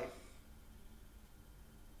mutilate.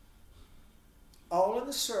 All in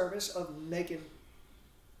the service of making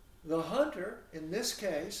the hunter, in this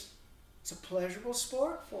case, it's a pleasurable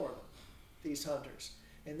sport for them, these hunters.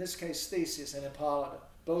 In this case, Theseus and Hippolyta,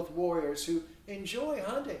 both warriors who enjoy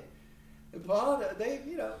hunting. Hippolyta,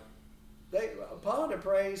 Hippolyta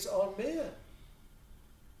preys on men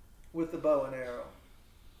with the bow and arrow.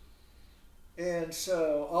 And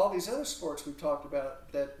so all these other sports we've talked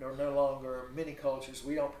about that are no longer many cultures,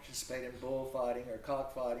 we don't participate in bullfighting or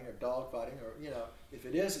cockfighting or dogfighting, or, if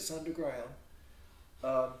it is, it's underground.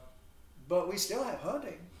 But we still have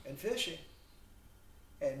hunting and fishing.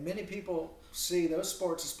 And many people see those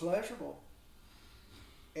sports as pleasurable.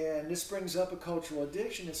 And this brings up a cultural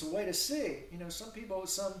addiction. It's a way to see. You know, some people,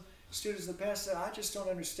 some students in the past said, I just don't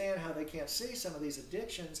understand how they can't see some of these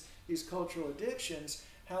addictions, these cultural addictions,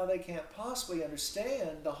 how they can't possibly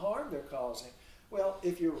understand the harm they're causing. Well,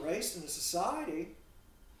 if you're raised in a society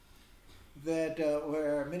that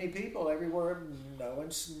where many people everywhere, no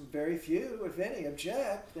one's, very few, if any,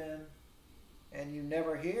 object, then, and you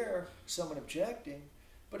never hear someone objecting.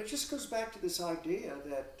 But it just goes back to this idea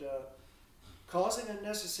that causing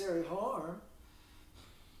unnecessary harm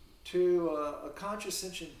to a conscious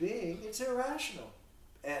sentient being, it's irrational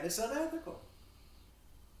and it's unethical.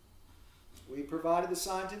 We provided the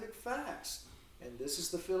scientific facts, and this is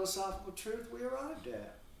the philosophical truth we arrived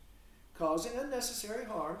at. Causing unnecessary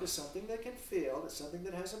harm to something that can feel, to something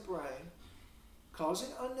that has a brain, causing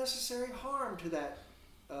unnecessary harm to that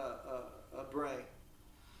brain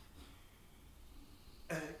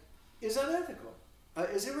is unethical,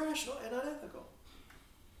 is irrational and unethical.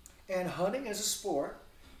 And hunting as a sport,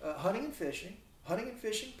 hunting and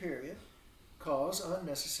fishing period, cause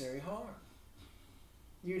unnecessary harm.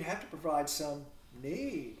 You'd have to provide some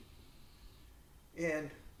need.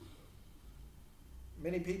 And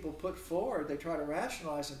many people put forward, they try to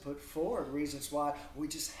rationalize and put forward reasons why we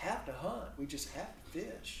just have to hunt, we just have to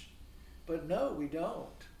fish. But no, we don't.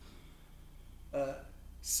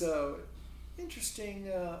 So, interesting,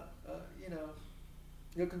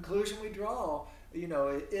 the conclusion we draw,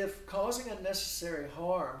 if causing unnecessary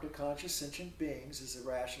harm to conscious sentient beings is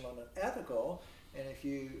irrational and unethical, and if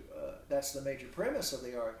you, that's the major premise of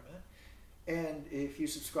the argument, and if you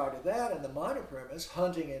subscribe to that and the minor premise,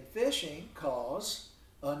 hunting and fishing cause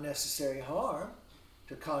unnecessary harm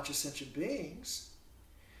to conscious sentient beings,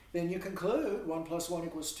 then you conclude 1 +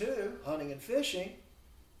 1 = 2, hunting and fishing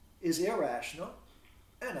is irrational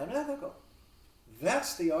and unethical.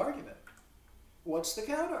 That's the argument. What's the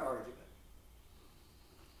counter argument?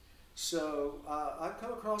 So I've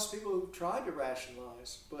come across people who've tried to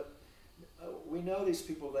rationalize, but we know these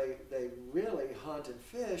people, they really hunt and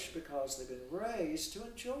fish because they've been raised to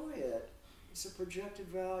enjoy it. It's a projected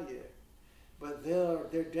value. But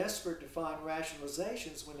they're desperate to find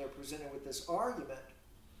rationalizations when they're presented with this argument.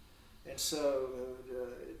 And so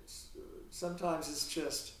sometimes it's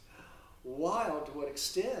just wild to what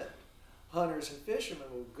extent hunters and fishermen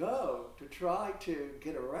will go to try to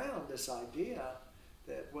get around this idea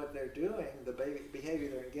that what they're doing, the behavior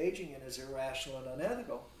they're engaging in, is irrational and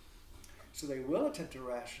unethical. So they will attempt to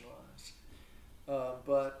rationalize.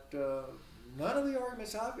 But none of the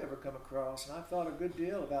arguments I've ever come across, and I've thought a good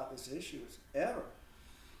deal about this issue, has ever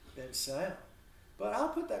been sound. But I'll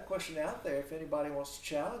put that question out there if anybody wants to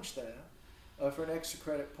challenge that for an extra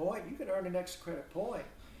credit point. You can earn an extra credit point.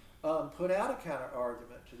 Put out a counter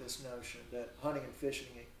argument to this notion that hunting and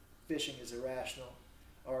fishing is irrational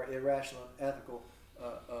or irrational and ethical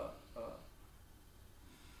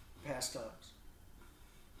pastimes.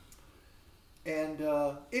 And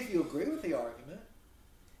if you agree with the argument,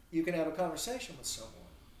 you can have a conversation with someone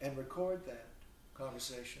and record that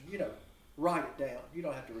conversation. Write it down. You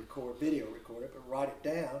don't have to video record it, but write it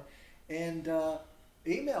down and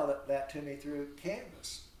email that to me through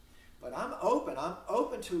Canvas. But I'm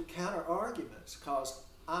open to counter arguments because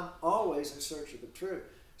I'm always in search of the truth.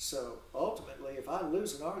 So ultimately, if I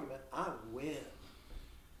lose an argument, I win.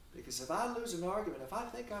 Because if I lose an argument, if I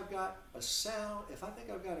think I've got if I think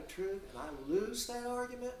I've got a truth and I lose that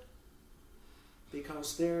argument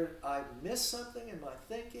because I missed something in my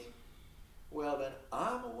thinking, well then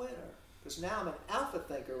I'm a winner. Because now I'm an alpha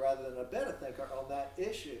thinker rather than a beta thinker on that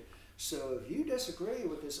issue. So if you disagree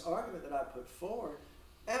with this argument that I put forward,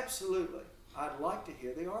 absolutely, I'd like to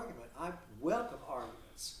hear the argument. I welcome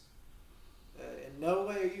arguments. In no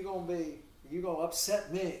way are you going to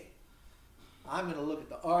upset me. I'm going to look at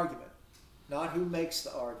the argument, not who makes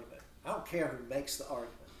the argument. I don't care who makes the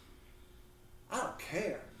argument. I don't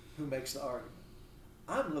care who makes the argument.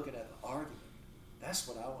 I'm looking at the argument. That's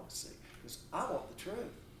what I want to see, because I want the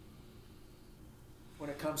truth. When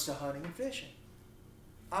it comes to hunting and fishing,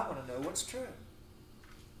 I want to know what's true.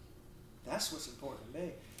 That's what's important to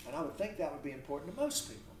me, and I would think that would be important to most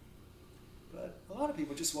people. But a lot of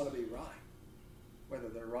people just want to be right, whether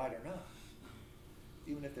they're right or not.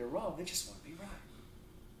 Even if they're wrong, they just want to be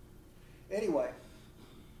right. Anyway,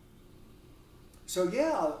 so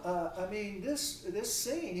yeah, I mean, this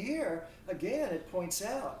scene here, again, it points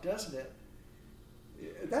out, doesn't it?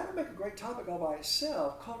 That would make a great topic all by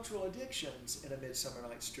itself, cultural addictions in A Midsummer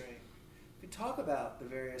Night's Dream. We talk about the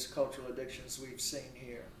various cultural addictions we've seen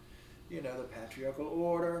here. The patriarchal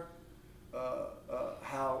order,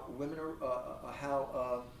 how women are,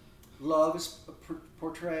 how Love is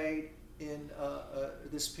portrayed in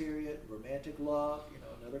this period, romantic love, you know,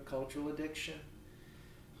 another cultural addiction.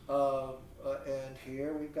 And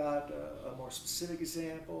here we've got a more specific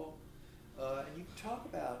example. And you can talk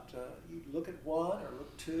about, you look at one or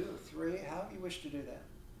look two or three, however you wish to do that.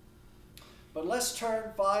 But let's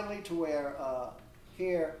turn finally to where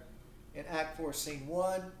here in Act 4, Scene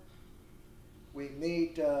 1, we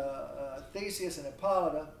meet Theseus and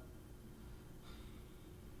Hippolyta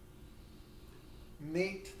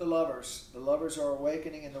meet the lovers. The lovers are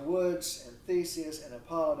awakening in the woods, and Theseus and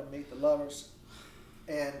Hippolyta meet the lovers.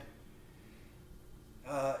 And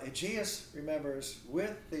Aegeus, remembers,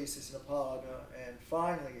 with Theseus and Hippolyta, and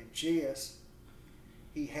finally Aegeus,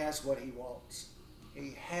 he has what he wants.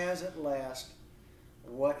 He has at last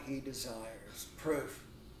what he desires. Proof.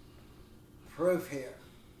 Proof here.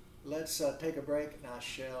 Let's take a break, and I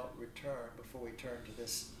shall return before we turn to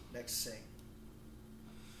this next scene.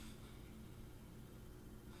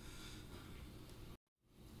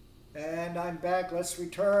 And I'm back. Let's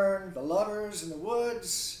return. The lovers in the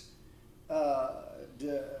woods.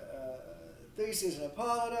 Theseus and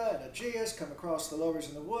Hippolyta and Aegeus come across the lovers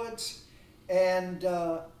in the woods. And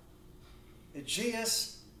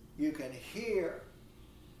Aegeus, you can hear,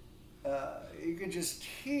 you can just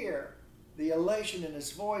hear the elation in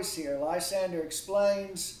his voice here. Lysander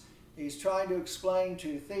explains, he's trying to explain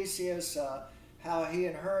to Theseus how he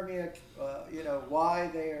and Hermia, you know, why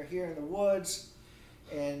they are here in the woods.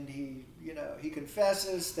 And he, you know, he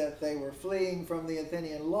confesses that they were fleeing from the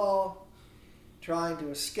Athenian law, trying to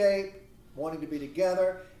escape, wanting to be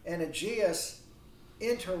together. And Aegeus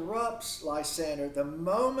interrupts Lysander. The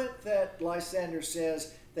moment that Lysander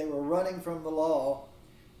says they were running from the law,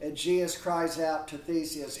 Aegeus cries out to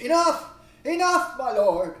Theseus, "Enough! Enough, my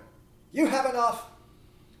lord! You have enough!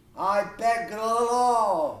 I beg the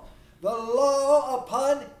law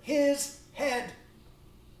upon his head."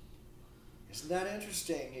 Isn't that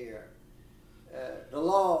interesting here? The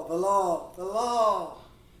law, the law, the law.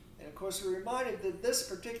 And of course, we're reminded that this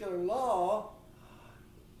particular law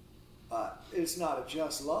is not a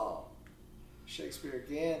just law. Shakespeare,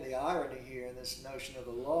 again, the irony here in this notion of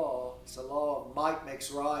the law, it's a law of might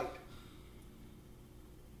makes right.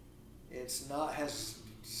 It's not, has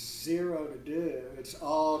zero to do. It's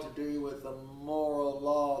all to do with the moral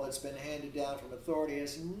law that's been handed down from authority. It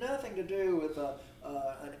has nothing to do with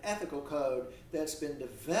an ethical code that's been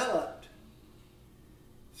developed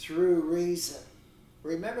through reason.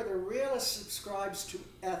 Remember, the realist subscribes to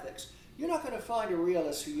ethics. You're not going to find a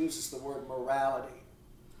realist who uses the word morality.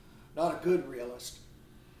 Not a good realist.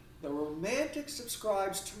 The romantic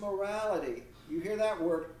subscribes to morality. You hear that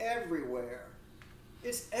word everywhere.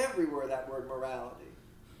 It's everywhere, that word morality.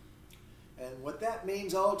 And what that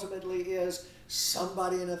means ultimately is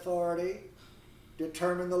somebody in authority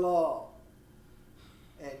determined the law.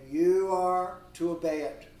 And you are to obey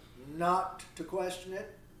it. Not to question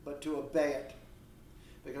it, but to obey it.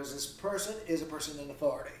 Because this person is a person in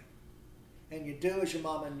authority. And you do as your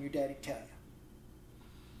mama and your daddy tell you.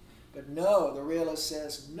 But no, the realist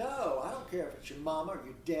says, no, I don't care if it's your mama or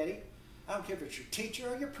your daddy. I don't care if it's your teacher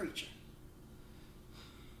or your preacher.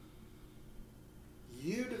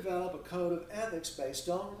 You develop a code of ethics based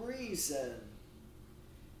on reason.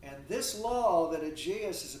 And this law that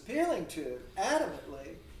Aegeus is appealing to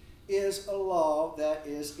adamantly is a law that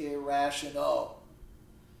is irrational.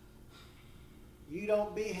 You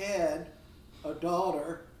don't behead a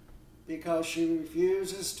daughter because she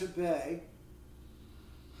refuses to obey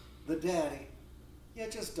the daddy. You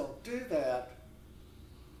just don't do that.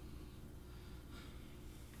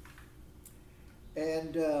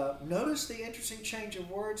 And notice the interesting change of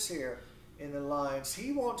words here in the lines.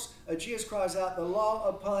 Aegeus cries out, the law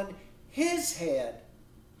upon his head,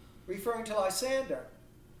 referring to Lysander.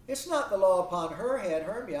 It's not the law upon her head,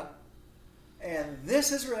 Hermia. And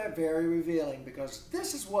this is very revealing, because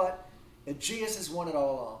this is what Aegeus has wanted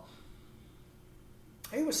all along.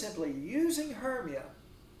 He was simply using Hermia,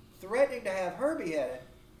 threatening to have her beheaded,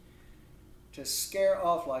 to scare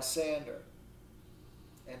off Lysander.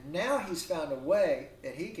 And now he's found a way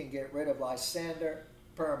that he can get rid of Lysander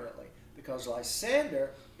permanently, because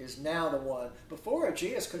Lysander is now the one. Before,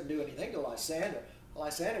 Aegeus couldn't do anything to Lysander.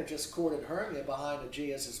 Lysander just courted Hermia behind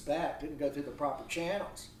Aegeus' back, didn't go through the proper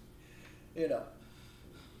channels. You know,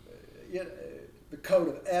 the code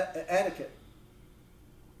of etiquette.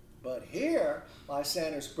 But here,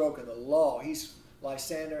 Lysander's broken the law.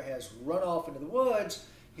 Lysander has run off into the woods.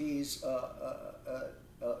 He's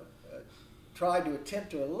tried to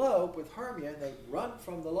attempt to elope with Hermia, and they run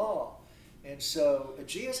from the law. And so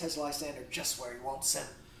Aegeus has Lysander just where he wants him.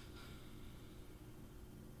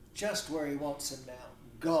 Just where he wants him now.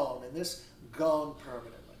 gone, and this gone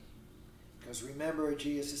permanently. Because remember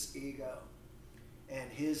Jesus' ego and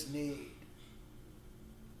his need.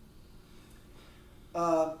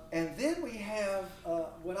 And then we have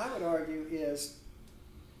what I would argue is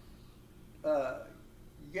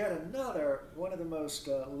yet another one of the most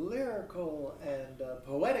lyrical and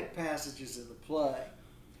poetic passages in the play,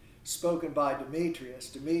 spoken by Demetrius.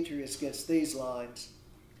 Demetrius gets these lines,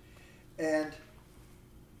 and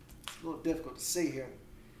it's a little difficult to see here,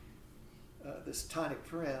 this tiny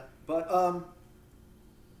print, but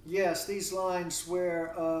yes, these lines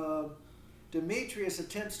where Demetrius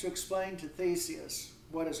attempts to explain to Theseus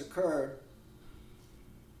what has occurred,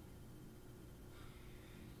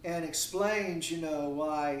 and explains,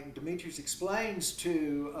 why Demetrius explains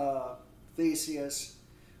to Theseus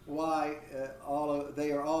why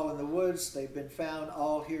they are all in the woods. They've been found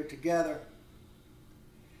all here together.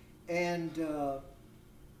 And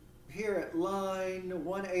here at line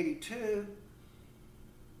 182,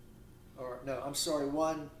 or no, I'm sorry,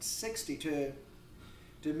 162,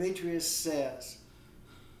 Demetrius says,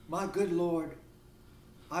 "My good Lord,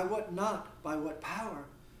 I wot not by what power,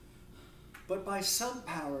 but by some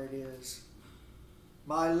power it is.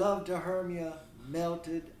 My love to Hermia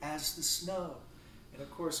melted as the snow." And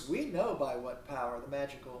of course, we know by what power the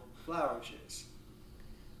magical flower is.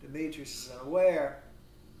 Demetrius is unaware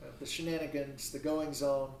of the shenanigans, the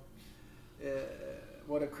goings-on,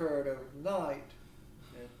 what occurred overnight.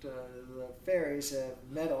 That the fairies have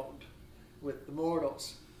meddled with the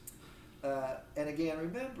mortals. And again,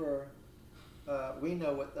 remember, we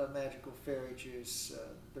know what the magical fairy juice,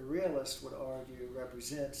 the realist would argue,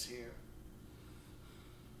 represents here.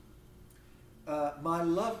 My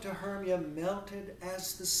love to Hermia melted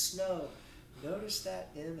as the snow. Notice that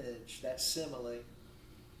image, that simile.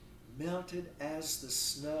 Melted as the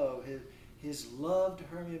snow. His love to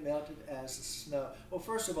Hermia melted as the snow. Well,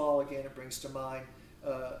 first of all, again, it brings to mind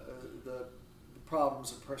the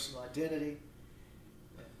problems of personal identity.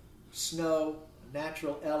 Snow, a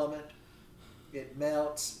natural element. It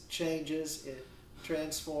melts, changes, it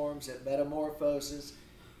transforms, it metamorphoses.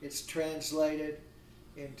 It's translated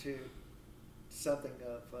into something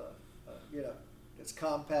of, that's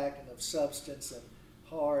compact and of substance and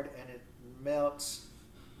hard, and it melts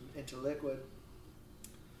into liquid.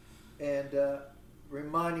 And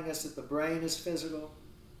reminding us that the brain is physical,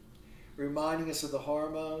 reminding us of the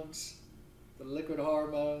hormones, the liquid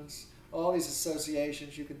hormones, all these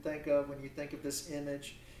associations you can think of when you think of this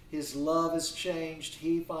image. His love is changed.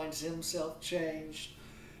 He finds himself changed.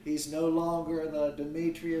 He's no longer the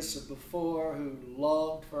Demetrius of before who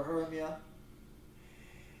longed for Hermia.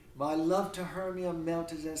 My love to Hermia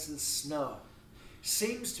melted as the snow.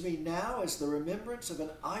 Seems to me now as the remembrance of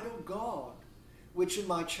an idle god, which in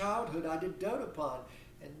my childhood I did dote upon.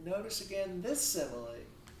 And notice again this simile.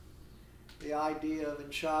 The idea of in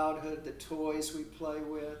childhood, the toys we play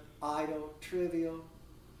with, idle, trivial.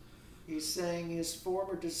 He's saying his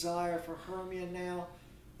former desire for Hermia now,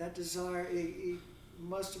 that desire, he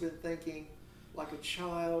must have been thinking like a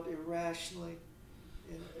child irrationally.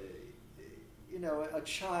 A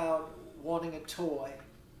child wanting a toy.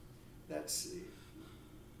 That's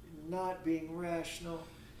not being rational,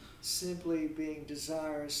 simply being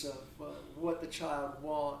desirous of what the child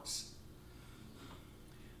wants.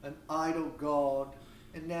 An idle god,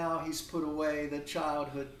 and now he's put away the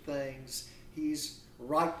childhood things. He's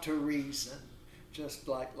right to reason, just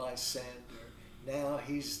like Lysander. Now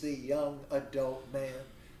he's the young adult man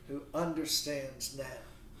who understands now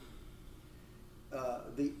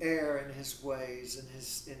the error in his ways and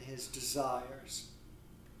in his desires,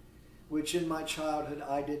 which in my childhood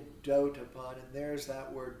I did dote upon. And there's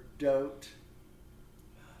that word dote.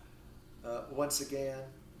 Once again,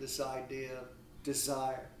 this idea of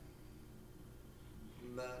desire,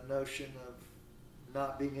 the notion of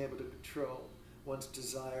not being able to control one's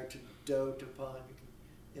desire, to dote upon.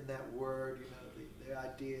 In that word, the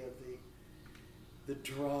idea of the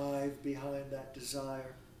drive behind that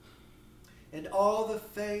desire. And all the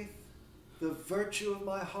faith, the virtue of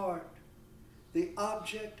my heart, the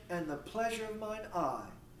object and the pleasure of mine eye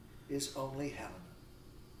is only Helena.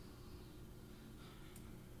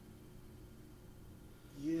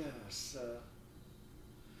 Yes,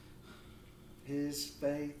 his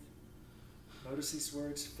faith, notice these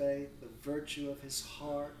words, faith, the virtue of his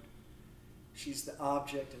heart. She's the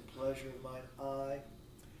object and pleasure of mine eye.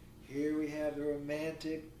 Here we have the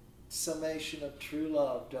romantic summation of true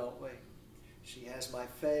love, don't we? She has my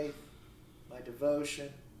faith, my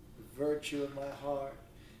devotion, the virtue of my heart.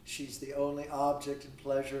 She's the only object and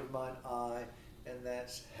pleasure of mine eye, and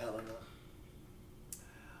that's Helena.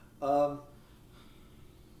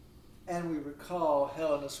 And we recall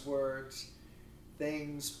Helena's words,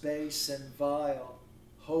 things base and vile,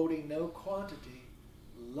 holding no quantity,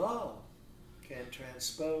 love can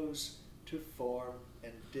transpose to form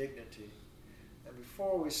and dignity. And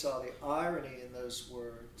before we saw the irony in those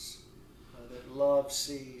words, that love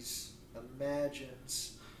sees,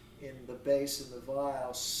 imagines in the base and the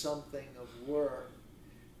vile something of worth.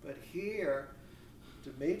 But here,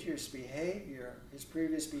 Demetrius' behavior, his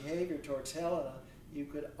previous behavior towards Helena, you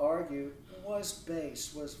could argue was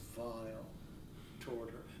base, was vile toward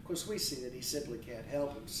her. Of course, we see that he simply can't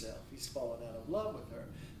help himself. He's fallen out of love with her.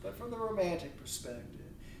 But from the romantic perspective,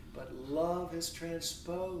 but love has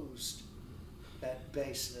transposed that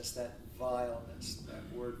baseness, that vileness, that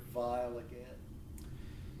word vile again.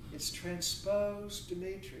 It's transposed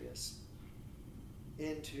Demetrius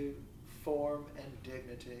into form and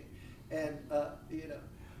dignity. And,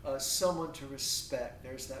 someone to respect.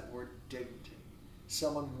 There's that word dignity.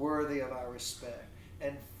 Someone worthy of our respect.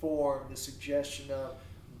 And form, the suggestion of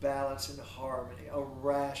balance and harmony, a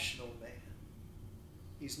rational man.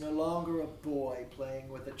 He's no longer a boy playing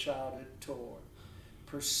with a childhood toy,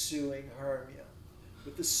 pursuing Hermia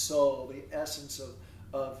with the soul, the essence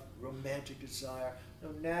of romantic desire.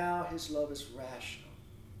 No, now his love is rational,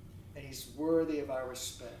 and he's worthy of our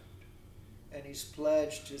respect, and he's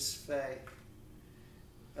pledged his faith.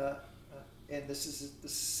 And this is the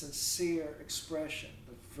sincere expression,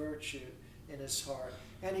 the virtue in his heart.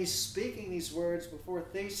 And he's speaking these words before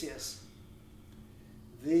Theseus,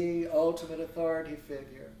 the ultimate authority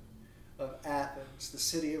figure of Athens, the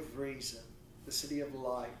city of reason, the city of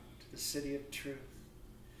light, the city of truth.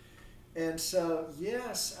 And so,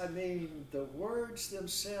 yes, I mean, the words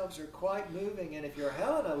themselves are quite moving. And if you're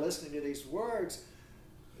Helena listening to these words,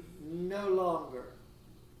 no longer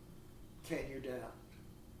can you doubt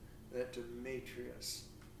that Demetrius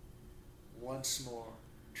once more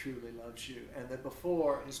truly loves you. And that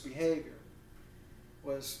before, his behavior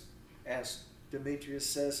was, as Demetrius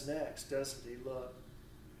says next, doesn't he? Look.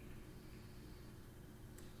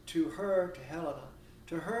 To her, to Helena,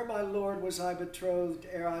 to her, my lord, was I betrothed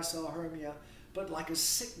ere I saw Hermia, but like a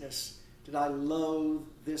sickness did I loathe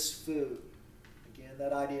this food. Again,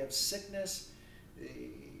 that idea of sickness,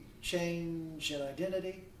 the change in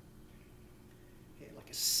identity. Like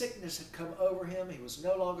a sickness had come over him. He was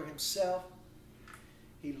no longer himself.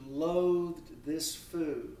 He loathed this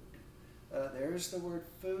food. There's the word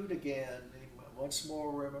food again. Once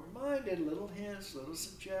more, we're reminded, little hints, little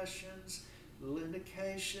suggestions, little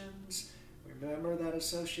indications. Remember that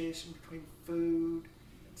association between food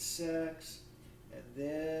and sex. And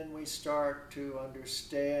then we start to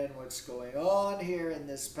understand what's going on here in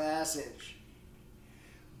this passage.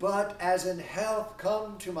 But as in health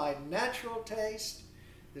come to my natural taste,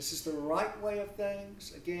 this is the right way of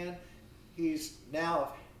things. Again, he's now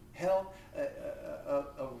of health,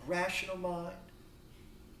 a rational mind.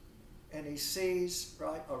 And he sees,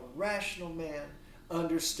 right, a rational man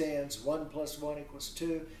understands 1 + 1 =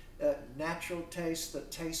 2. Natural taste, the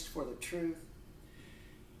taste for the truth.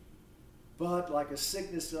 But like a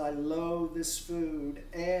sickness that I loathe this food,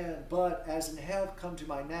 but as in health come to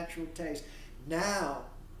my natural taste. Now,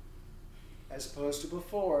 as opposed to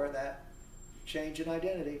before, that change in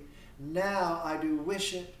identity, now I do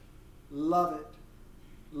wish it, love it,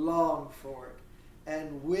 long for it,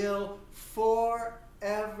 and will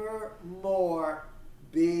forevermore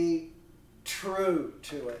be true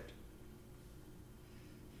to it.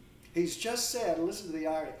 He's just said, listen to the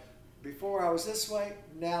irony, before I was this way,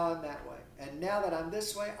 now I'm that way. And now that I'm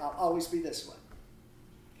this way, I'll always be this way.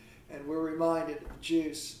 And we're reminded of the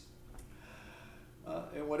juice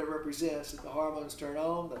and what it represents, that the hormones turn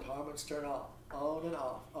on, the hormones turn off, on and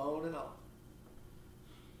off, on and off.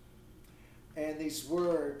 And these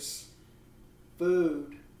words,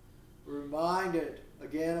 food, reminded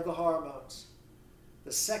again of the hormones,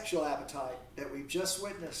 the sexual appetite that we've just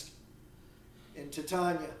witnessed in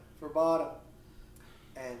Titania for bottom.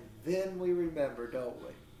 And then we remember, don't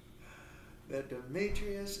we, that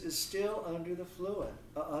Demetrius is still under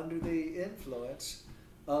the influence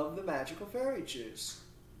of the magical fairy juice.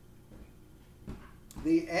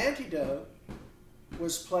 The antidote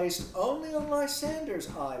was placed only on Lysander's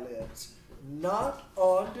eyelids, not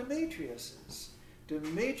on Demetrius's.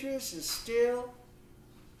 Demetrius is still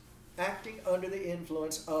acting under the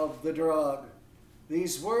influence of the drug.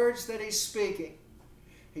 These words that he's speaking,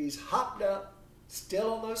 he's hopped up,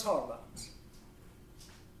 still on those hormones.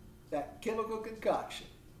 That chemical concoction,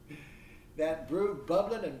 that brew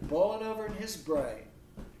bubbling and boiling over in his brain.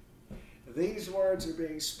 These words are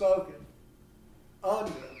being spoken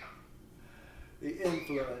under the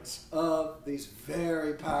influence of these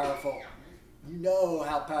very powerful You know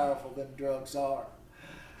how powerful them drugs are.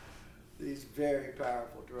 These very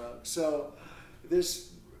powerful drugs. So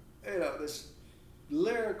this, this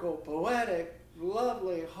lyrical, poetic,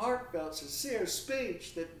 lovely, heartfelt, sincere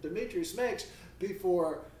speech that Demetrius makes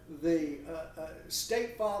before the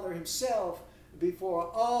state father himself,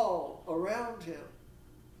 before all around him,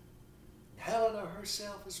 Helena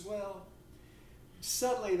herself as well.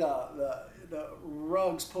 Suddenly the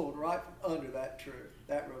rug's pulled right from under that truth,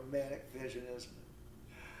 that romantic vision, isn't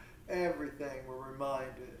it? Everything we're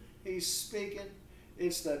reminded. He's speaking.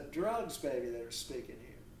 It's the drugs, baby, that are speaking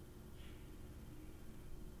here.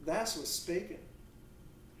 That's what's speaking.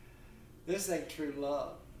 This ain't true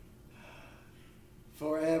love.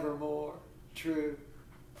 Forevermore true.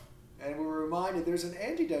 And we're reminded there's an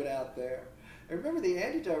antidote out there. And remember, the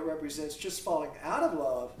antidote represents just falling out of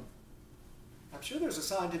love. I'm sure there's a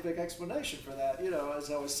scientific explanation for that.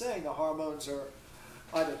 As I was saying, the hormones are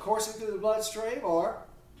either coursing through the bloodstream or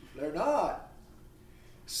they're not.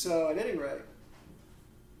 So at any rate,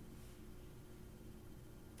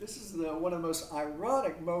 this is one of the most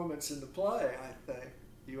ironic moments in the play, I think,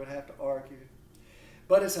 you would have to argue.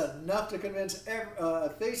 But it's enough to convince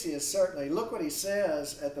Theseus, certainly. Look what he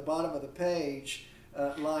says at the bottom of the page,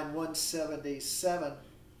 line 177.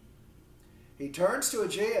 He turns to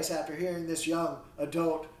Aegeus after hearing this young,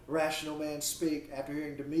 adult, rational man speak, after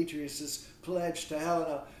hearing Demetrius' pledge to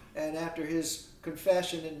Helena, and after his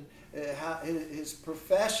confession and his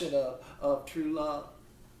profession of true love.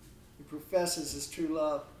 He professes his true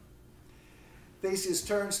love. Theseus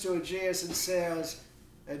turns to Aegeus and says,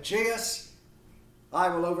 Aegeus, I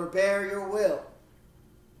will overbear your will.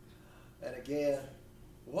 And again,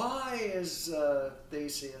 why is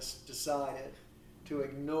Theseus decided to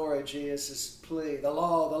ignore Aegeus' plea? The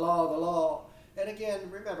law, the law, the law. And again,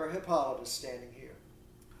 remember, Hippolytus standing here.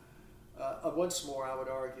 Once more, I would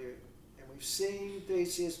argue, and we've seen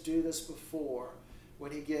Theseus do this before,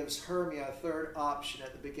 when he gives Hermia a third option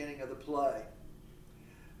at the beginning of the play.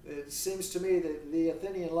 It seems to me that the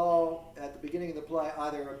Athenian law at the beginning of the play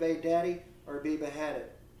either obey daddy or be beheaded.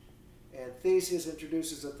 And Theseus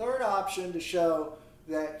introduces a third option to show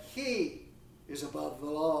that he is above the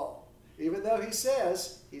law. Even though he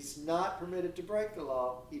says he's not permitted to break the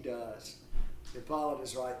law, he does.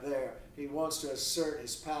 Hippolytus is right there. He wants to assert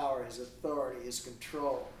his power, his authority, his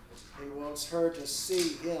control. He wants her to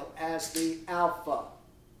see him as the Alpha,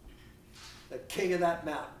 the king of that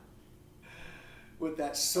mountain, with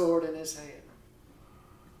that sword in his hand.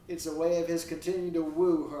 It's a way of his continuing to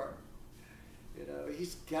woo her.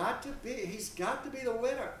 He's got to be the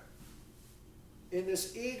winner in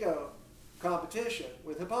this ego competition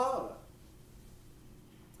with Hippolyta.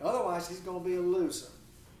 Otherwise, he's going to be a loser.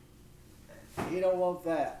 He don't want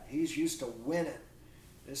that. He's used to winning.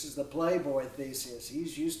 This is the playboy Theseus.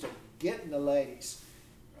 He's used to getting the ladies.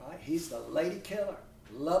 Right? He's the lady killer.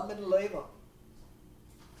 Love them and leave them.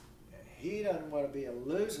 He doesn't want to be a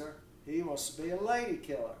loser. He wants to be a lady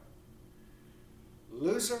killer.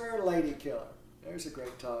 Loser or lady killer. There's a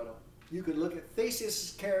great title. You could look at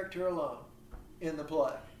Theseus' character alone in the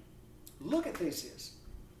play. Look at Theseus.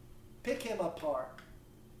 Pick him apart.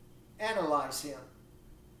 Analyze him.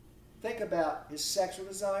 Think about his sexual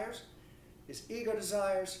desires, his ego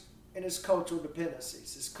desires, and his cultural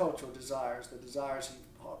dependencies, his cultural desires, the desires he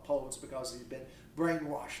upholds because he's been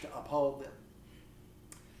brainwashed to uphold them.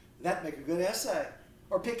 That'd make a good essay.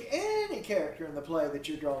 Or pick any character in the play that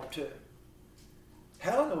you're drawn to.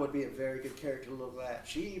 Helena would be a very good character to look at.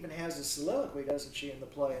 She even has a soliloquy, doesn't she, in the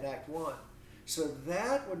play in Act 1. So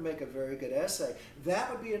that would make a very good essay.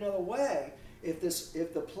 That would be another way. If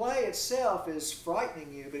the play itself is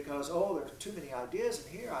frightening you because, there's too many ideas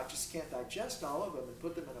in here, I just can't digest all of them and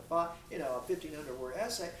put them in a 1,500-word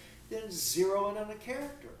essay, then zero in on a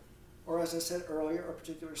character. Or as I said earlier, a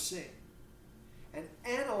particular scene. And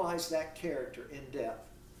analyze that character in depth.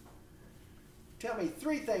 Tell me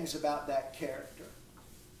 3 things about that character.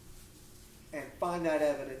 And find that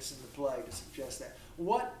evidence in the play to suggest that.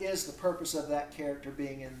 What is the purpose of that character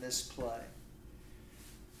being in this play?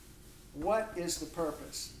 What is the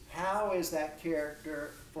purpose? How is that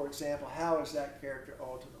character, for example, how is that character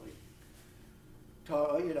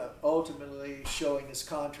ultimately showing this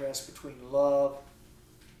contrast between love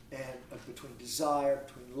and between desire,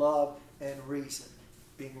 between love and reason,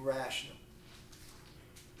 being rational?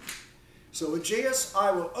 So, Aegeus,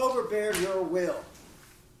 I will overbear your will,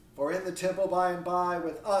 for in the temple by and by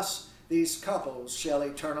with us these couples shall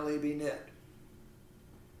eternally be knit.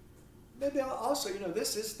 Maybe also,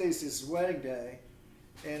 this is Theseus' wedding day,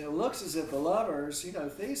 and it looks as if the lovers,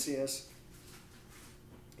 Theseus,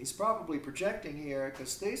 he's probably projecting here,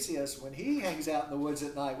 because Theseus, when he hangs out in the woods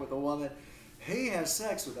at night with a woman, he has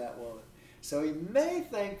sex with that woman. So he may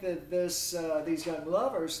think that these young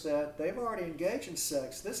lovers, that they've already engaged in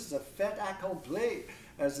sex. This is a fait accompli,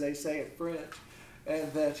 as they say in French.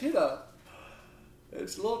 And that, you know,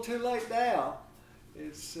 it's a little too late now.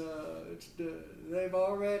 They've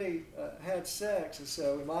already had sex, and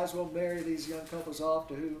so we might as well marry these young couples off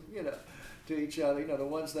to who, you know, to each other, you know, the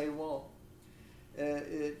ones they want.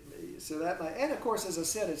 So that might, and of course, as I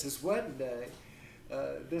said, it's his wedding day.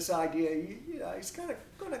 This idea, you know, he's kind of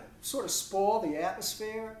going to sort of spoil the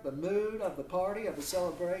atmosphere, the mood of the party, of the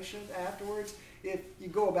celebration afterwards, if you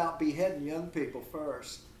go about beheading young people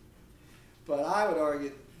first. But I would argue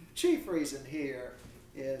the chief reason here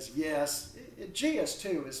is, yes, Aegeus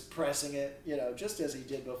too is pressing it, you know, just as he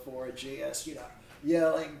did before. Aegeus, you know,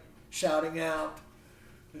 yelling, shouting out.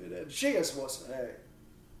 Aegeus was, hey,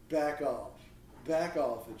 back off,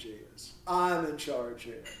 Aegeus. I'm in charge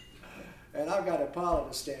here. And I've got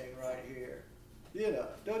Hippolyta standing right here. You know,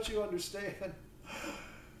 don't you understand?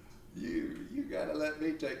 You got to let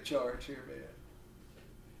me take charge here, man.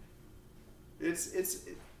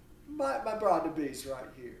 My bride-to-be's right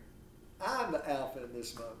here. I'm the alpha in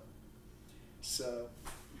this moment. So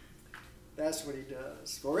that's what he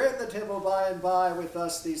does. For in the temple by and by with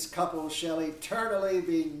us these couples shall eternally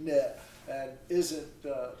be knit. And isn't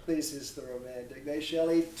Theseus the romantic? They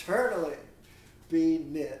shall eternally be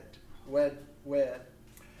knit when wed.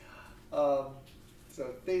 So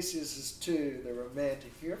Theseus is too the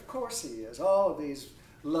romantic here. Of course he is. All of these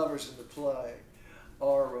lovers in the play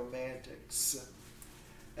are romantics.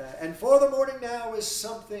 And for the morning now is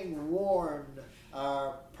something worn.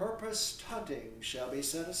 Our purposed hunting shall be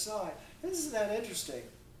set aside. Isn't that interesting?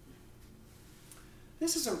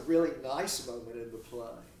 This is a really nice moment in the play.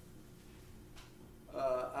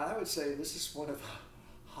 I would say this is one of the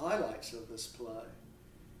highlights of this play,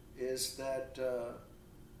 is that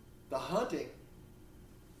the hunt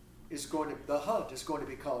is going to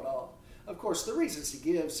be called off. Of course, the reasons he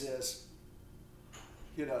gives is,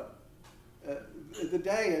 you know,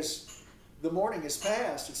 the morning is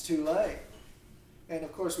past, it's too late. And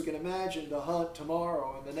of course we can imagine the hunt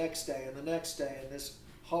tomorrow and the next day and the next day, and this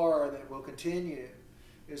horror that will continue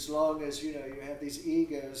as long as, you know, you have these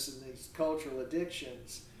egos and these cultural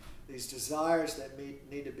addictions, these desires that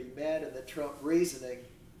need to be met and that trump reasoning.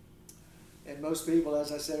 And most people,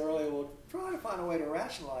 as I said earlier, will try to find a way to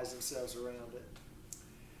rationalize themselves around it.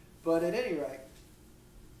 But at any rate,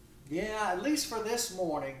 yeah, at least for this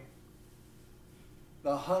morning,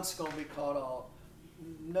 the hunt's going to be caught off.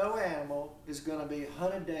 No animal is going to be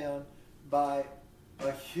hunted down by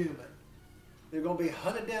a human. They're going to be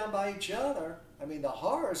hunted down by each other. I mean, the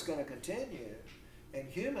horror is going to continue. And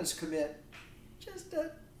humans commit just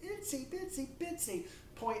a itsy bitsy bitsy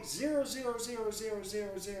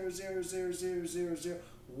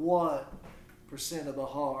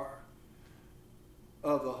 0.00000000001%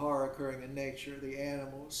 of the horror occurring in nature. The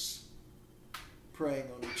animals preying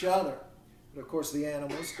on each other. But of course the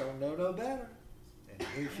animals don't know no better. And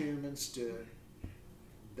we humans do.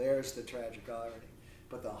 There's the tragic irony.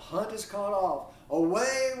 But the hunt is called off.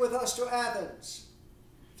 Away with us to Athens.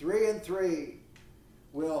 3 and 3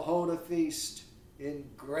 will hold a feast in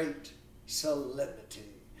great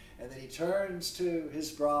solemnity. And then he turns to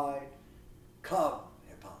his bride. Come,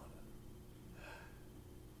 Hippolyta.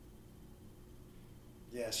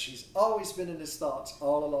 Yes, she's always been in his thoughts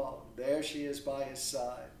all along. There she is by his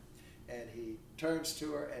side. And he turns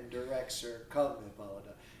to her and directs her. Come,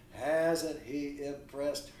 Hippolyta. Hasn't he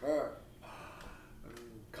impressed her?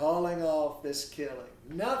 Calling off this killing.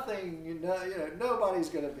 Nothing, you know, nobody's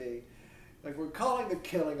going to be. Like, we're calling the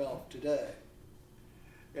killing off today.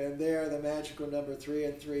 And there, the magical number 3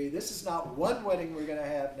 and 3. This is not one wedding we're going to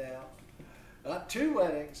have now. Not 2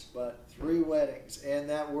 weddings, but 3 weddings. And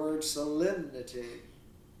that word solemnity.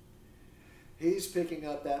 He's picking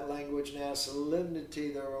up that language now.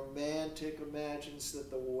 Solemnity, the romantic imagines that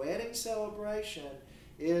the wedding celebration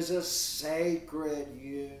is a sacred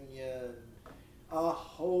union. A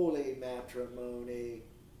holy matrimony.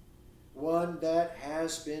 One that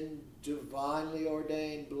has been divinely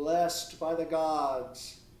ordained, blessed by the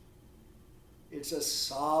gods. It's a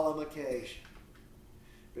solemn occasion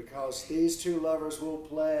because these 2 lovers will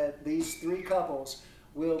pledge, these 3 couples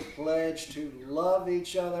will pledge to love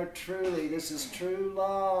each other truly. This is true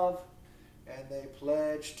love. And they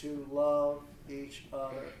pledge to love each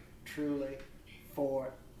other truly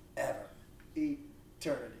forever.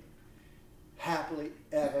 Eternity. Happily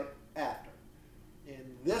ever after.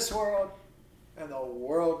 In this world and the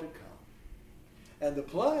world to come. And the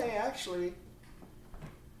play actually,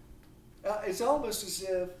 it's almost as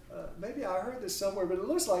if, maybe I heard this somewhere, but it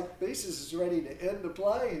looks like Theseus is ready to end the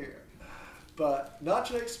play here. but not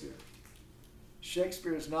Shakespeare.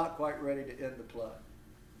 Shakespeare is not quite ready to end the play.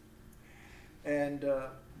 And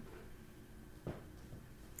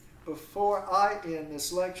before I end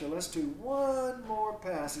this lecture, let's do one more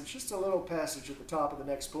passage, just a little passage at the top of the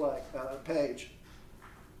next page.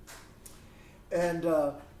 And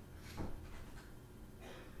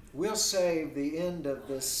we'll save the end of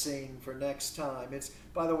this scene for next time.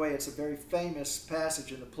 By the way, it's a very famous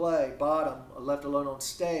passage in the play. Bottom, left alone on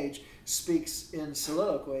stage, speaks in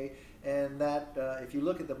soliloquy, and that, if you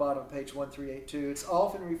look at the bottom of page 1382, it's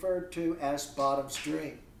often referred to as Bottom's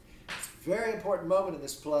dream. It's a very important moment in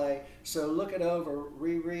this play, so look it over,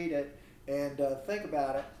 reread it, and think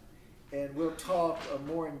about it, and we'll talk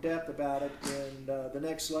more in depth about it in the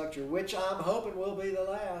next lecture, which I'm hoping will be the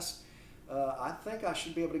last. I think I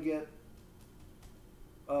should be able to get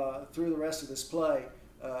through the rest of this play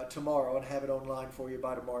tomorrow and have it online for you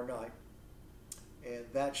by tomorrow night. And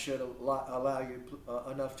that should allow you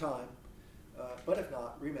enough time. But if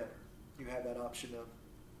not, remember, you have that option of,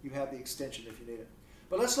 you have the extension if you need it.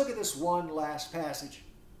 But let's look at this one last passage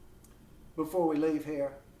before we leave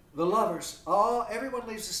here. The lovers, everyone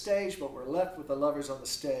leaves the stage, but we're left with the lovers on the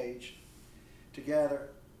stage together.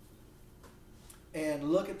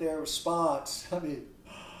 And look at their response. I mean,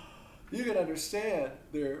 you can understand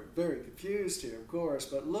they're very confused here, of course,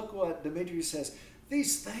 but look what Demetrius says.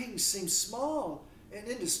 These things seem small and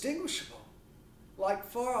indistinguishable, like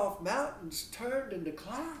far-off mountains turned into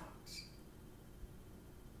clouds.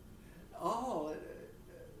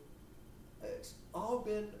 It's all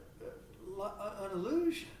been an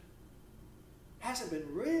illusion. Hasn't been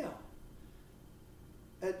real.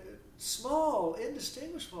 Small,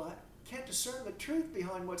 indistinguishable. I can't discern the truth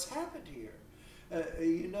behind what's happened here.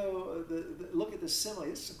 Look at the simile.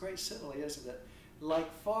 It's a great simile, isn't it? Like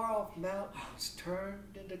far-off mountains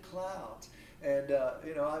turned into clouds. And,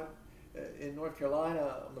 in North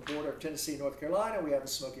Carolina, on the border of Tennessee and North Carolina, we have the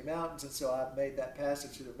Smoky Mountains, and so I've made that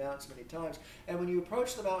passage through the mountains many times. And when you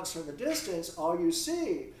approach the mountains from the distance, all you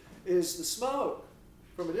see is the smoke.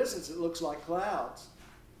 From a distance, it looks like clouds.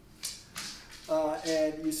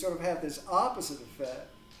 And you sort of have this opposite effect,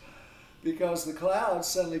 because the clouds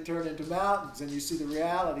suddenly turn into mountains, and you see the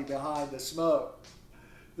reality behind the smoke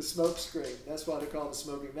screen. That's why they're called the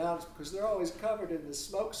Smoky Mountains, because they're always covered in the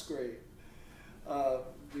smoke screen.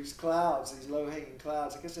 These clouds, these low-hanging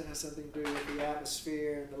clouds, I guess it has something to do with the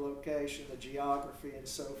atmosphere and the location, the geography, and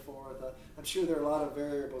so forth. I'm sure there are a lot of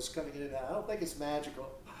variables coming in and out. I don't think it's magical.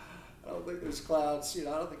 I don't think those clouds, I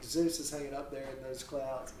don't think Zeus is hanging up there in those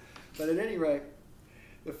clouds. But at any rate,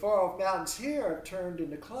 the far-off mountains here are turned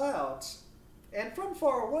into clouds. And from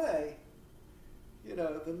far away,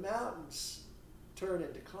 the mountains turn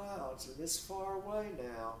into clouds. And this far away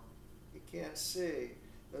now, you can't see.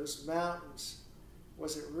 Those mountains,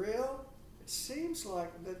 was it real? It seems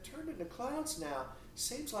like they've turned into clouds now.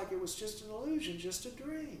 Seems like it was just an illusion, just a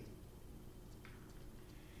dream.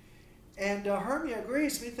 And Hermia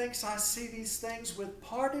agrees. Methinks I see these things with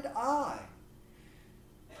parted eye,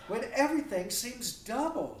 when everything seems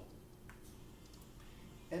double.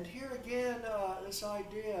 And here again, this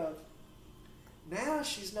idea of now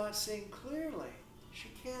she's not seeing clearly. She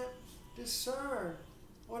can't discern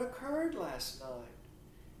what occurred last night.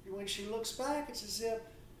 When she looks back, it's as if,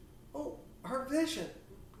 her vision,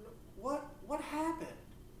 what happened?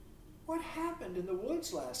 What happened in the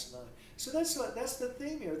woods last night? So that's the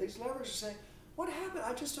theme here. These lovers are saying, what happened?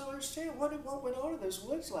 I just don't understand. What went on in those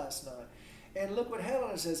woods last night? And look what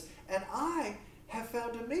Helena says, and I have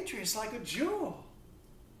found Demetrius like a jewel.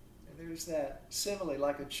 And there's that simile,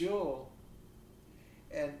 like a jewel.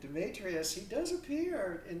 And Demetrius, he does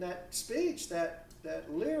appear in that speech, that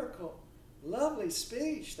lyrical, lovely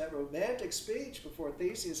speech, that romantic speech before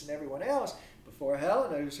Theseus and everyone else, before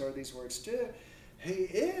Helena, who's heard these words too. He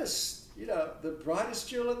is, the brightest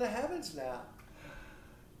jewel in the heavens now.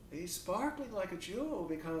 He's sparkling like a jewel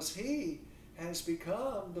because he has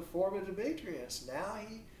become the form of Demetrius. Now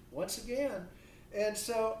he, once again, and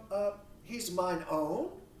so he's mine own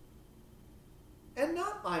and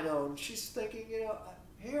not mine own. She's thinking,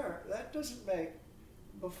 here, that doesn't make,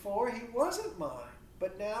 before he wasn't mine.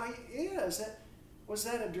 But now he is. Was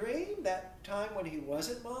that a dream, that time when he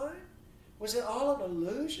wasn't mine? Was it all an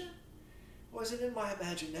illusion? Was it in my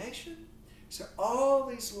imagination? So all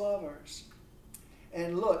these lovers.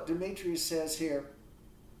 And look, Demetrius says here,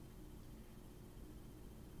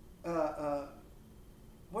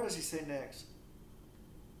 what does he say next?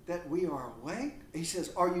 That we are awake? He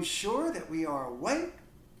says, are you sure that we are awake?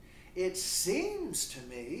 It seems to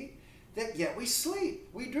me that yet we sleep,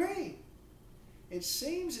 we dream. It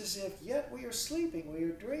seems as if yet we are sleeping, we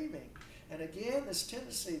are dreaming. And again, this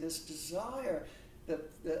tendency, this desire,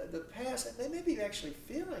 the past, and they may be actually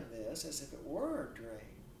feeling this as if it were a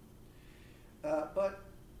dream. But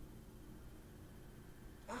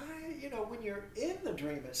when you're in the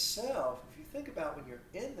dream itself, if you think about when you're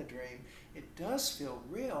in the dream, it does feel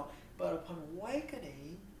real. But upon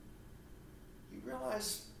awakening, you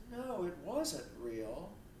realize, no, it wasn't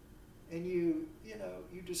real. And you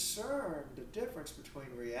discern the difference between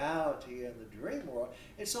reality and the dream world.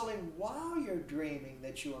 It's only while you're dreaming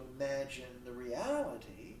that you imagine the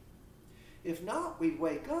reality. If not, we'd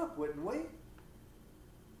wake up, wouldn't we?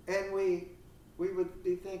 And we would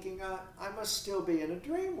be thinking, I must still be in a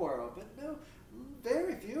dream world. But no,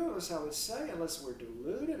 very few of us, I would say, unless we're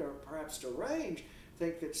deluded or perhaps deranged,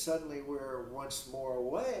 think that suddenly we're once more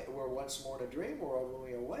in a dream world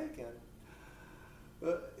when we awaken.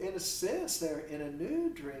 In a sense, they're in a new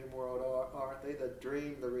dream world, aren't they? The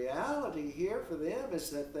reality here for them is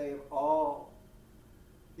that they've all,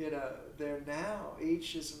 they're now,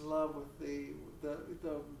 each is in love with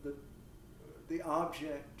the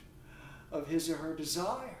object of his or her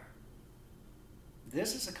desire.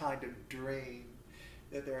 This is a kind of dream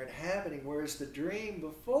that they're inhabiting, whereas the dream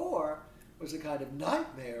before was a kind of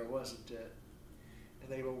nightmare, wasn't it? And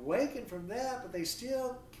they've awakened from that, but they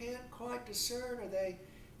still can't quite discern,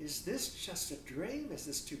 is this just a dream? Is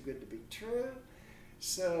this too good to be true?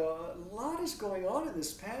 So a lot is going on in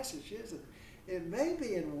this passage, isn't it? It may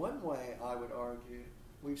be in one way, I would argue.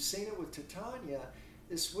 We've seen it with Titania,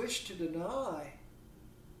 this wish to deny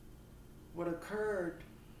what occurred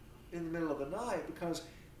in the middle of the night, because,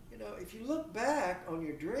 if you look back on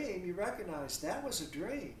your dream, you recognize that was a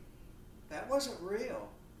dream. That wasn't real.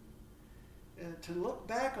 And to look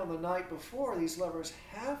back on the night before, these lovers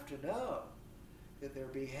have to know that their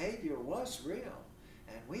behavior was real.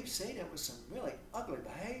 And we've seen it with some really ugly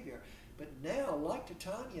behavior. But now, like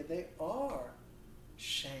Titania, they are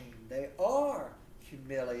shamed. They are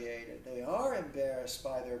humiliated. They are embarrassed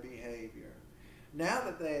by their behavior. Now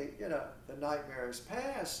that the nightmare has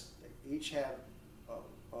passed, they each have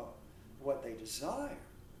what they desire.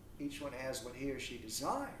 Each one has what he or she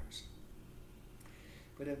desires.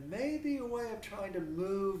 But it may be a way of trying to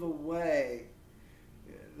move away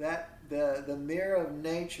that the mirror of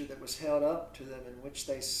nature that was held up to them, in which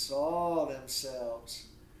they saw themselves,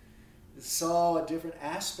 saw a different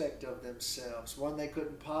aspect of themselves, one they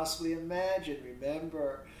couldn't possibly imagine.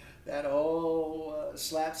 Remember that whole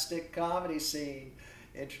slapstick comedy scene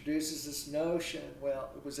introduces this notion,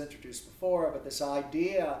 well, it was introduced before, but this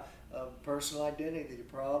idea of personal identity, the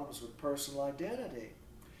problems with personal identity.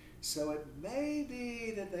 So it may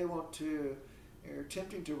be that they're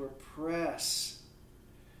attempting to repress.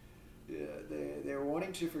 They're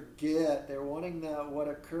wanting to forget. They're wanting what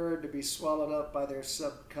occurred to be swallowed up by their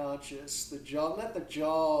subconscious. Let the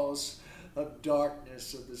jaws of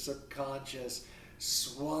darkness of the subconscious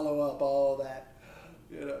swallow up all that,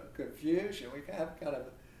 confusion. We have kind of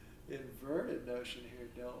an inverted notion here,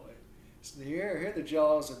 don't we? So here the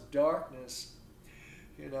jaws of darkness.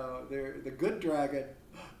 They're the good dragon.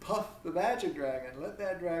 Puff the magic dragon. Let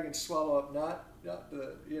that dragon swallow up not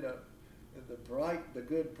the the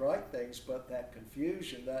good bright things, but that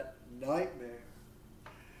confusion, that nightmare.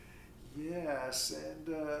 Yes, and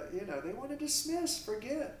they want to dismiss,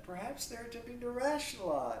 forget. Perhaps they're attempting to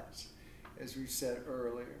rationalize, as we said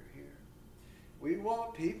earlier here. We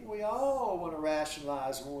all want to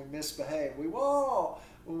rationalize when we misbehave. When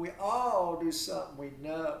we all do something we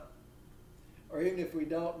know. Or even if we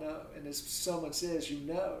don't know, and as someone says,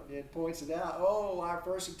 and points it out, our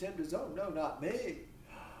first attempt is, no, not me.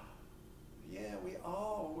 Yeah,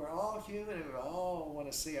 we're all human, and we all want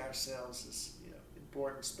to see ourselves as,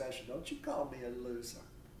 important, special. Don't you call me a loser.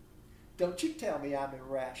 Don't you tell me I'm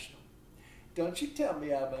irrational. Don't you tell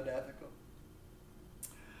me I'm unethical.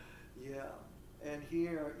 Yeah, and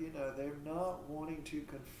here, they're not wanting to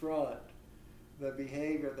confront the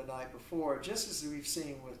behavior of the night before, just as we've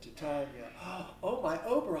seen with Titania. Oh, my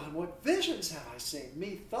Oberon, what visions have I seen?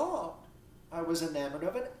 Methought I was enamored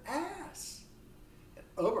of an ass. And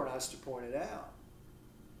Oberon has to point it out.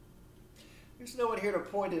 There's no one here to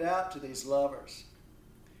point it out to these lovers.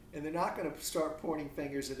 And they're not going to start pointing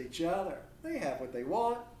fingers at each other. They have what they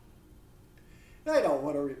want. They don't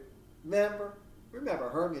want to remember. Remember,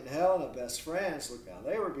 Hermia and Helena, best friends, look how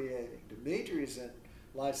they were behaving. Demetrius and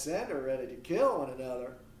Lysander ready to kill one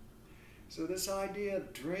another. So this idea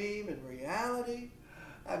of dream and reality,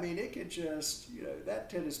 it could just, that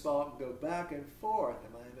tennis ball can go back and forth.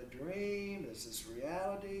 Am I in a dream? Is this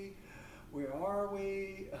reality? Where are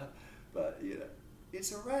we? But,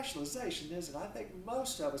 it's a rationalization, isn't it? I think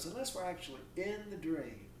most of us, unless we're actually in the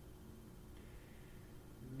dream,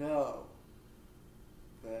 know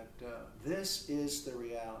this is the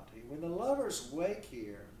reality. When the lovers wake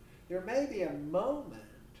here, there may be a moment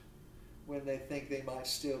when they think they might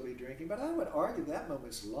still be drinking, but I would argue that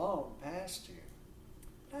moment's long past here.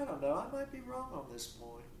 I don't know, I might be wrong on this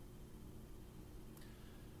point.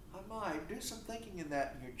 I might. Do some thinking in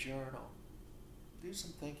that in your journal. Do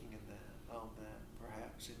some thinking in that, on that,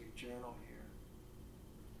 perhaps, in your journal here.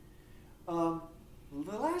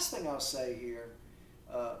 The last thing I'll say here,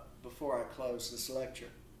 before I close this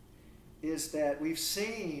lecture, is that we've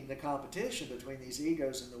seen the competition between these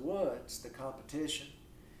egos in the woods, the competition,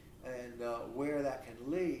 and where that can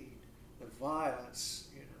lead, the violence,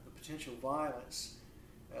 the potential violence,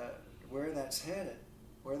 where that's headed,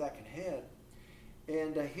 where that can head.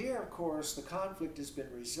 And here, of course, the conflict has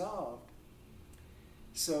been resolved.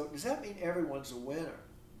 So does that mean everyone's a winner?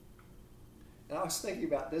 And I was thinking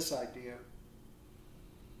about this idea.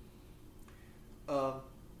 The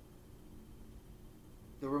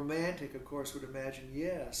romantic, of course, would imagine,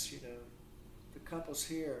 yes, the couples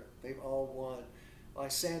here, they've all won.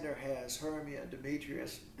 Lysander has Hermia,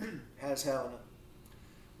 Demetrius has Helena.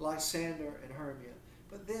 Lysander and Hermia.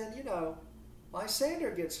 But then,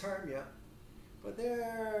 Lysander gets Hermia, but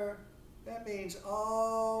that means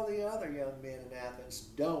all the other young men in Athens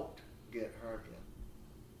don't get Hermia.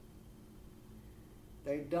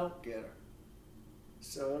 They don't get her.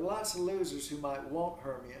 So there are lots of losers who might want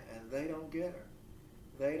Hermia, and they don't get her.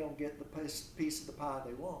 They don't get the piece of the pie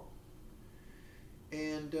they want.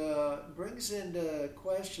 And brings into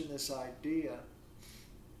question this idea.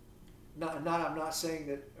 I'm not saying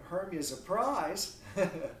that Hermia is a prize.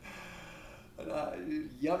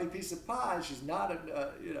 Yummy piece of pie. She's not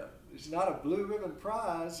she's not a blue ribbon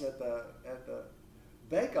prize at the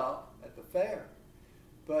bake-off at the fair.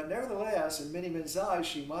 But nevertheless, in many men's eyes,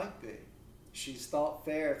 she might be. She's thought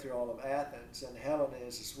fair through all of Athens, and Helena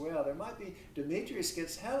is as well. There might be Demetrius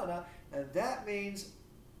gets Helena, and that means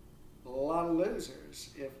a lot of losers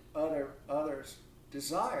if others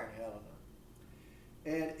desired Helena.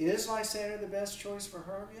 And is Lysander the best choice for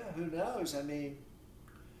Hermia? Who knows? I mean,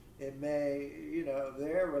 it may,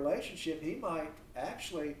 their relationship, he might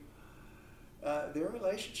actually, their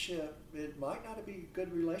relationship, it might not be a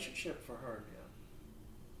good relationship for Hermia.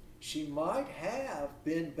 She might have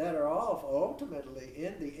been better off ultimately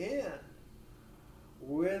in the end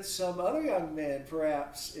with some other young man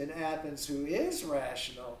perhaps in Athens who is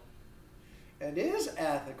rational and is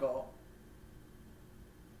ethical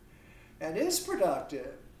and is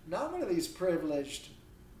productive. Not one of these privileged,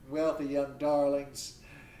 wealthy young darlings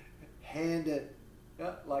handed,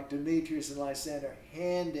 like Demetrius and Lysander,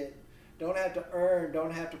 handed. Don't have to earn,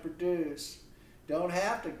 don't have to produce. Don't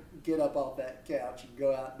have to get up off that couch and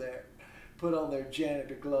go out there, put on their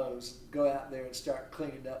janitor clothes, go out there and start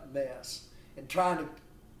cleaning up mess and trying to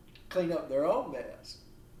clean up their own mess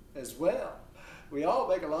as well. We all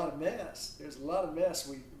make a lot of mess. There's a lot of mess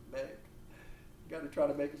we make. You got to try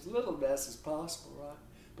to make as little mess as possible, right?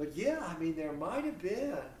 But yeah, I mean, there might have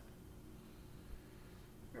been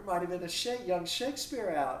a young Shakespeare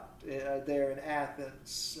out there in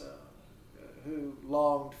Athens who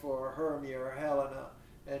longed for Hermia or Helena,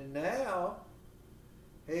 and now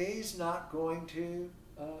he's not going to,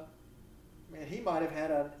 he might have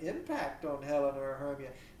had an impact on Helena or Hermia.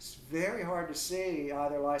 It's very hard to see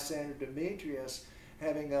either Lysander or Demetrius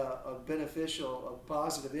having a beneficial, a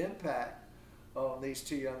positive impact on these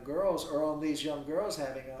two young girls, or on these young girls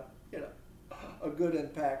having a good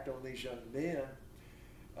impact on these young men.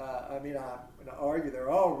 I'm going to argue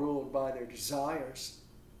they're all ruled by their desires.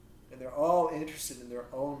 And they're all interested in their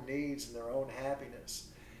own needs and their own happiness.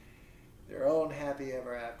 Their own happy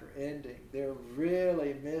ever after ending. They're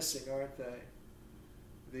really missing, aren't they?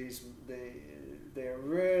 They're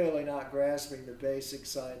really not grasping the basic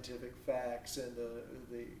scientific facts and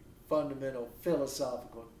the fundamental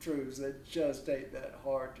philosophical truths that just ain't that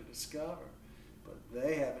hard to discover. But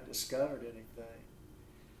they haven't discovered anything.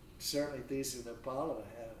 Certainly Theseus and Apollo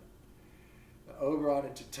haven't. Oberon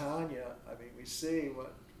and Titania, we see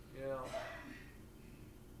what,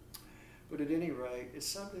 but at any rate, it's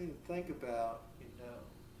something to think about,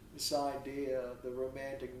 this idea, the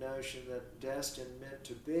romantic notion that destined meant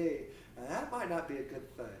to be, and that might not be a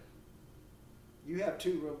good thing. You have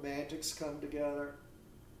two romantics come together,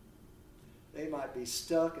 they might be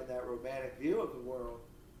stuck in that romantic view of the world.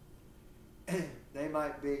 They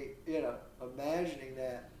might be, imagining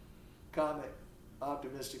that comic,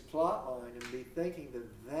 optimistic plot line and be thinking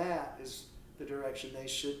that that is the direction they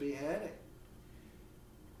should be heading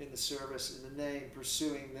in the service, in the name,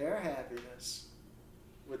 pursuing their happiness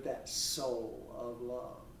with that soul of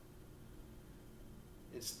love.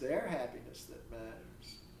 It's their happiness that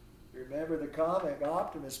matters. Remember, the comic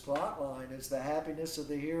optimist plotline is the happiness of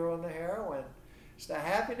the hero and the heroine. It's the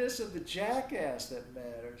happiness of the jackass that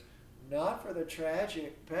matters, not for the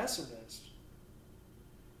tragic pessimist.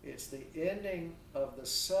 It's the ending of the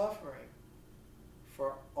suffering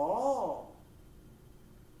for all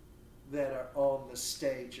that are on the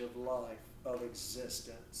stage of life, of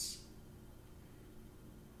existence.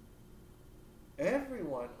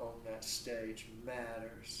 Everyone on that stage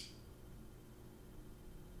matters.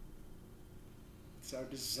 It's our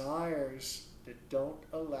desires that don't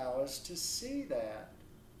allow us to see that.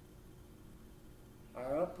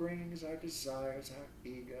 Our upbringings, our desires, our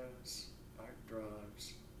egos, our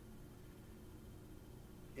drives.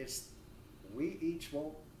 We each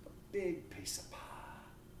want the big piece of pie.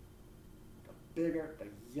 The bigger,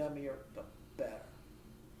 the yummier, the better.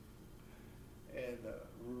 And the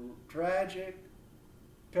tragic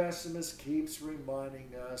pessimist keeps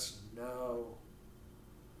reminding us, no.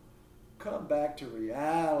 Come back to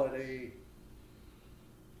reality.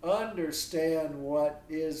 Understand what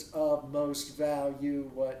is of most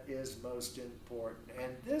value, what is most important.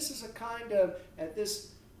 And this is a kind of, at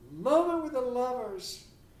this moment with the lovers,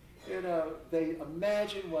 they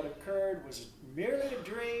imagine what occurred was merely a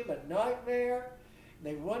dream, a nightmare. And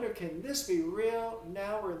they wonder, can this be real?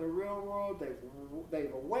 Now we're in the real world.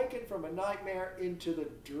 They've awakened from a nightmare into the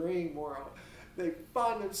dream world. They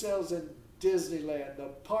find themselves in Disneyland. The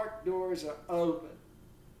park doors are open.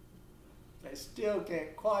 They still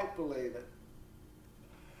can't quite believe it.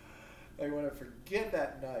 They want to forget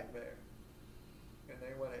that nightmare. And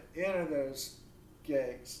they want to enter those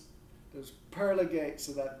gates, those pearly gates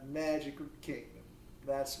of that magical kingdom.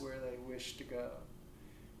 That's where they wish to go.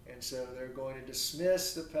 And so they're going to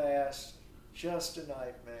dismiss the past, just a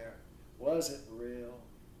nightmare. Was it real?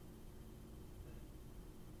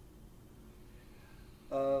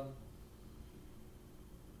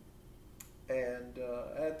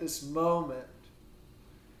 At this moment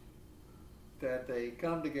that they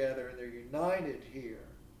come together and they're united here,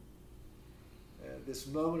 this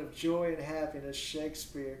moment of joy and happiness,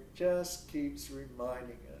 Shakespeare just keeps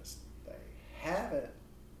reminding us they haven't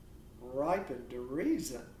ripened to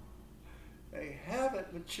reason. They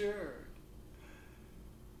haven't matured.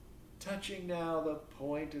 Touching now the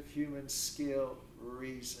point of human skill,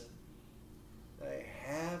 reason. They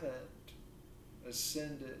haven't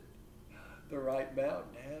ascended the right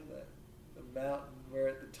mountain, have they? The mountain where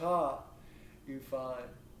at the top you find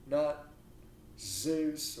not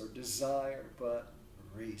Zeus or desire, but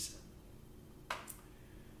reason.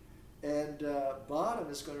 And Bottom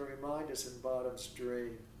is going to remind us in Bottom's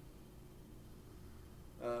dream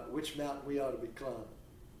which mountain we ought to be climbing.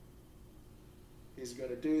 He's going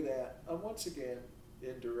to do that, once again,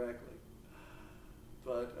 indirectly.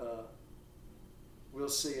 But we'll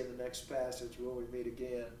see in the next passage when we meet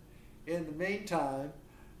again. In the meantime,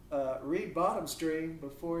 read Bottom's dream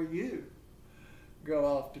before you go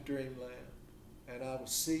off to dreamland. And I will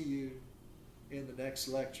see you in the next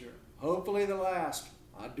lecture. Hopefully the last.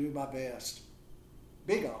 I'll do my best.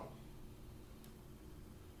 Be gone.